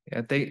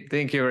 Yeah,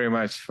 thank you very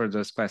much for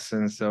those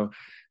questions. So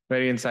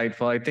very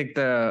insightful. I think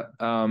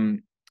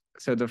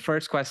so the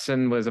first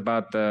question was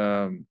about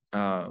the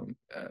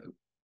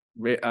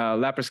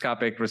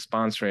laparoscopic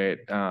response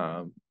rate.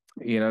 The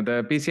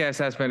PCI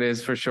assessment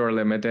is for sure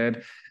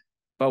limited,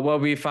 But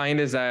what we find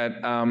is that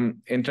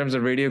in terms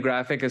of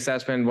radiographic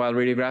assessment, while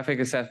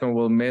radiographic assessment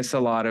will miss a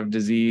lot of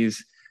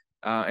disease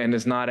and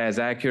is not as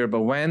accurate,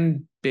 but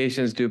when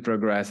patients do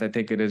progress, I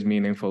think it is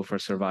meaningful for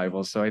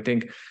survival. So I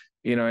think,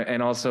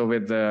 and also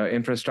with the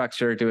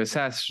infrastructure to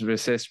assess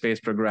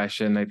RECIST-based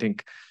progression, I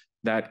think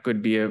that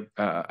could be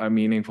a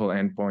meaningful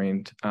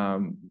endpoint,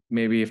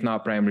 maybe if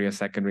not primary, a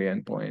secondary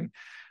endpoint.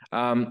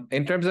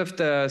 In terms of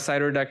the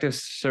cytoreductive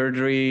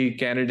surgery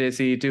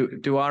candidacy,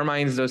 to our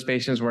minds, those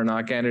patients were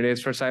not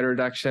candidates for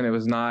cytoreduction.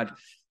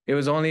 It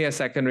was only a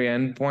secondary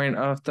endpoint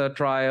of the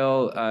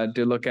trial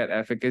to look at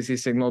efficacy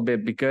signal,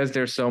 but because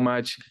there's so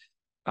much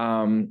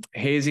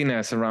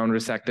haziness around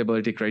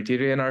resectability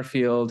criteria in our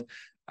field,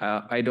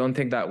 I don't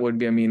think that would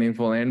be a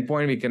meaningful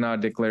endpoint. We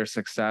cannot declare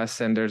success,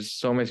 and there's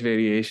so much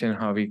variation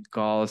how we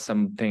call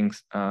some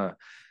things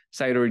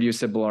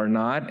cytoreducible or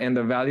not, and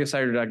the value of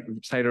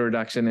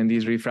cytoreduction in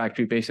these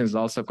refractory patients is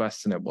also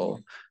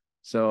questionable.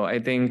 So I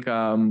think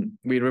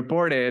we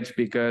report it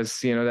because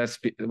that's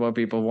what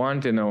people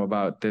want to know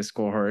about this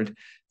cohort.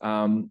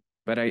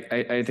 But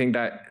I think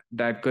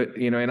that could,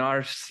 in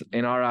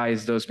our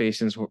eyes, those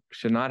patients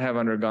should not have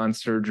undergone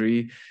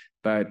surgery,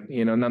 but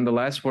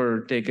nonetheless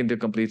were taken to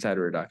complete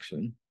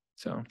cytoreduction.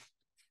 So,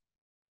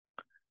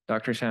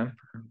 Dr. Sham.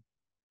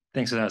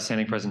 Thanks for that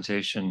outstanding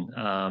presentation,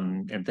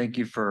 and thank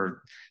you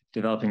for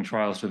developing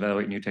trials to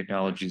evaluate new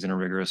technologies in a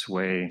rigorous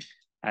way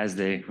as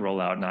they roll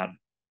out, not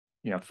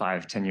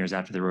 5-10 years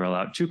after they roll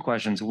out. Two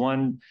questions.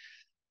 One,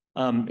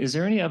 is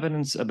there any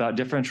evidence about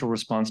differential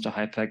response to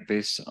HIPEC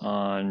based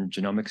on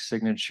genomic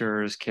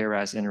signatures,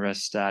 KRAS,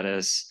 NRAS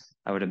status?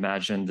 I would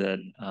imagine that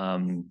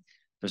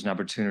there's an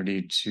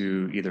opportunity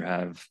to either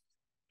have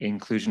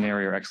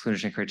inclusionary or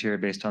exclusionary criteria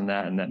based on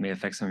that, and that may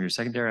affect some of your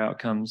secondary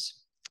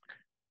outcomes,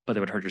 but that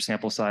would hurt your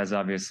sample size,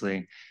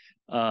 obviously.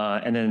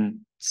 And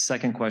then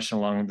second question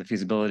along the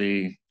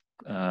feasibility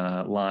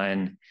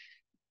line,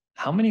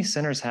 how many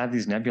centers have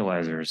these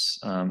nebulizers?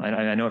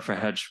 I know for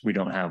Hedge, we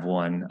don't have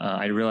one.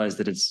 I realize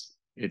that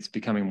it's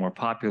becoming more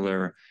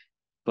popular,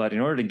 but in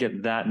order to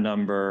get that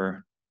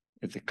number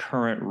at the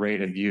current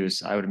rate of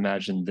use, I would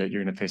imagine that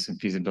you're going to face some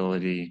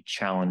feasibility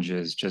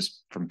challenges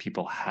just from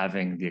people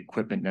having the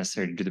equipment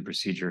necessary to do the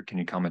procedure. Can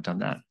you comment on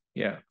that?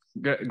 Yeah,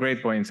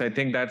 great points. I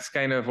think that's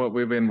kind of what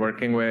we've been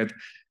working with,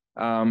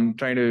 trying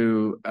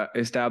to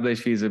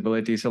establish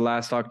feasibility. So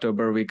last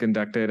October, we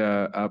conducted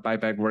a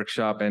PIPAC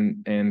workshop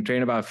and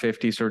trained about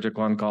 50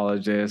 surgical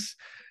oncologists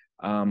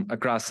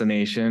across the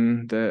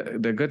nation.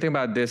 The good thing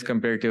about this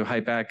compared to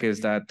HIPAC is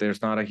that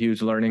there's not a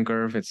huge learning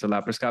curve. It's a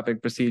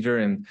laparoscopic procedure,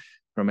 and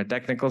from a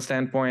technical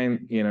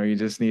standpoint, you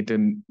just need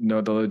to know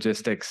the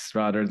logistics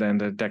rather than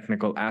the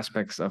technical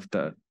aspects of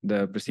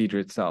the procedure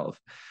itself.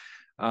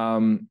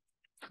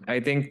 I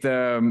think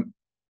from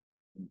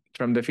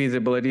the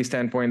feasibility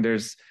standpoint,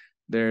 there's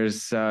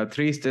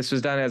three. This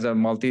was done as a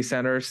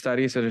multi-center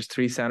study, so there's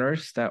 3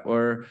 centers that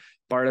were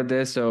part of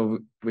this. So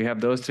we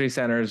have those 3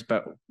 centers,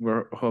 but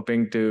we're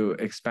hoping to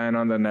expand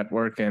on the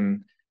network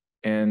and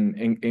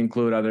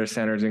include other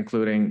centers,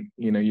 including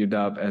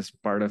UW as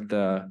part of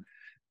the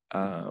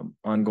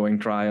ongoing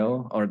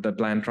trial or the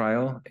planned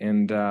trial.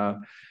 And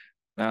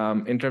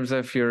in terms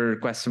of your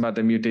question about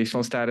the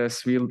mutational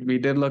status, we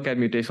did look at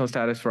mutational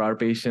status for our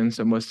patients.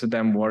 So most of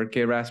them were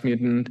KRAS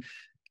mutant.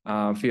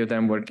 A few of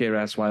them were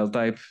KRAS wild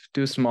type,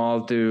 too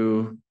small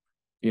to,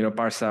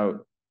 parse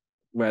out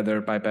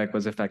whether PIPAC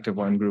was effective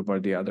one group or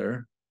the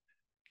other.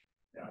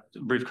 Yeah.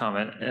 Brief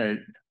comment.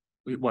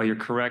 While you're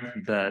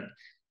correct that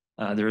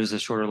there is a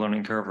shorter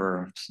learning curve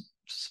or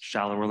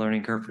shallower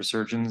learning curve for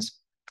surgeons,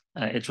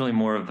 it's really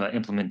more of an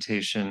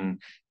implementation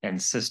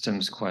and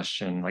systems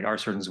question. Like our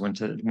surgeons went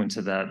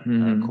to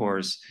that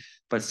course,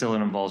 but still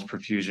it involves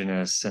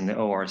perfusionists and the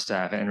OR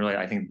staff. And really,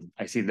 I think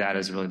I see that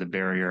as really the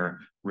barrier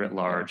writ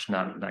large,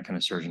 not that kind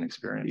of surgeon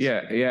experience.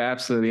 Yeah,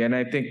 absolutely. And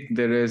I think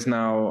there is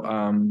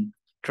now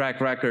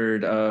track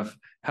record of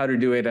how to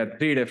do it at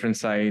 3 different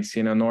sites,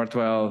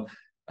 Northwell,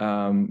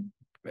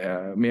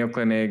 Mayo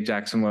Clinic,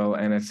 Jacksonville,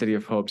 and at City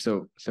of Hope.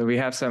 So we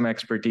have some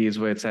expertise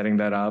with setting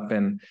that up.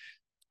 And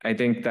I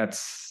think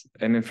that's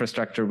an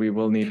infrastructure we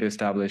will need to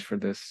establish for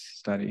this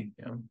study.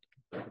 Yeah.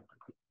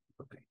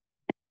 Okay.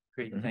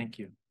 Great. Thank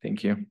you.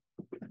 Thank you.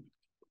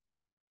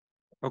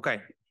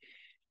 Okay.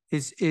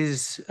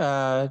 Is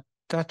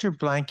Dr.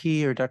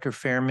 Blanke or Dr.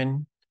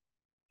 Fairman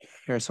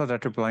here? I saw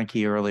Dr.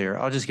 Blanke earlier.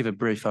 I'll just give a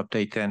brief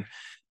update then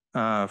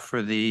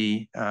for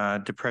the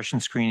depression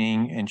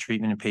screening and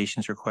treatment in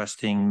patients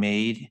requesting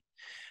MAID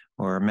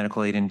or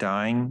medical aid in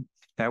dying.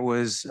 That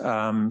was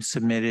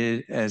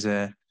submitted as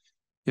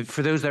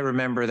for those that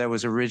remember, that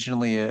was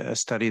originally a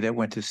study that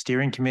went to the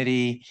steering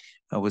committee,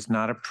 was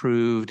not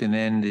approved, and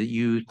then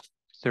the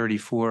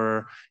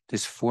U34,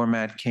 this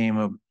format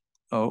came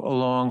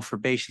along for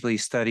basically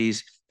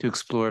studies to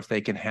explore if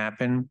they can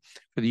happen.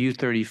 For the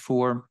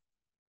U34,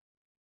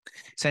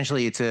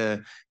 essentially it's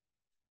a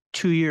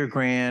 2-year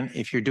grant.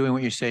 If you're doing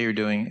what you say you're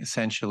doing,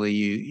 essentially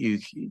you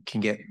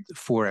can get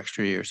 4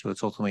 extra years. So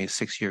it's ultimately a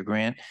 6-year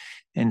grant.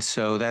 And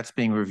so that's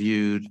being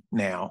reviewed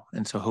now.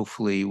 And so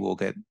hopefully we'll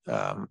get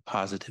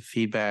positive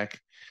feedback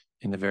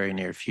in the very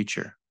near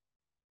future.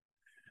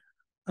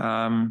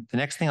 The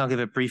next thing I'll give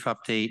a brief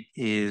update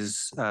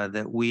is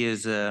that we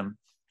as a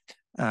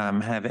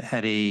have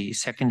had a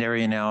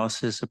secondary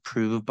analysis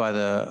approved by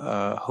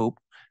the Hope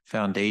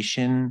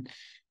Foundation,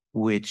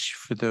 which,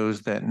 for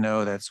those that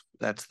know,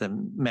 that's the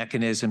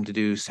mechanism to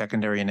do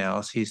secondary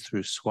analyses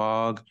through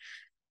SWOG.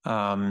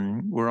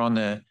 We're on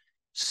the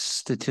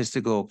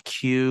statistical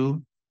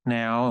queue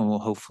now, and we'll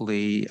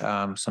hopefully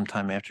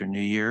sometime after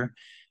New Year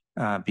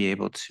be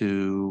able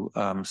to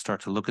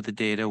start to look at the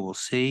data. We'll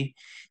see.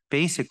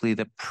 Basically,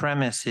 the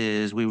premise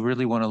is we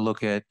really want to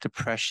look at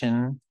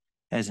depression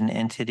as an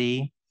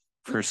entity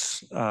for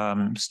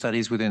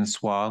studies within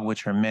SWOG,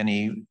 which are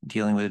many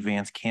dealing with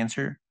advanced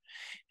cancer,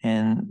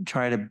 and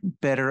try to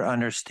better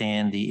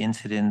understand the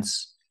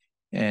incidence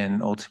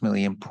and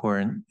ultimately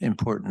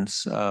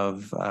importance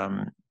of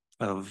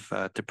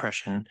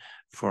depression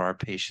for our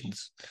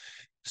patients.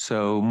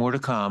 So more to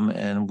come,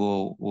 and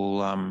we'll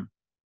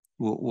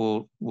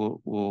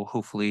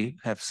hopefully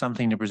have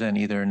something to present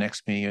either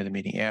next meeting or the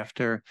meeting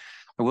after.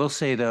 I will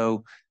say,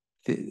 though,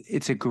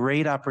 it's a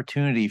great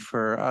opportunity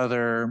for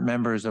other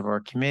members of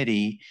our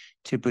committee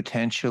to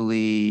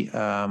potentially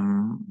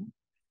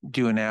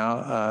do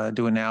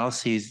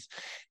analyses,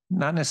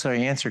 not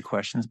necessarily answer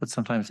questions, but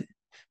sometimes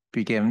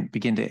begin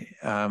to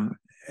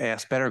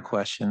ask better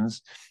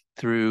questions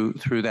through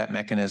that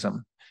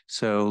mechanism.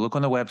 So look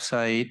on the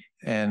website,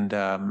 and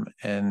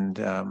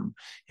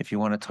if you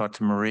want to talk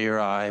to Marie or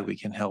I, we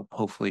can help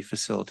hopefully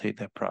facilitate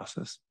that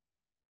process.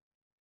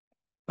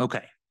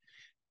 Okay,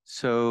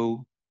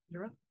 so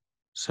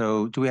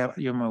do we have,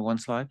 you have my one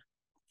slide?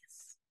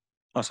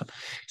 Awesome.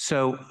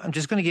 So I'm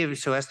just going to give,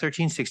 so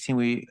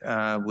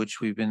S1316, which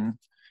we've been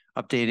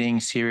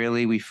updating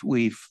serially.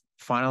 We've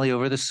finally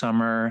over the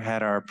summer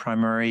had our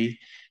primary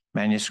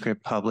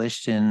manuscript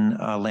published in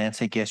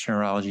Lancet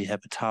Gastroenterology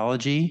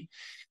Hepatology.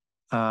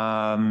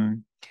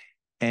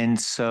 And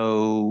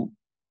so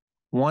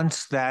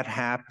once that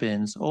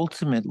happens,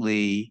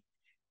 ultimately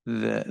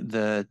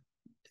I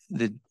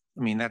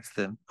mean, that's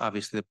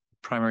obviously the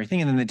primary thing,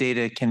 and then the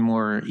data can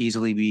more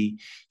easily be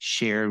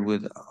shared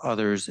with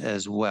others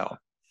as well.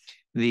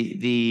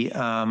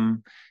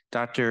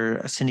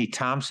 Dr. Cindy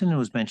Thompson, who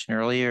was mentioned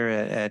earlier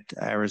at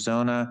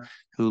Arizona,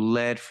 who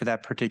led for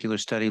that particular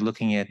study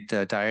looking at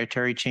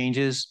dietary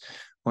changes,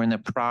 we're in the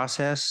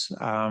process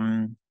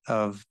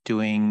of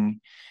doing,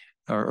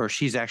 or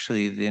she's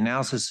actually, the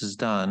analysis is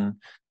done,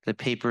 the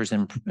paper's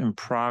in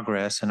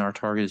progress, and our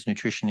target is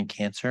nutrition and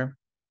cancer.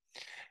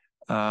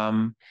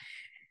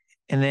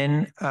 And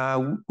then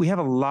we have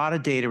a lot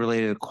of data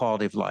related to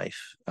quality of life.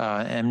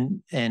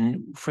 And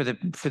for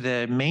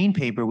the main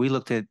paper, we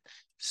looked at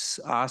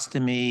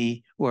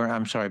ostomy, or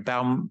I'm sorry,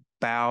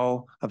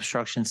 bowel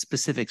obstruction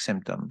specific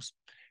symptoms,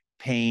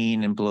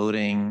 pain and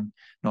bloating,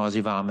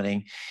 nausea,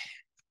 vomiting.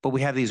 But we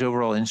have these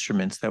overall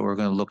instruments that we're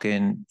going to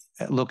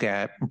look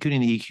at,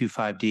 including the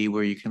EQ5D,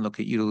 where you can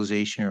look at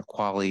utilization or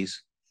QALYs.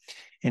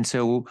 And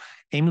so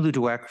Amy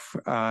Ludwig,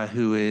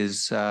 who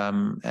is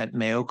at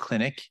Mayo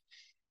Clinic,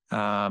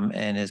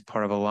 and is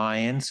part of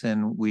Alliance,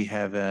 and we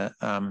have a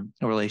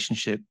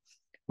relationship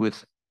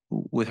with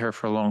her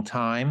for a long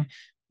time,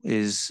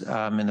 is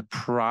in the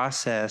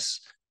process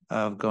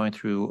of going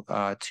through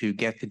to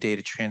get the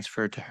data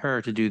transferred to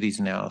her to do these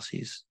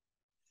analyses.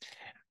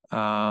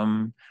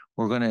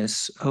 We're going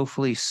to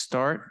hopefully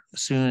start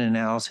soon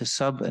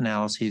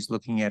sub-analyses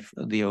looking at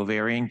the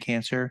ovarian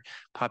cancer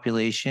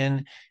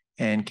population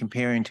and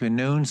comparing to a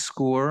known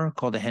score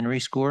called the Henry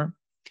score.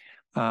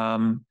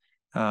 And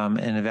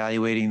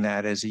evaluating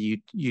that as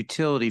a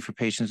utility for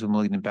patients with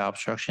malignant bowel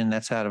obstruction.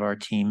 That's out of our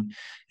team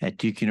at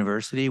Duke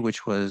University,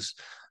 which was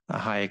a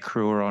high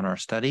accruer on our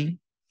study.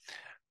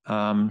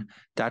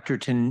 Dr.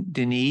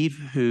 Deneve,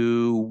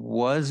 who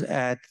was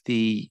at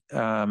the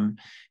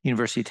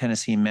University of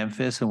Tennessee in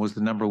Memphis and was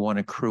the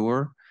 #1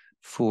 accruer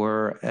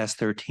for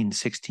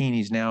S1316.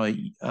 He's now at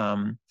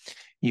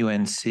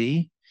UNC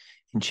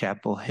in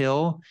Chapel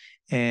Hill.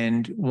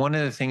 And one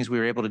of the things we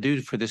were able to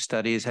do for this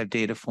study is have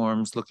data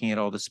forms looking at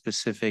all the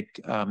specific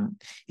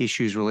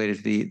issues related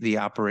to the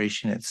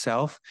operation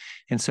itself.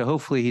 And so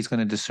hopefully he's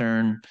going to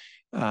discern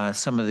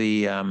some of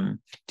the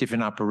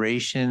different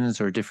operations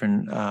or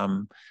different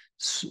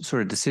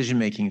sort of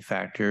decision-making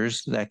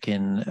factors that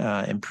can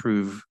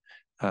improve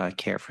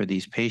care for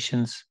these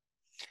patients.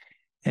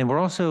 And we're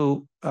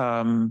also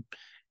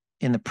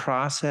in the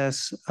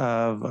process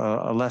of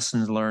a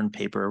lessons learned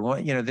paper.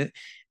 Well,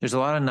 there's a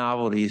lot of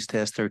novelties to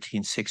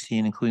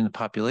S1316, including the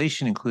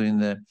population, including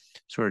the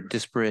sort of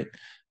disparate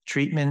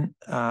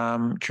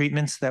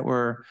treatments that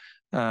were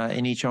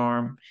in each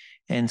arm.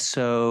 And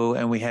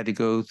we had to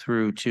go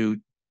through to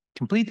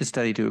complete the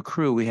study to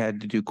accrue. We had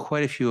to do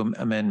quite a few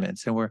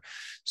amendments, and we're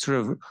sort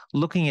of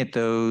looking at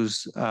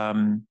those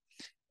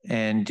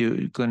and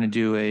going to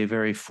do a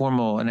very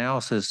formal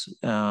analysis,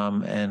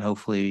 and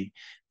hopefully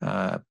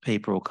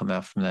paper will come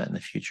out from that in the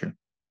future.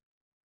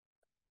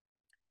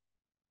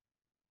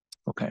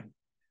 Okay.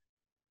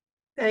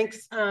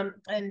 Thanks.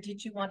 And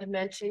did you want to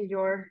mention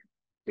your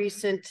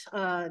recent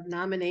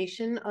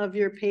nomination of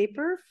your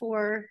paper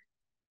for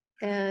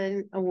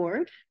and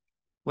award?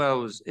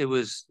 Well, it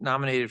was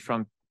nominated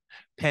from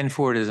Penn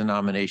Ford as a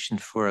nomination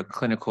for a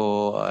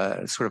clinical,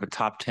 sort of a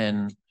top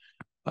 10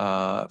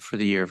 for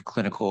the year of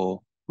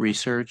clinical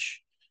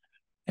research.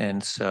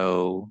 And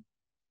so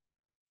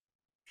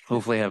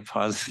hopefully have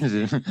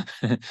positive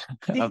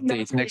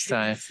updates next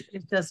time.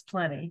 It does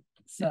plenty.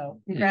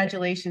 So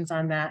congratulations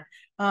on that.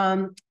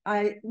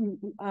 I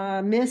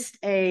missed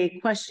a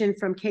question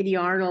from Katie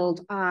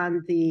Arnold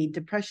on the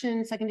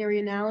depression secondary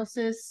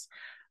analysis.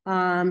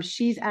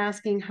 She's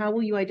asking, how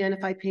will you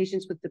identify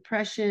patients with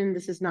depression?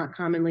 This is not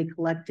commonly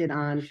collected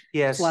on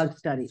SWOG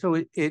studies.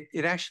 So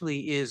it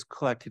actually is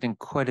collected in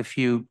quite a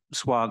few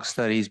SWOG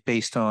studies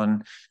based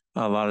on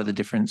a lot of the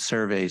different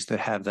surveys that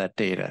have that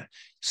data.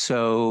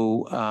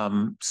 So,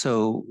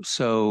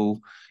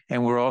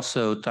 and we're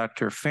also,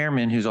 Dr.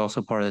 Fairman, who's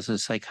also part of this, as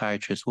a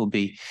psychiatrist, will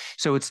be.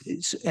 So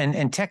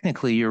and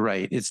technically you're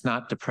right, it's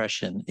not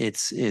depression,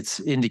 it's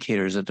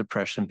indicators of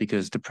depression,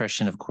 because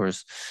depression, of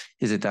course,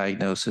 is a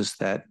diagnosis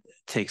that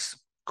takes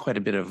quite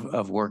a bit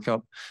of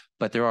workup,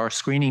 but there are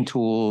screening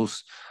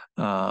tools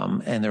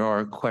and there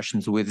are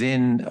questions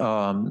within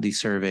these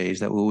surveys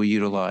that we will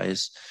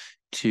utilize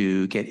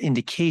to get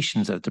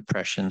indications of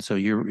depression. So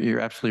you're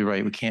absolutely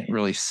right. We can't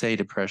really say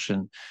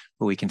depression,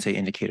 but we can say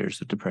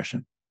indicators of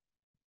depression.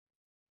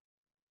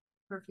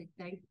 Perfect.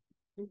 Thank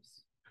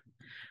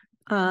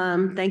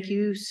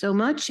you so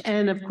much.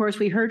 And of course,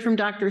 we heard from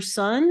Dr.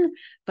 Sun,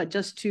 but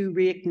just to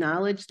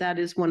re-acknowledge, that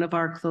is one of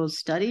our closed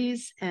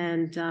studies.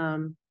 And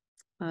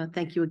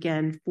thank you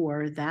again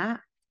for that.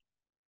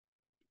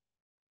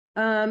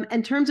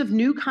 In terms of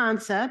new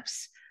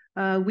concepts,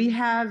 we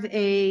have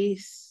a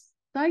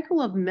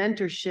cycle of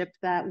mentorship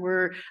that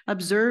we're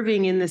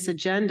observing in this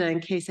agenda,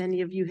 in case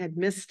any of you had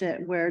missed it,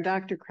 where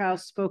Dr.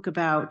 Krause spoke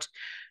about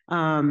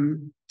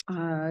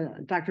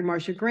Dr.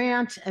 Marcia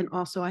Grant, and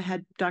also I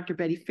had Dr.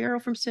 Betty Farrell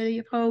from City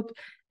of Hope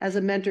as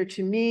a mentor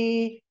to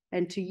me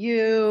and to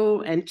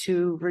you and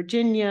to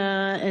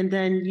Virginia, and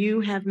then you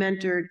have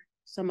mentored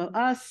some of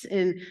us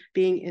in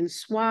being in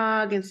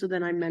SWOG, and so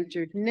then I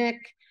mentored Nick,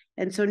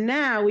 and so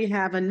now we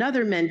have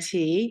another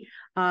mentee,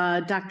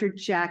 Dr.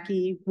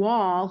 Jackie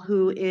Wall,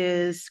 who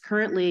is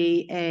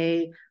currently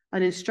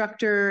an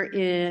instructor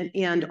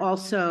and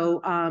also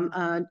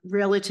a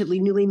relatively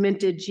newly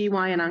minted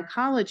GYN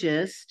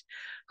oncologist,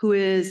 who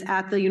is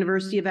at the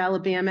University of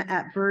Alabama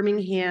at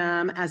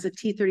Birmingham as a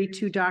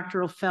T32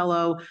 doctoral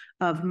fellow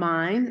of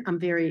mine. I'm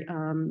very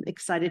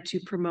excited to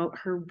promote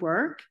her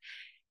work.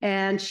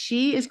 And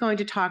she is going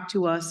to talk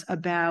to us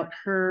about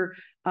her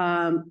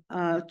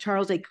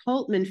Charles A.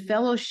 Coltman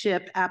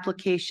Fellowship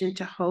application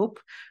to HOPE,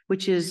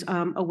 which is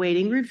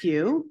awaiting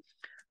review.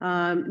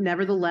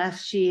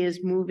 Nevertheless, she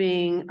is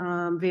moving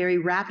very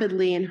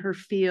rapidly in her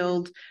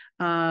field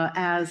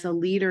as a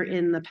leader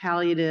in the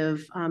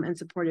palliative and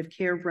supportive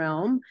care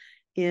realm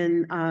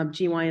in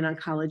GYN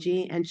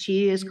oncology. And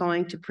she is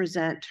going to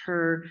present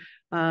her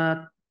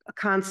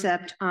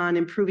concept on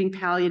improving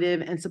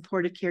palliative and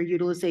supportive care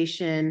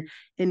utilization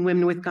in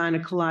women with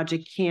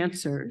gynecologic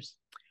cancers.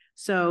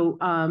 So,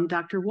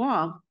 Dr.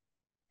 Wall.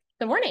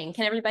 Good morning.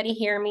 Can everybody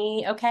hear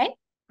me okay?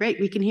 Great,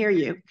 we can hear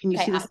you. Can you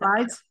see the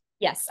slides?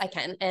 Yes, I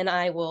can, and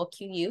I will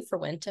cue you for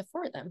when to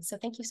forward them. So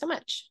thank you so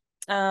much.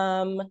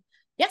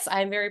 Yes,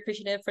 I'm very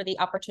appreciative for the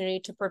opportunity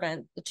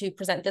to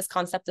present this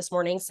concept this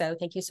morning. So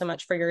thank you so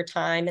much for your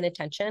time and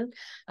attention,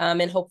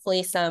 and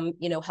hopefully some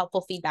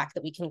helpful feedback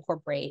that we can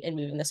incorporate in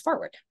moving this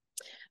forward.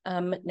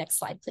 Next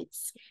slide,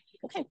 please.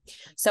 Okay,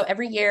 so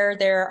every year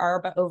there are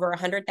about over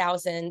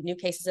 100,000 new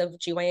cases of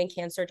GYN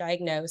cancer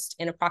diagnosed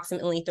and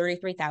approximately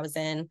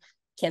 33,000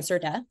 cancer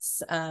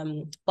deaths.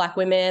 Black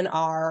women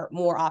are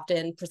more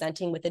often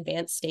presenting with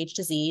advanced stage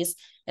disease,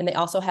 and they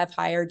also have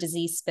higher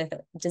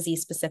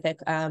disease-specific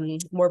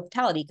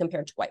mortality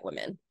compared to white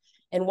women.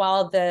 And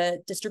while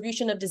the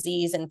distribution of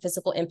disease and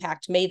physical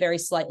impact may vary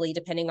slightly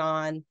depending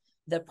on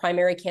the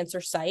primary cancer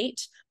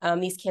site,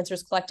 these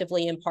cancers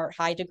collectively impart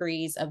high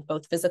degrees of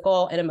both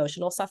physical and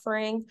emotional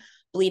suffering.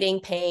 Bleeding,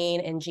 pain,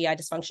 and GI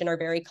dysfunction are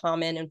very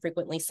common and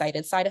frequently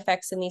cited side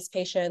effects in these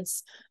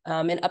patients.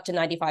 And up to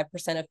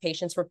 95% of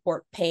patients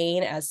report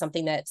pain as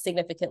something that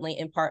significantly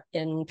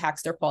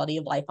impacts their quality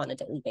of life on a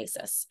daily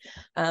basis.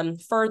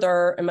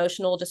 Further,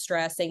 emotional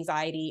distress,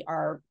 anxiety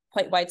are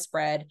quite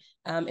widespread.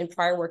 In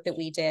prior work that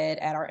we did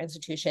at our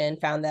institution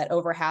found that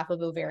over half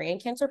of ovarian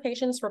cancer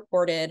patients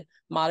reported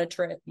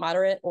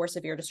moderate or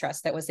severe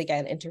distress that was,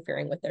 again,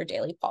 interfering with their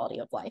daily quality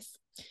of life.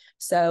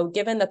 So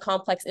given the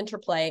complex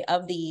interplay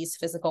of these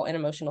physical and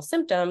emotional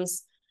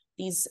symptoms,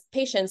 these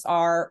patients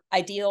are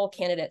ideal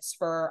candidates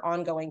for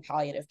ongoing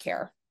palliative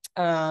care.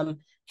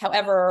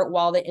 However,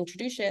 while the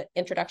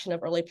introduction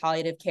of early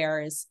palliative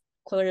care is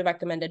clearly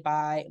recommended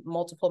by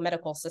multiple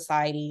medical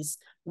societies,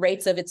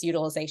 rates of its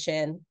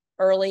utilization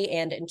early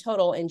and in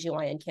total in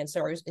GYN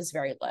cancer is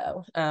very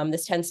low.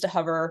 This tends to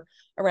hover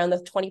around the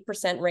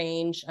 20%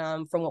 range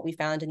from what we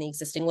found in the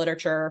existing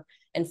literature.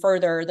 And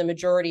further, the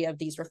majority of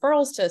these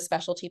referrals to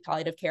specialty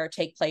palliative care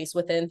take place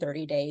within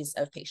 30 days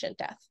of patient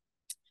death.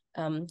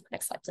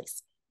 Next slide,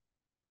 please.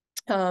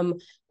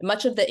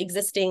 Much of the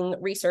existing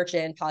research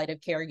in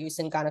palliative care use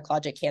in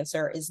gynecologic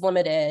cancer is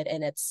limited,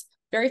 and it's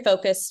very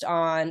focused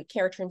on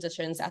care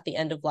transitions at the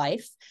end of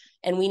life.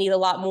 And we need a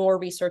lot more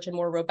research and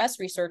more robust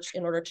research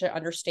in order to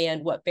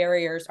understand what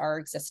barriers are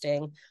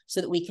existing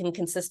so that we can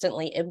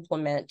consistently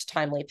implement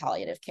timely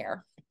palliative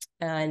care.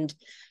 And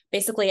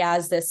basically,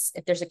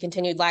 if there's a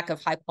continued lack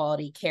of high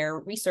quality care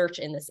research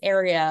in this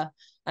area,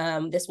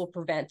 this will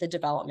prevent the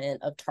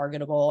development of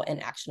targetable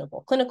and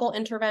actionable clinical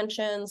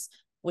interventions,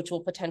 which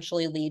will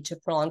potentially lead to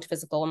prolonged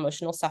physical,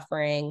 emotional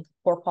suffering,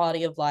 poor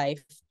quality of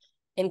life,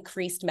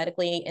 increased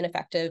medically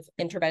ineffective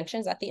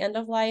interventions at the end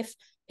of life,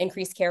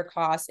 increased care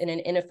costs, and an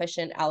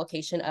inefficient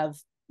allocation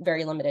of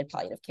very limited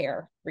palliative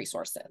care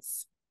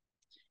resources.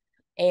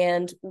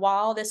 And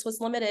while this was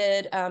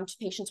limited to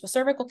patients with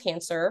cervical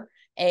cancer,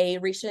 a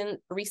recent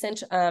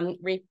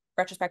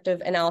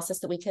retrospective analysis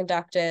that we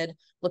conducted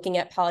looking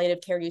at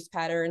palliative care use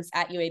patterns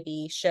at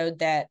UAB showed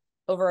that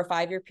over a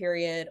 5-year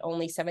period,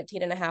 only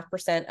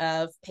 17.5%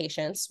 of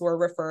patients were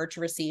referred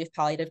to receive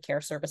palliative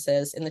care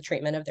services in the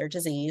treatment of their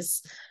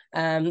disease.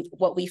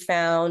 What we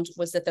found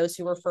was that those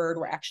who referred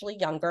were actually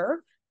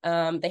younger.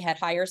 They had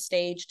higher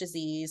stage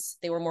disease.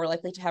 They were more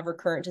likely to have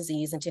recurrent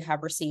disease and to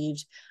have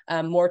received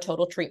more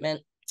total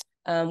treatment.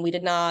 We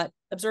did not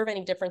observe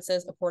any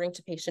differences according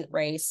to patient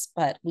race,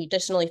 but we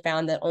additionally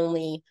found that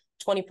only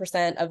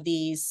 20% of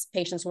these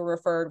patients were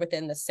referred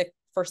within the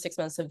first 6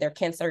 months of their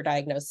cancer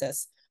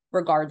diagnosis,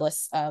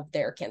 regardless of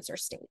their cancer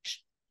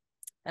stage.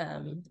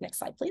 Next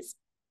slide, please.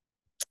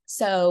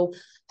 So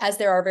as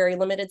there are very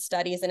limited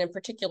studies, and in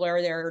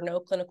particular, there are no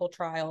clinical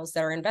trials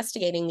that are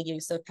investigating the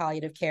use of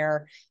palliative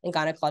care in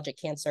gynecologic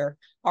cancer,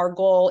 our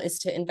goal is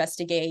to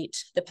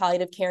investigate the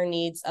palliative care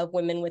needs of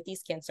women with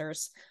these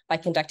cancers by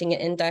conducting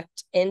an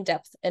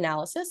in-depth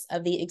analysis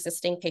of the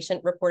existing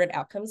patient-reported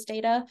outcomes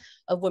data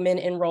of women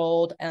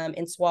enrolled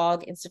in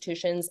SWOG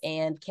institutions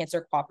and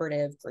cancer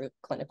cooperative group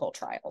clinical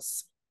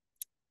trials.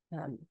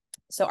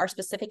 So our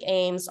specific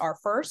aims are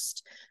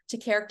first, to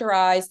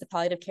characterize the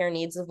palliative care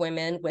needs of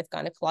women with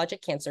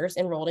gynecologic cancers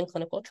enrolled in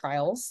clinical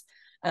trials.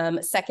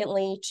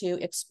 Secondly,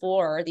 to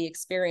explore the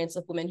experience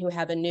of women who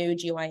have a new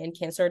GYN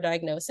cancer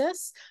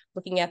diagnosis,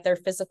 looking at their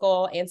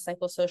physical and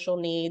psychosocial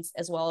needs,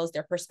 as well as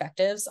their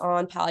perspectives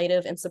on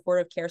palliative and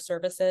supportive care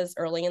services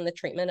early in the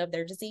treatment of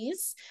their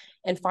disease.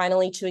 And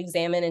finally, to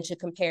examine and to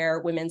compare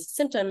women's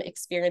symptom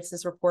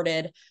experiences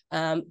reported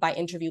by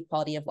interview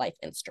quality of life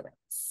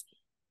instruments.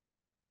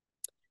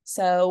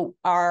 So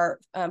our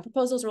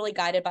proposal is really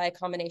guided by a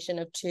combination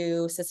of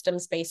 2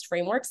 systems-based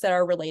frameworks that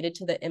are related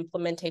to the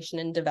implementation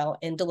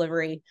and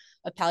delivery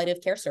of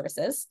palliative care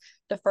services.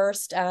 The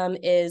first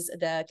is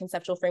the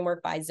conceptual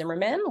framework by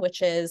Zimmerman,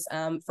 which is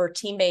for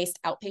team-based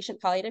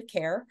outpatient palliative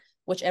care,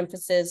 which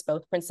emphasizes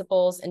both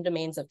principles and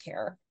domains of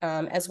care,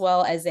 as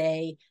well as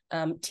a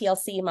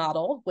TLC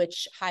model,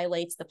 which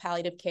highlights the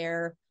palliative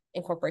care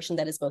incorporation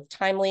that is both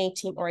timely,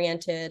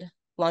 team-oriented,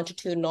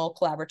 longitudinal,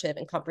 collaborative,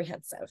 and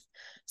comprehensive.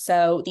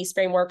 So these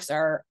frameworks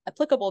are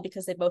applicable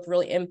because they both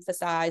really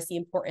emphasize the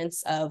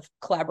importance of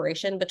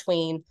collaboration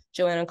between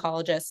GYN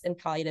oncologists and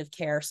palliative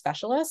care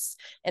specialists,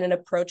 and an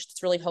approach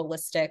that's really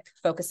holistic,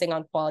 focusing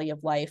on quality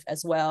of life,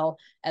 as well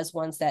as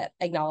ones that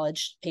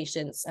acknowledge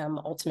patients'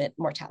 ultimate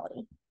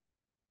mortality.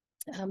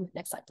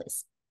 Next slide,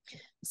 please.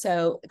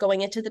 So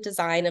going into the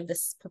design of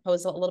this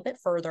proposal a little bit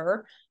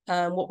further,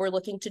 what we're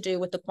looking to do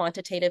with the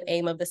quantitative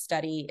aim of the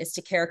study is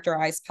to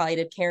characterize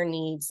palliative care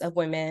needs of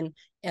women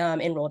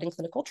enrolled in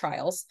clinical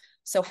trials.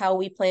 So how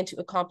we plan to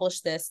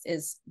accomplish this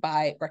is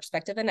by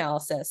retrospective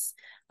analysis,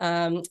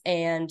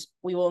 and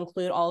we will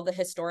include all of the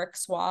historic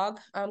SWOG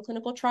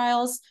clinical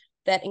trials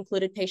that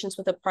included patients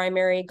with a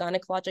primary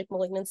gynecologic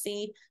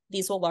malignancy.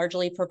 These will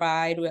largely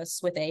provide us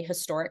with a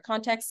historic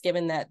context,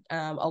 given that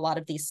a lot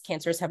of these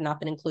cancers have not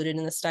been included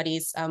in the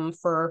studies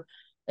for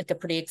like a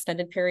pretty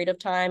extended period of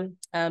time.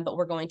 But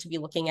we're going to be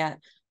looking at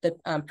the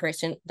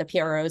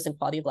PROs and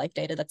quality of life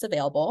data that's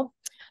available.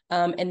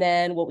 And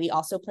then what we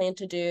also plan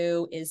to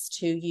do is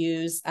to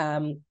use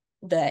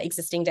the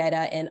existing data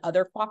and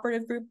other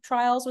cooperative group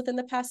trials within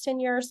the past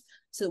 10 years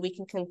so that we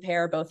can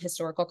compare both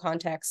historical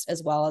context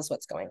as well as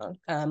what's going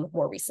on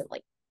more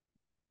recently.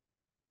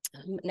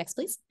 Next,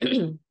 please.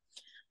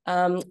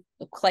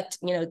 Collect,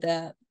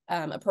 the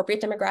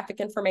appropriate demographic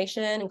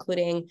information,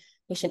 including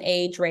patient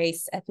age,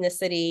 race,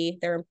 ethnicity,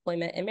 their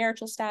employment and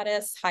marital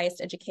status, highest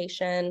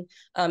education,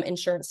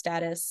 insurance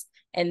status,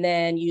 and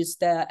then use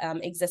the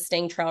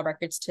existing trial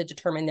records to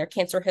determine their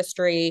cancer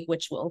history,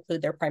 which will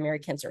include their primary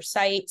cancer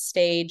site,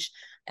 stage,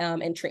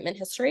 and treatment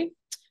history.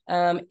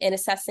 In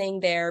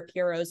assessing their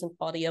PROs and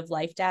quality of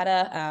life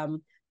data,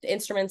 the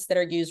instruments that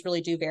are used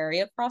really do vary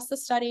across the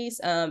studies.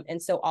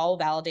 And so all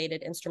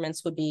validated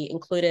instruments would be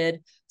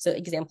included. So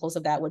examples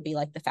of that would be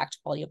like the FACT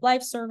Quality of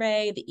Life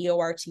Survey, the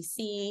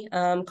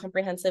EORTC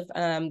comprehensive,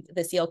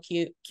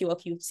 the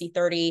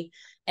QOQ-C30,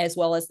 as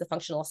well as the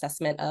functional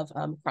assessment of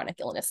chronic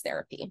illness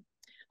therapy.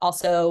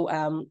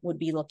 Also would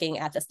be looking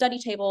at the study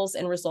tables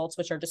and results,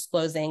 which are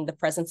disclosing the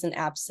presence and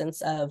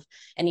absence of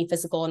any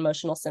physical and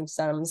emotional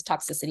symptoms,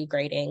 toxicity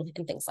grading,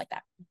 and things like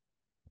that.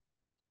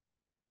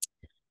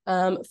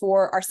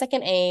 For our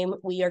second aim,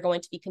 we are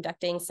going to be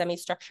conducting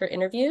semi-structured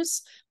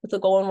interviews with the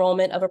goal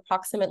enrollment of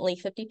approximately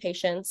 50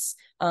 patients.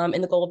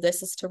 And the goal of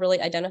this is to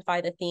really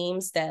identify the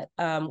themes that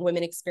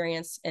women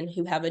experience and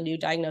who have a new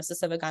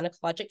diagnosis of a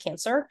gynecologic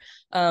cancer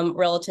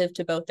relative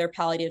to both their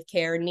palliative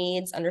care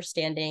needs,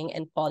 understanding,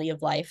 and quality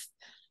of life.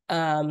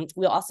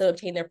 We'll also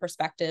obtain their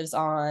perspectives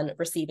on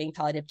receiving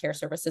palliative care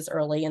services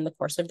early in the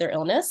course of their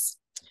illness.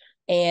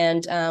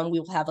 And we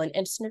will have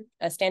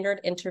a standard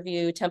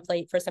interview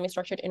template for a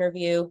semi-structured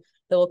interview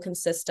that will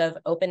consist of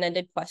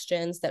open-ended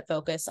questions that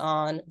focus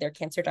on their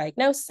cancer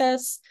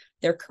diagnosis,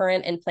 their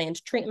current and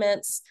planned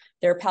treatments,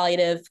 their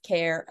palliative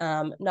care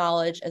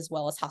knowledge, as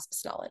well as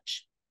hospice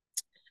knowledge.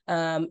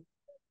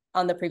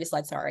 On the previous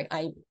slide, sorry,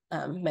 I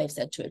may have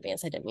said too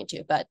advanced, I didn't mean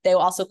to, but they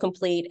will also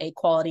complete a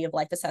quality of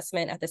life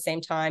assessment at the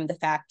same time, the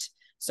FACT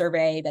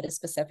survey that is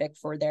specific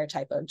for their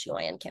type of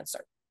GYN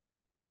cancer.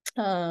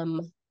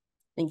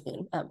 You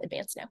can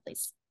advance now,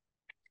 please.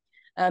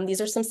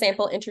 These are some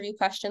sample interview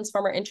questions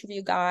from our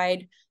interview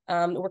guide.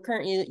 We're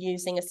currently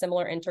using a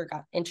similar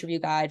interview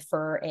guide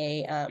for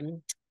a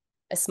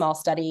small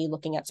study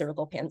looking at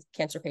cervical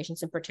cancer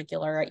patients in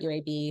particular at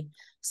UAB.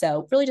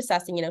 So really just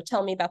asking,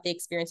 tell me about the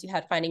experience you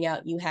had finding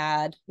out you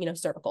had,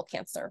 cervical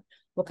cancer.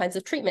 What kinds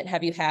of treatment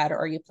have you had or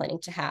are you planning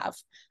to have?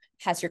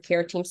 Has your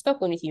care team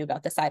spoken with you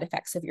about the side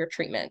effects of your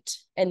treatment?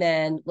 And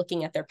then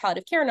looking at their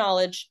palliative care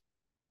knowledge,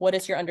 what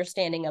is your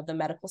understanding of the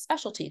medical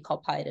specialty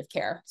called palliative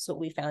care? So what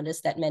we found is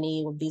that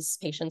many of these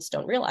patients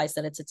don't realize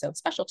that it's its own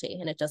specialty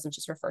and it doesn't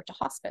just refer to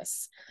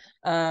hospice.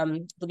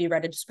 They'll be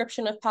read a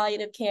description of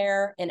palliative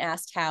care and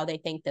asked how they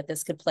think that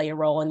this could play a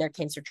role in their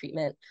cancer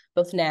treatment,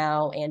 both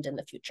now and in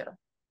the future.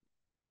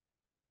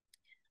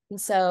 And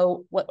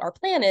so what our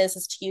plan is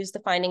to use the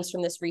findings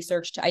from this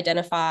research to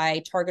identify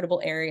targetable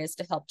areas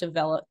to help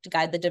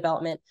guide the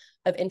development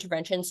of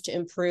interventions to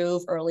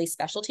improve early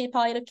specialty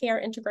palliative care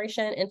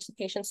integration into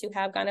patients who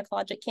have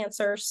gynecologic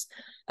cancers.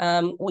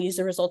 We'll use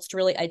the results to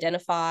really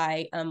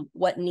identify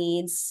what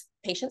needs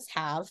patients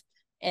have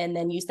and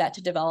then use that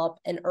to develop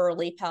an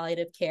early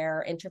palliative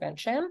care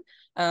intervention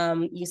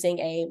using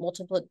a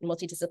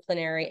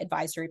multidisciplinary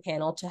advisory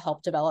panel to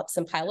help develop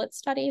some pilot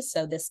studies.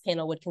 So this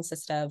panel would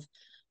consist of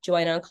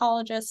GYN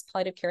oncologists,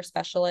 palliative care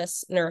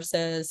specialists,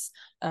 nurses,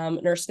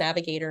 nurse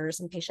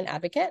navigators, and patient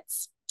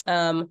advocates.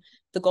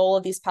 The goal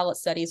of these pilot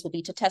studies will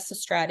be to test the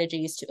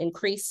strategies to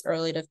increase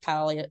early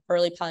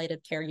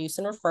palliative care use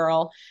and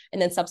referral,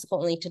 and then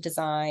subsequently to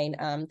design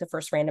the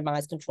first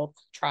randomized controlled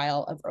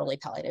trial of early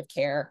palliative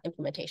care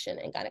implementation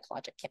in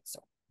gynecologic cancer.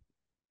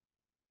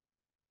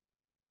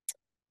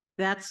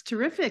 That's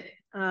terrific.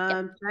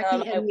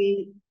 Jackie, and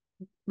we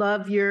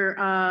love your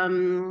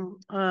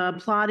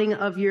plotting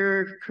of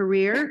your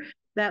career,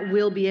 that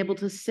we'll be able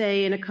to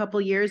say in a couple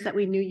years that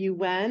we knew you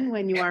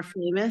when you are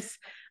famous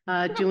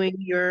doing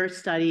your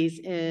studies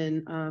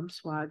in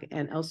SWOG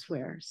and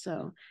elsewhere.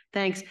 So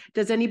thanks.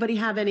 Does anybody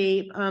have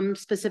any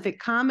specific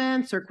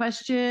comments or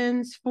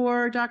questions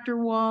for Dr.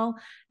 Wall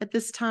at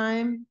this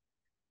time?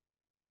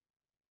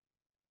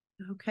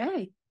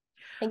 Okay.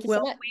 Thank you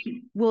so much.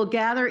 We'll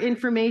gather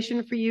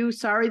information for you.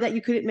 Sorry that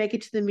you couldn't make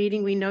it to the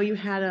meeting. We know you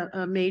had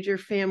a major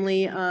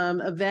family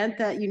event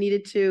that you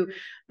needed to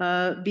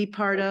be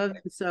part of.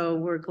 So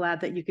we're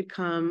glad that you could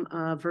come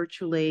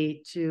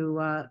virtually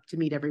to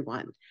meet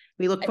everyone.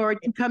 We look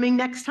forward to coming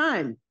next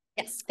time.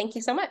 Yes, thank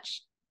you so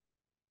much.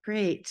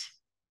 Great.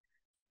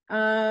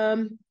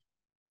 And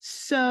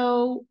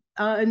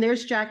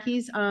there's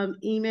Jackie's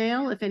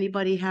email if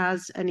anybody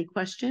has any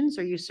questions,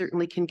 or you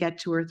certainly can get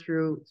to her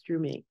through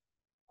me.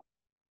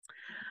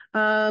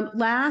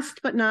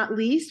 Last but not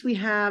least, we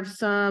have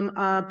some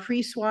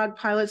pre-SWOG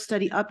pilot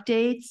study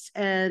updates,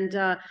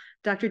 and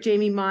Dr.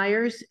 Jamie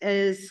Myers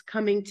is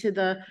coming to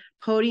the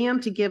podium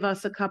to give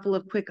us a couple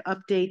of quick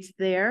updates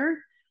there.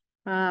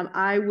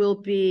 I will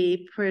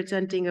be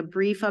presenting a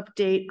brief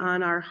update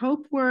on our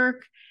HOPE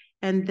work,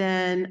 and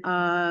then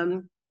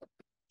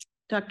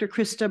Dr.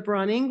 Krista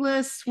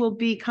Braun-Inglis will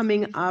be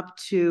coming up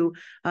to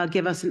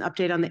give us an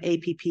update on the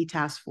APP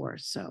task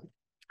force. So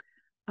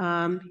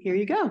here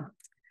you go.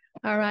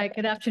 All right,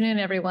 good afternoon,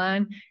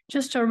 everyone.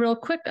 Just a real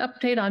quick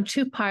update on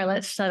two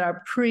pilots that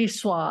are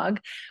pre-SWOG.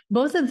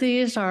 Both of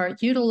these are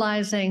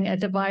utilizing a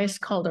device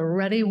called a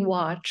Ready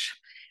Watch,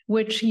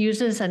 which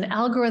uses an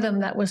algorithm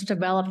that was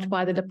developed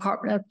by the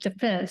Department of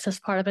Defense as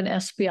part of an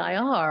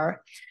SBIR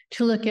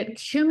to look at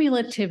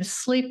cumulative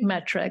sleep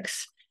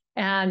metrics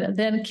and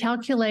then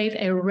calculate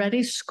a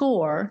Ready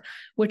score,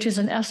 which is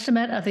an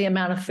estimate of the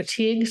amount of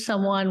fatigue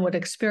someone would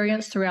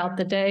experience throughout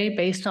the day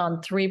based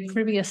on 3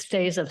 previous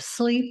days of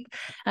sleep,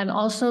 and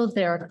also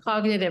their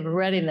cognitive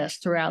readiness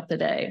throughout the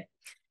day.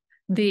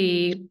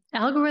 The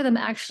algorithm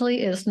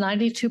actually is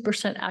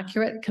 92%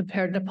 accurate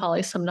compared to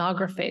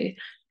polysomnography,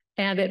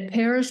 and it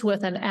pairs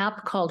with an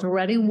app called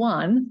Ready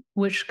One,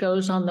 which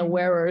goes on the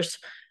wearer's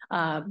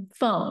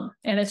phone,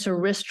 and it's a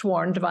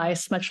wrist-worn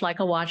device, much like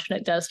a watch, and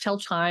it does tell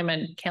time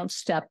and count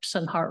steps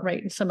and heart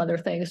rate and some other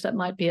things that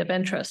might be of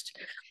interest.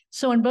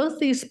 So in both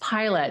these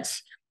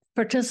pilots,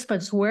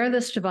 Participants wear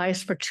this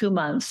device for 2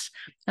 months,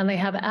 and they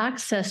have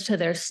access to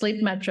their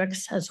sleep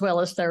metrics as well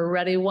as their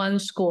READY-1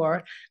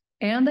 score,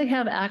 and they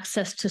have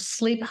access to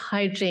sleep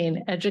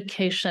hygiene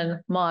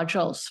education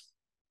modules.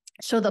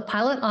 So the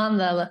pilot on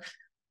the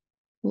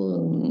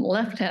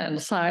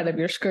left-hand side of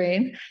your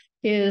screen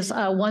is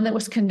one that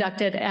was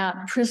conducted at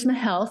Prisma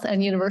Health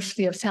and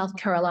University of South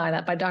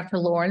Carolina by Dr.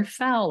 Lauren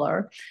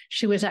Fowler.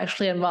 She was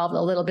actually involved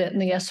a little bit in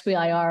the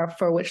SBIR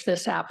for which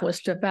this app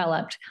was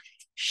developed.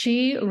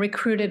 She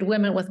recruited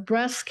women with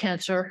breast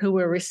cancer who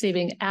were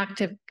receiving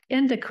active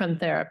endocrine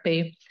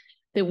therapy.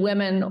 The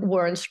women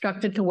were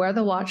instructed to wear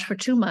the watch for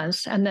 2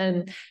 months, and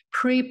then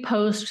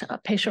pre-post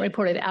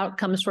patient-reported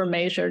outcomes were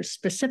measured,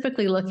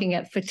 specifically looking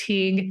at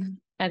fatigue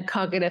and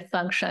cognitive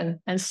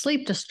function and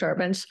sleep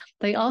disturbance.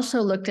 They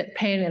also looked at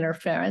pain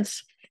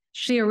interference.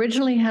 She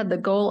originally had the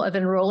goal of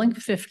enrolling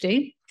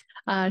 50.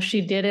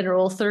 She did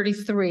enroll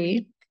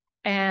 33,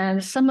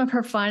 and some of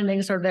her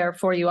findings are there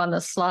for you on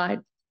the slide.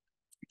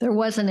 There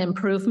was an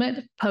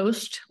improvement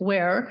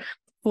post-wear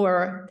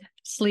for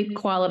sleep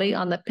quality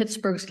on the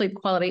Pittsburgh Sleep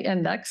Quality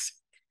Index.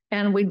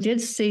 And we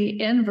did see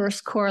inverse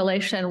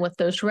correlation with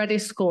those READY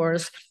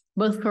scores,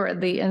 both for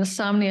the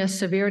insomnia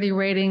severity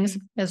ratings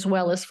as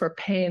well as for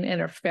pain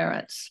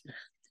interference.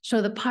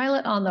 So the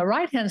pilot on the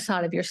right-hand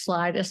side of your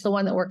slide is the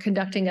one that we're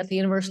conducting at the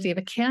University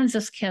of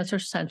Kansas Cancer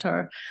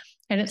Center.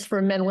 And it's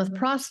for men with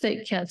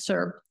prostate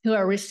cancer who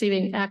are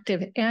receiving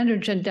active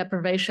androgen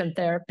deprivation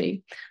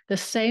therapy. The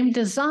same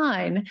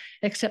design,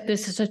 except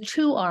this is a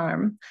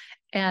 2-arm,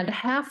 and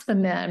half the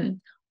men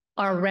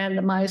are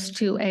randomized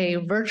to a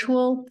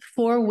virtual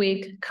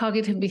 4-week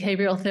cognitive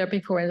behavioral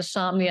therapy for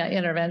insomnia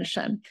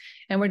intervention.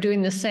 And we're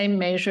doing the same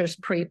measures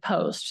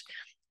pre-post.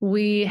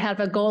 We have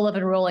a goal of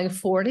enrolling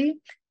 40.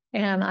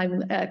 And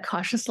I'm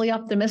cautiously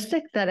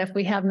optimistic that if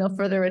we have no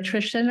further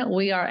attrition,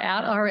 we are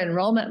at our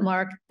enrollment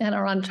mark and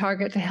are on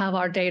target to have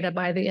our data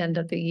by the end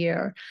of the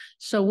year.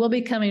 So we'll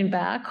be coming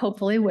back,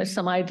 hopefully, with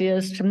some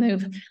ideas to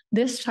move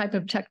this type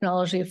of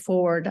technology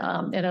forward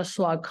in a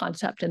SWOG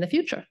concept in the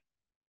future.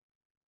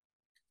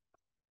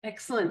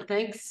 Excellent.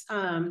 Thanks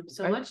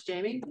so much,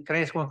 Jamie. Can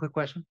I ask one quick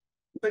question?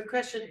 Quick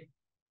question.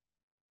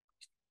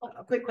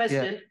 A quick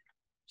question. Yeah.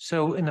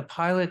 So in the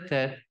pilot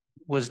that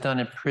was done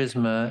at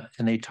Prisma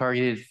and they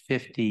targeted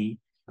 50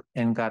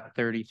 and got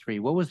 33.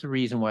 What was the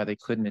reason why they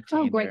couldn't attain?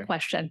 Oh, great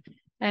question.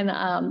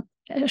 And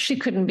she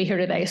couldn't be here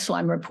today, so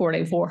I'm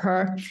reporting for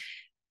her.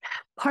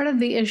 Part of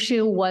the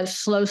issue was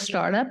slow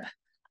startup,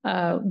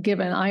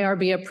 given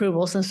IRB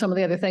approvals and some of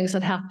the other things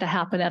that have to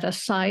happen at a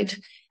site.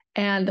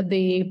 And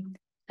the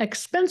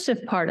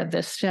expensive part of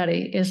this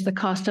study is the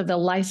cost of the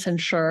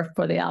licensure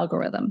for the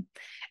algorithm.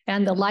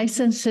 And the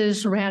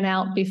licenses ran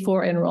out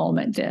before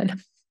enrollment did.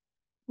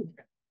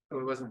 So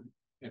it wasn't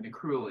an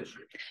accrual issue.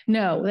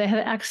 No, they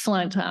had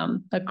excellent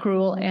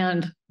accrual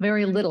and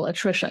very little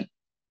attrition.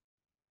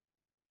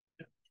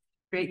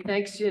 Great,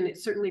 thanks. And it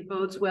certainly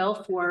bodes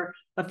well for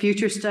a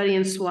future study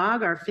in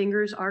SWOG. Our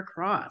fingers are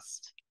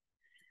crossed.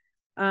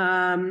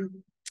 And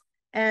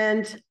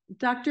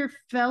Dr.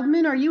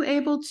 Feldman, are you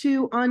able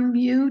to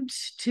unmute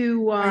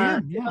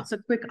to give us a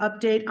quick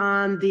update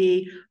on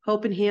the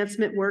Hope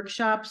Enhancement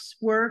Workshops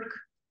work?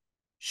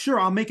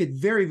 Sure, I'll make it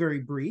very, very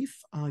brief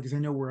because I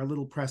know we're a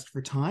little pressed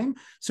for time.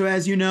 So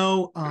as you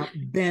know,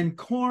 Ben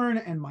Korn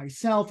and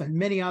myself and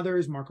many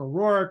others, Mark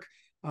O'Rourke,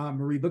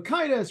 Marie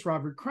Bakaitis,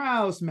 Robert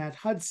Krause, Matt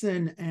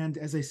Hudson, and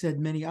as I said,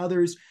 many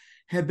others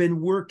have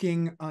been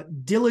working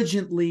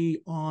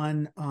diligently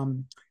on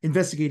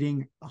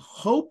investigating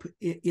hope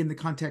in the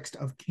context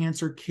of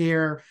cancer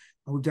care.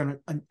 We've done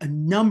a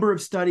number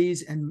of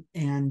studies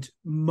and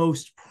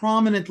most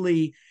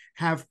prominently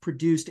have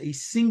produced a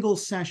single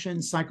session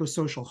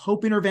psychosocial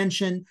hope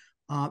intervention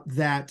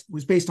that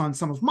was based on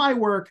some of my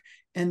work,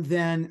 and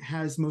then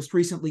has most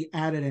recently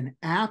added an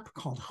app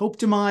called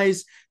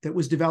Hoptimize that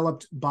was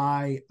developed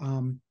by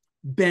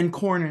Ben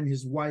Korn and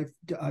his wife,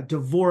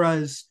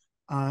 Devorah's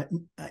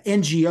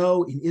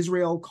NGO in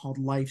Israel called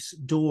Life's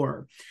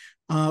Door.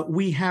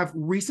 We have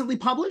recently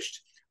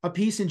published a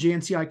piece in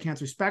JNCI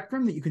Cancer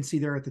Spectrum that you can see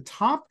there at the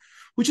top,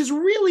 which is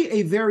really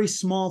a very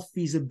small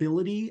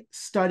feasibility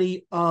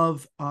study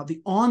of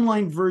the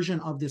online version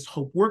of this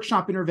Hope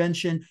Workshop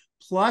intervention,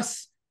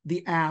 plus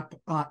the app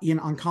in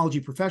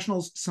oncology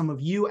professionals. Some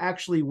of you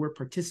actually were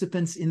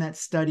participants in that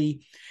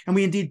study, and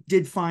we indeed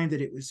did find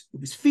that it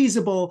was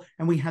feasible,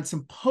 and we had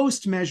some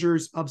post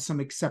measures of some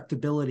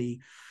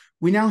acceptability.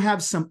 We now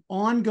have some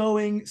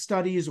ongoing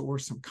studies or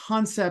some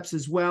concepts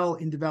as well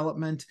in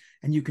development,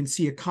 and you can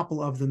see a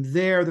couple of them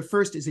there. The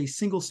first is a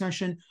single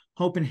session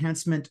Hope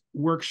Enhancement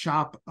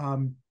Workshop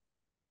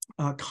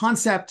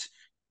concept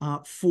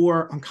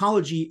for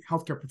oncology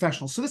healthcare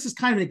professionals. So this is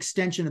kind of an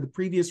extension of the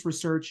previous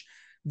research.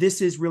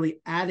 This is really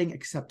adding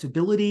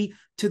acceptability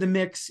to the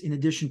mix in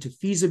addition to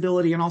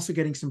feasibility, and also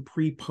getting some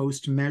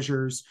pre-post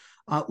measures,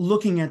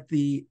 looking at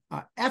the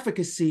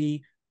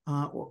efficacy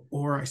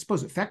or I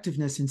suppose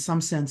effectiveness in some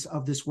sense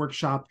of this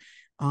workshop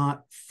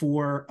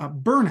for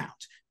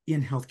burnout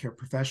in healthcare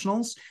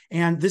professionals.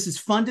 And this is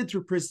funded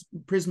through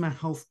Prisma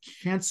Health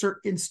Cancer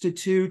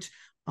Institute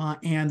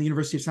and the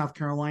University of South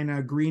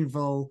Carolina,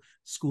 Greenville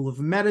School of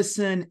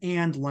Medicine,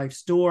 and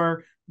Life's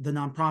Door, the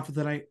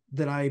nonprofit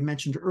that I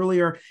mentioned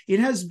earlier. It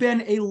has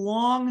been a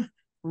long,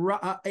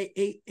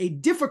 a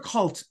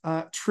difficult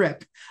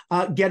trip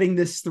getting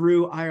this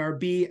through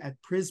IRB at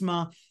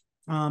Prisma.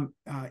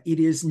 It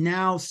is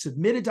now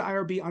submitted to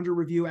IRB under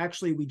review.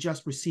 Actually, we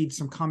just received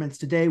some comments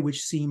today,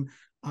 which seem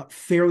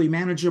fairly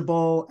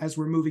manageable as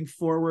we're moving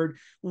forward.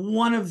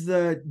 One of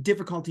the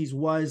difficulties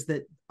was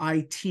that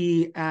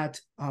IT at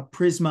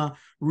Prisma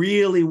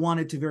really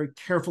wanted to very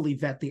carefully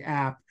vet the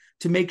app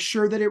to make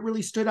sure that it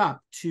really stood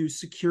up to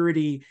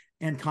security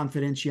and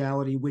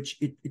confidentiality, which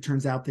it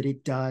turns out that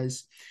it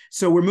does.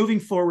 So we're moving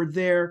forward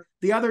there.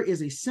 The other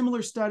is a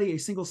similar study, a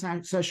single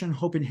session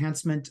hope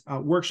enhancement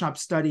workshop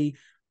study.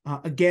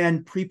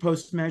 Again,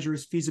 pre-post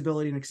measures,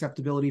 feasibility and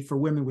acceptability for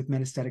women with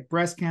metastatic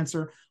breast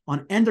cancer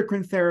on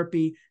endocrine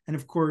therapy. And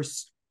of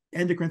course,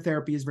 endocrine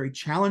therapy is very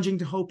challenging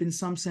to hope in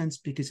some sense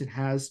because it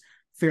has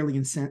fairly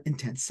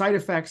intense side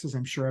effects, as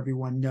I'm sure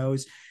everyone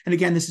knows. And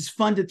again, this is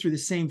funded through the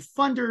same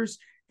funders,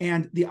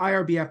 and the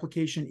IRB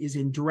application is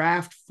in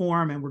draft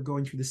form, and we're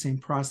going through the same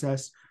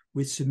process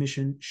with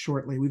submission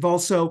shortly. We've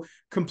also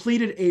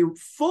completed a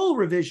full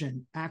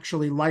revision,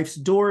 actually, Life's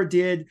Door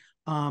did,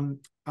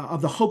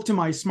 of the Hope to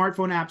My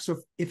smartphone app. So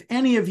if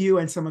any of you,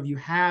 and some of you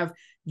have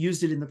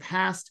used it in the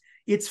past,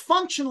 it's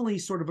functionally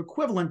sort of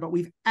equivalent, but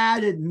we've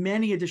added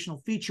many additional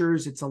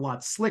features. It's a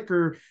lot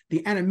slicker.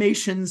 The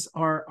animations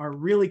are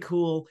really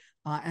cool,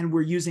 and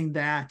we're using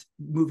that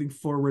moving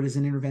forward as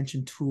an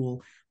intervention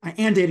tool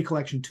and data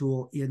collection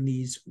tool in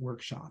these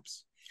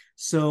workshops.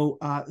 So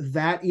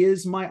that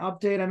is my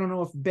update. I don't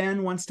know if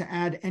Ben wants to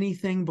add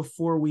anything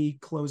before we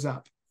close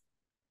up.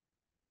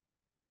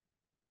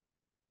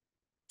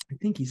 I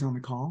think he's on the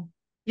call.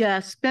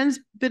 Yes, Ben's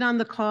been on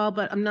the call,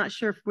 but I'm not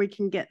sure if we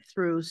can get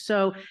through.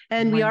 So,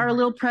 and we are a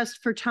little pressed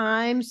for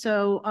time.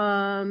 So,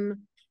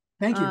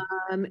 thank you.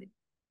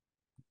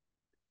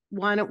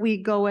 Why don't we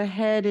go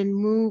ahead and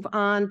move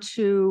on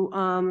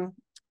to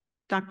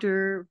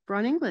Dr.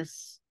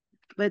 Braun-Inglis?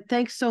 But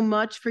thanks so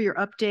much for your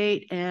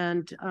update,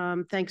 and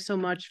thanks so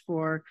much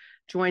for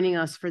joining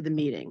us for the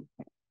meeting.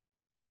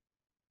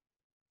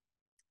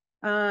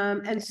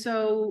 And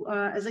so,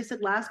 as I said,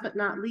 last but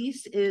not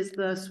least is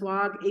the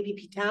SWOG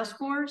APP Task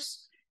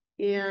Force.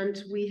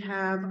 And we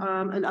have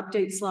an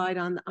update slide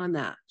on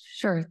that.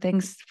 Sure.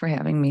 Thanks for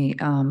having me.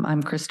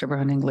 I'm Krista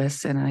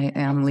Braun-Inglis, and I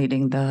am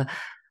leading the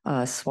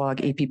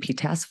SWOG APP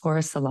Task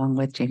Force along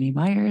with Jamie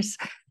Myers,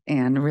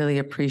 and really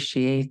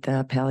appreciate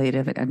the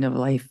Palliative and End of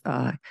Life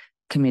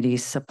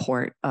Committee's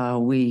support.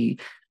 We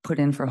put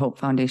in for Hope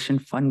Foundation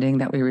funding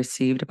that we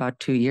received about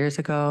 2 years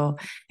ago.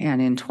 And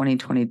in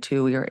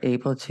 2022, we were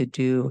able to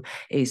do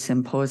a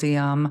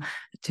symposium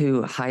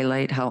to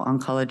highlight how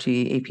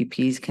oncology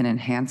APPs can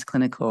enhance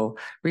clinical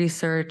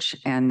research.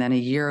 And then a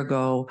year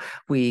ago,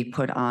 we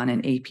put on an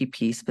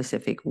APP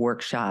specific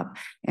workshop.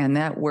 And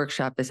that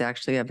workshop is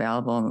actually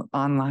available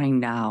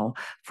online now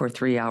for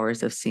 3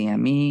 hours of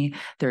CME.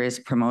 There is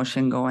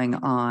promotion going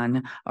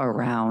on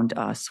around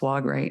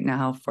SWOG right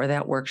now for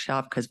that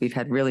workshop because we've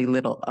had really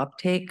little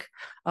uptake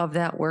of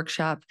that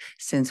workshop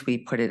since we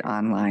put it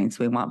online.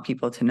 So we want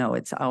people to know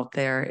it's out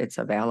there, it's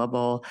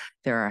available.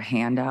 There are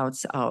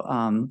handouts out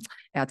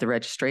at the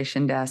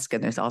registration desk,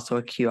 and there's also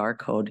a QR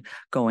code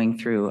going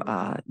through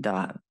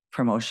the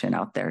promotion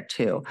out there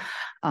too.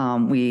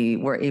 We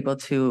were able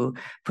to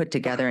put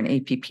together an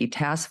APP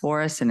task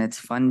force, and it's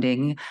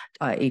funding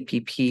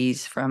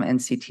APPs from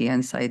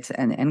NCTN sites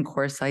and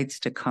NCORE sites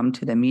to come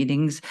to the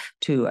meetings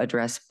to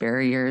address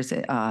barriers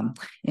in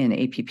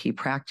APP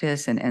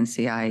practice and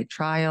NCI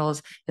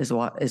trials, as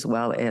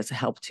well as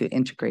help to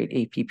integrate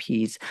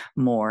APPs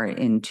more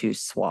into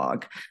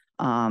SWOG.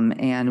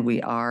 And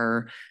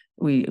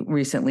we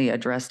recently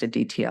addressed a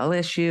DTL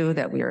issue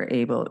that we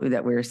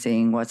were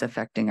seeing was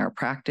affecting our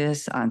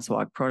practice on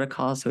SWOG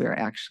protocols. So we were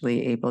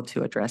actually able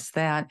to address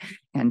that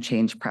and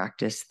change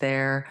practice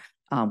there.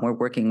 We're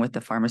working with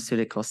the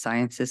Pharmaceutical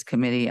Sciences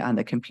Committee on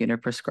the Computer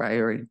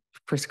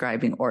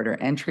Prescribing Order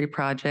Entry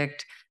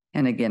project.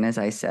 And again, as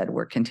I said,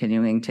 we're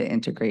continuing to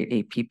integrate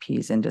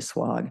APPs into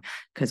SWOG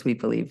because we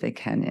believe they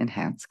can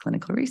enhance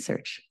clinical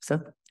research.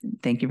 So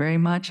thank you very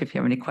much. If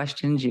you have any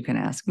questions, you can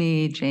ask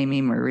me,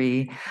 Jamie,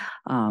 Marie,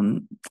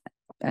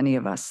 any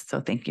of us.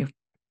 So thank you.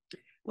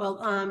 Well,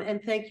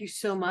 and thank you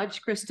so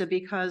much, Krista,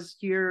 because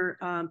your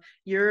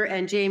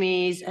and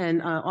Jamie's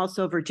and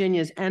also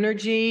Virginia's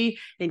energy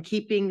in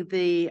keeping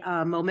the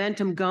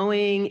momentum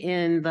going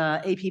in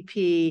the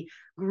APP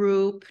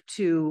group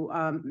to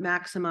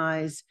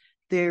maximize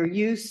their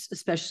use,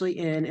 especially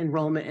in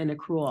enrollment and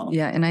accrual.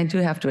 Yeah, and I do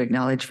have to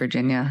acknowledge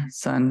Virginia,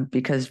 son,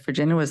 because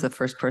Virginia was the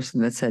first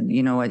person that said,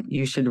 you know what,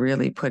 you should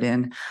really put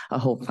in a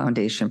Hope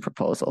Foundation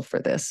proposal for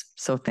this.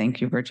 So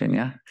thank you,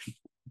 Virginia.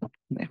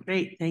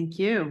 Great, thank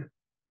you.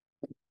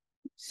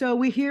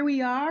 So here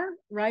we are,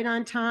 right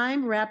on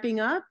time, wrapping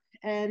up.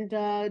 And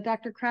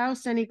Dr.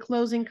 Kraus, any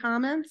closing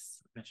comments?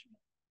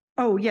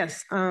 Oh,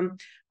 yes.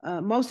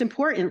 Most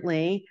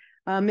importantly,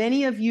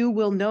 Many of you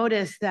will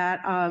notice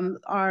that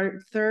our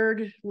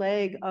third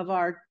leg of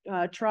our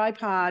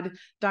tripod,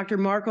 Dr.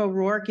 Mark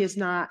O'Rourke, is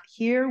not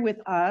here with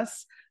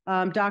us.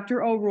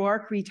 Dr.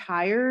 O'Rourke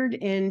retired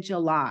in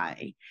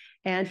July,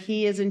 and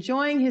he is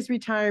enjoying his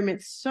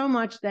retirement so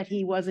much that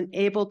he wasn't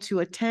able to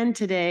attend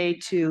today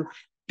to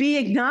be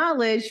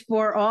acknowledged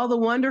for all the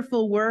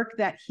wonderful work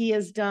that he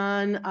has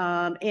done,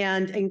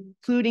 and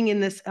including in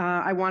this,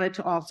 I wanted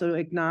to also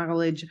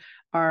acknowledge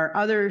our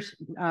other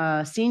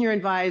senior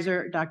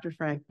advisor, Dr.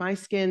 Frank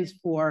Meiskens,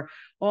 for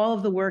all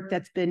of the work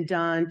that's been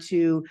done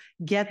to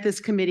get this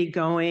committee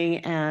going.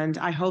 And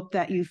I hope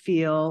that you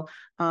feel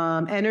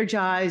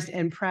energized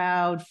and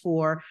proud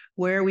for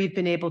where we've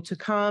been able to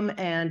come,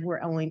 and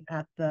we're only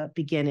at the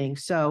beginning.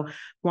 So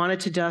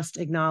wanted to just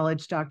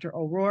acknowledge Dr.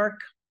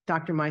 O'Rourke,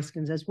 Dr.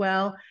 Meiskens as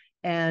well.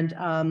 And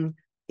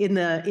in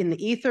the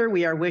ether,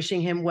 we are wishing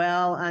him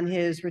well on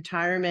his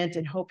retirement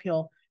and hope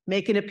he'll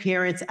make an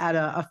appearance at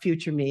a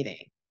future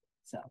meeting.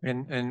 So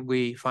and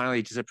we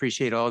finally just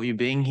appreciate all of you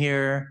being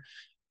here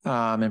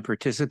and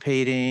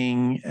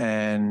participating.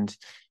 And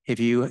if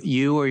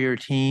you or your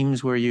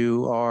teams where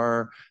you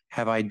are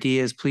have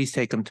ideas, please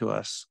take them to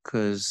us,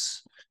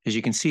 because as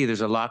you can see,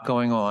 there's a lot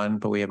going on,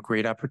 but we have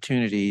great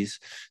opportunities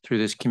through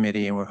this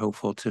committee, and we're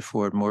hopeful to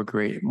forward more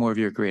of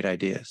your great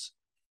ideas.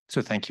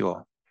 So thank you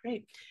all.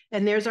 Great.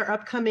 And there's our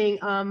upcoming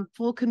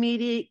full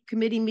committee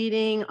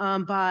meeting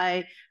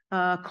by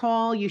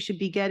call. You should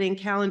be getting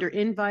calendar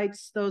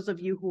invites. Those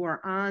of you who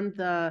are on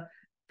the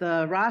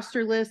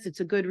roster list, it's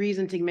a good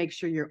reason to make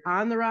sure you're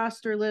on the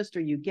roster list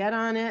or you get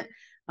on it,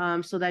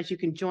 so that you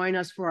can join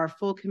us for our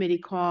full committee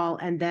call.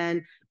 And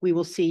then we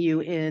will see you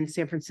in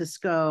San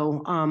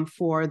Francisco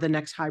for the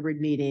next hybrid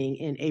meeting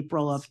in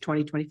April of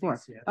 2024.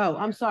 Oh,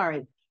 I'm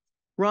sorry.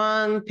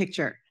 Wrong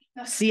picture.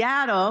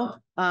 Seattle.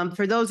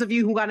 For those of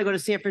you who want to go to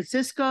San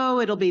Francisco,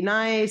 it'll be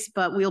nice,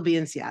 but we'll be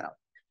in Seattle.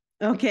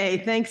 Okay,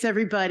 thanks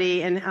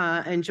everybody, and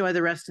enjoy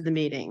the rest of the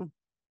meeting.